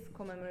with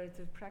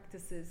commemorative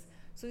practices.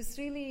 So it's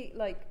really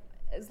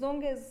as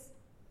long as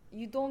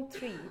you don't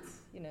treat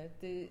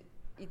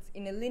it's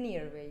in a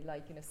linear way,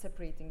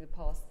 separating the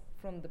past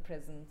from the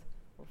present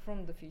or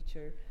from the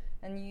future,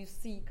 and you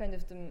see kind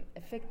of them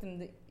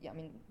affecting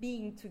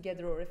being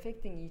together or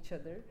affecting each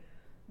other,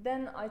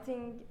 then I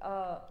think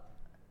the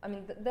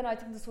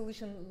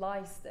solution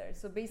lies there.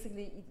 So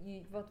basically,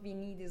 what we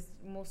need is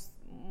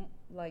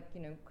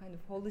kind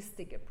of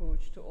holistic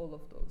approach to all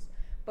of those.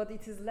 But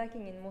it is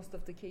lacking in most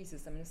of the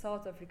cases.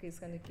 South Africa is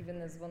kind of given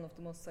as one of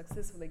the most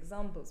successful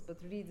examples,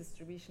 but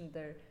redistribution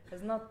there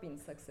has not been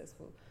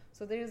successful.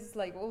 So there is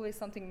always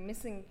something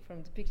missing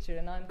from the picture,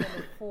 and I'm kind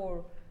of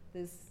for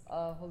these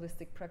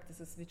holistic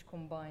practices which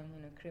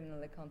combine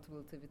criminal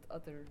accountability with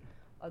other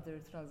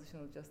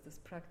transitional justice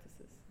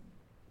practices.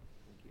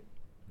 Thank you.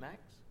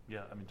 Max?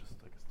 Yeah, I mean, just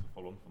I guess to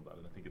follow on from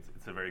that, and I think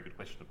it's a very good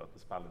question about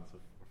this balance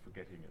of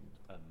forgetting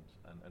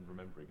and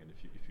remembering. And if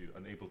you're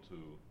unable to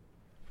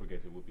forget,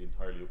 it will be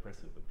entirely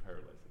oppressive and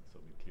paralyzing. So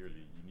I mean,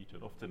 clearly you need to.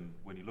 And often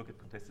when you look at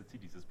contested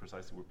cities, it's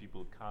precisely where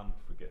people can't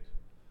forget,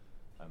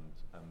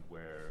 and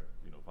where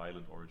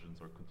violent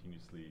origins are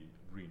continuously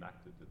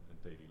reenacted in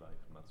daily life,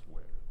 and that's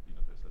where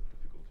there's that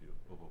difficulty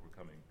of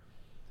overcoming.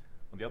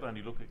 On the other hand,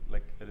 you look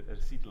at a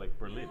city like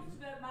Berlin. Use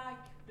the mic,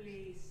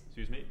 please.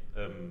 Excuse me.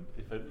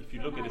 If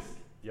you look at is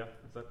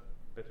that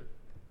better?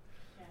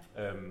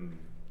 Yeah.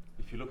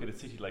 If you look at a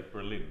city like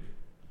Berlin,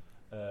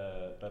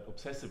 that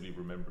obsessively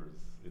remembers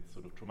its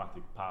sort of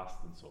traumatic past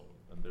and so on,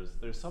 and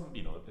there's some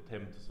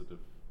attempt to sort of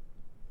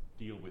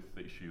deal with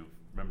the issue of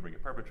remembering a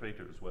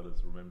perpetrator as well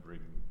as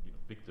remembering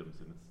victims,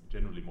 and it's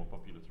generally more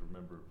popular to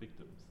remember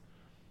victims.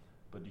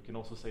 But you can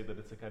also say that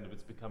it's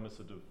become a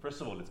sort of,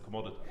 first of all, it's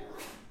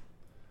commoditized.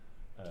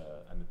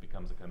 And it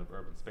becomes a kind of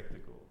urban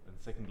spectacle. And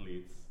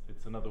secondly,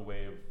 it's another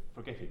way of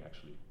forgetting,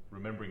 actually.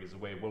 Remembering is a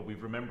way, well,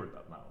 we've remembered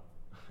that now.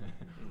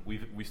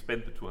 We've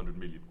spent the 200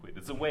 million quid.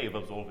 It's a way of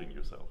absolving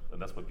yourself.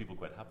 And that's why people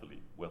quite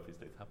happily, wealthy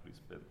states happily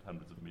spend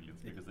hundreds of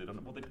millions, because they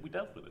don't know, we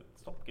dealt with it.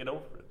 Stop, get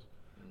over it.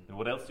 And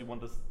what else do you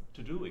want us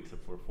to do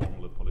except for a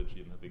formal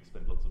apology and having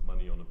spent lots of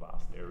money on a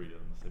vast area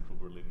in central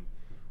Berlin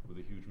with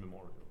a huge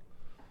memorial?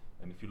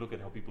 And if you look at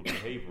how people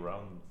behave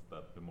around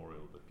that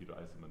memorial that Peter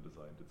Eisenman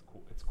designed,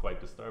 it's quite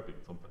disturbing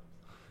sometimes.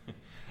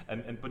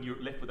 But you're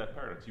left with that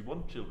paradox. You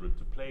want children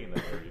to play in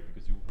that area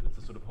because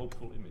it's a sort of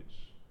hopeful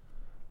image.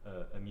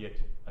 And yet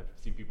I've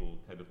seen people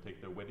kind of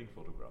take their wedding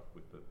photograph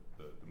with the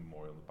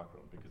memorial in the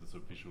background because it's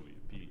so visually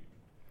appealing.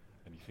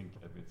 And you think,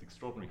 it's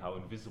extraordinary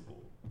how invisible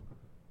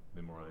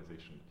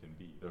memorialization can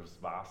be. There's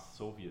vast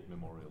Soviet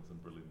memorials in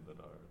Berlin that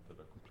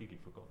are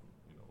completely forgotten.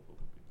 Although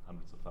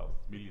hundreds of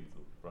thousands, millions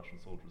of Russian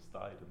soldiers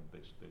died, and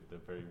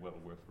they're very well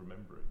worth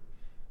remembering,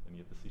 and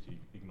yet the city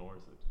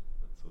ignores it.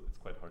 And so it's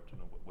quite hard to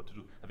know what to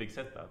do. Having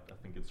said that, I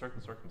think in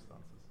certain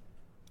circumstances,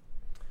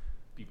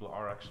 people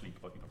are actually,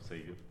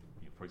 say,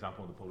 for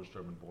example, on the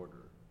Polish-German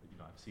border,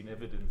 I've seen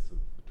evidence of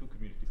the two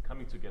communities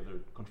coming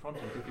together,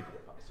 confronting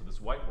difficult paths. So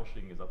this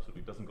whitewashing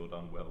doesn't go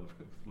down well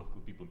with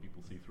local people, and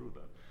people see through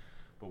that.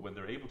 But when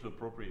they're able to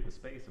appropriate the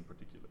space in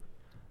particular,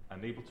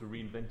 and able to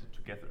reinvent it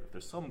together, if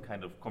there's some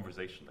kind of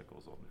conversation that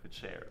goes on, if it's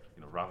shared,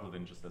 rather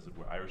than just, as it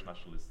were, Irish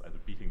nationalists either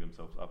beating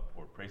themselves up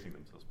or praising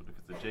themselves, but if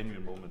it's a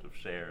genuine moment of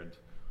shared,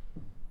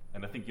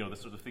 and I think, the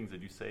sort of things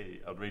that you say,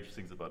 outrageous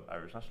things about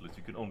Irish nationalists,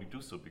 you can only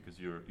do so because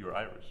you're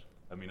Irish.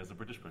 I mean, as a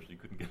British person, you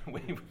couldn't get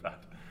away with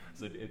that.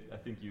 So I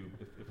think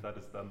if that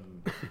is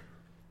done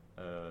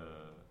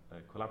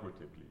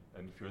collaboratively,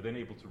 and if you're then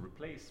able to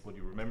replace what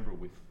you remember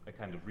with a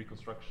kind of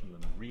reconstruction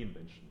and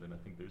reinvention, then I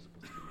think there's a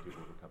possibility of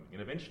overcoming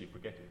and eventually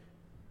forgetting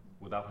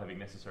without having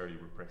necessarily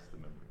repressed the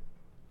memory.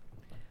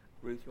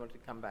 Ruth, you want to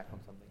come back on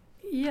something?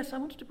 Yes, I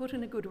wanted to put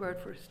in a good word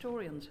for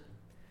historians.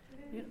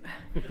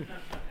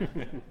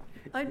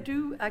 I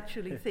do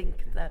actually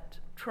think that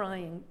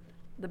trying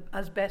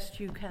as best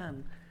you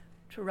can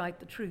to write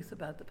the truth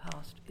about the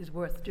past is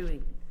worth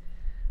doing.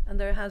 And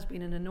there has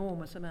been an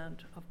enormous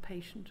amount of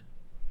patient,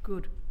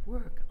 good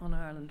work on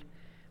Ireland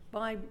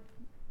by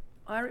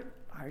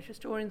Irish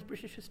historians,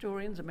 British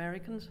historians,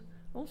 Americans,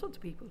 all sorts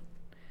of people.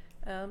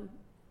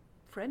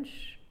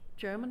 French,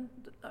 German.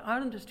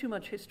 Ireland has too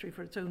much history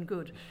for its own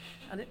good,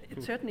 and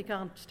it certainly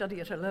can't study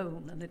it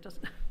alone, and it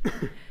doesn't.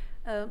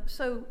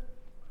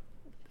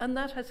 And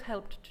that has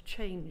helped to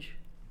change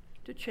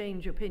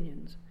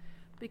opinions,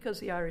 because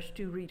the Irish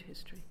do read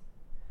history,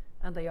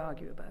 and they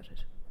argue about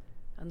it,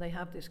 and they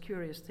have this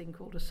curious thing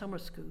called a summer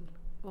school.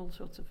 All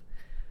sorts of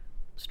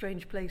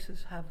strange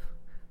places have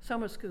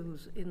summer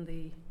schools in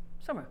the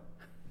summer,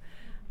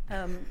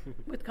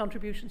 with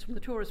contributions from the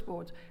tourist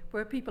boards,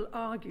 where people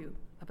argue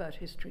about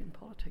history and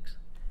politics.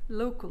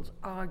 Locals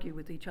argue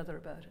with each other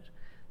about it.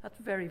 That's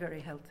very,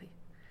 very healthy.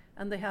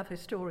 And they have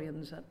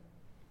historians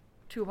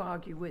to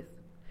argue with.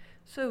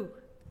 So,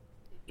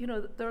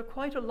 there are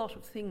quite a lot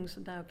of things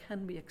that now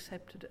can be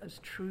accepted as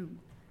true.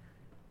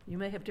 You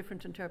may have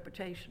different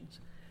interpretations,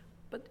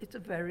 but it's a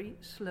very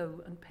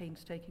slow and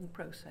painstaking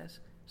process,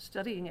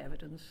 studying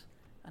evidence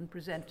and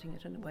presenting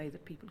it in a way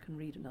that people can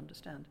read and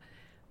understand.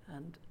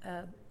 And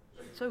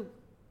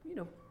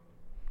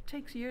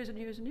takes years and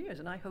years and years,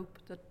 and I hope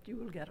that you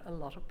will get a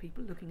lot of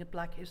people looking at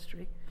black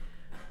history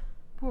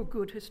who are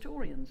good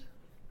historians.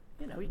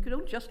 You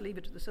don't just leave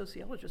it to the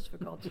sociologists, for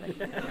God's sake.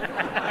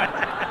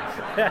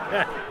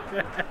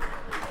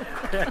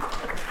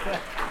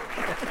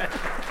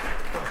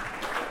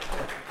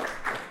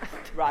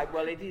 Right,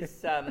 well,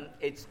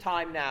 it's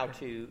time now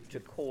to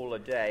call a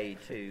day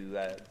to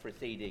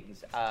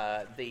proceedings.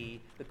 The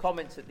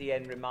comments at the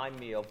end remind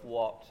me of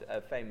what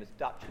a famous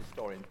Dutch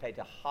historian,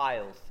 Peter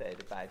Heil,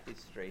 said about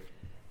history,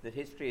 that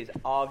history is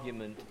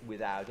argument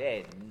without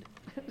end.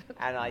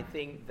 And I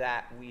think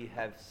that we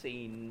have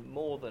seen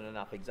more than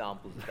enough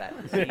examples of that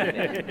this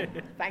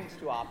evening. Thanks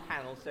to our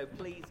panel, so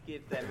please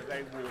give them a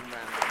very warm round of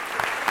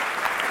applause.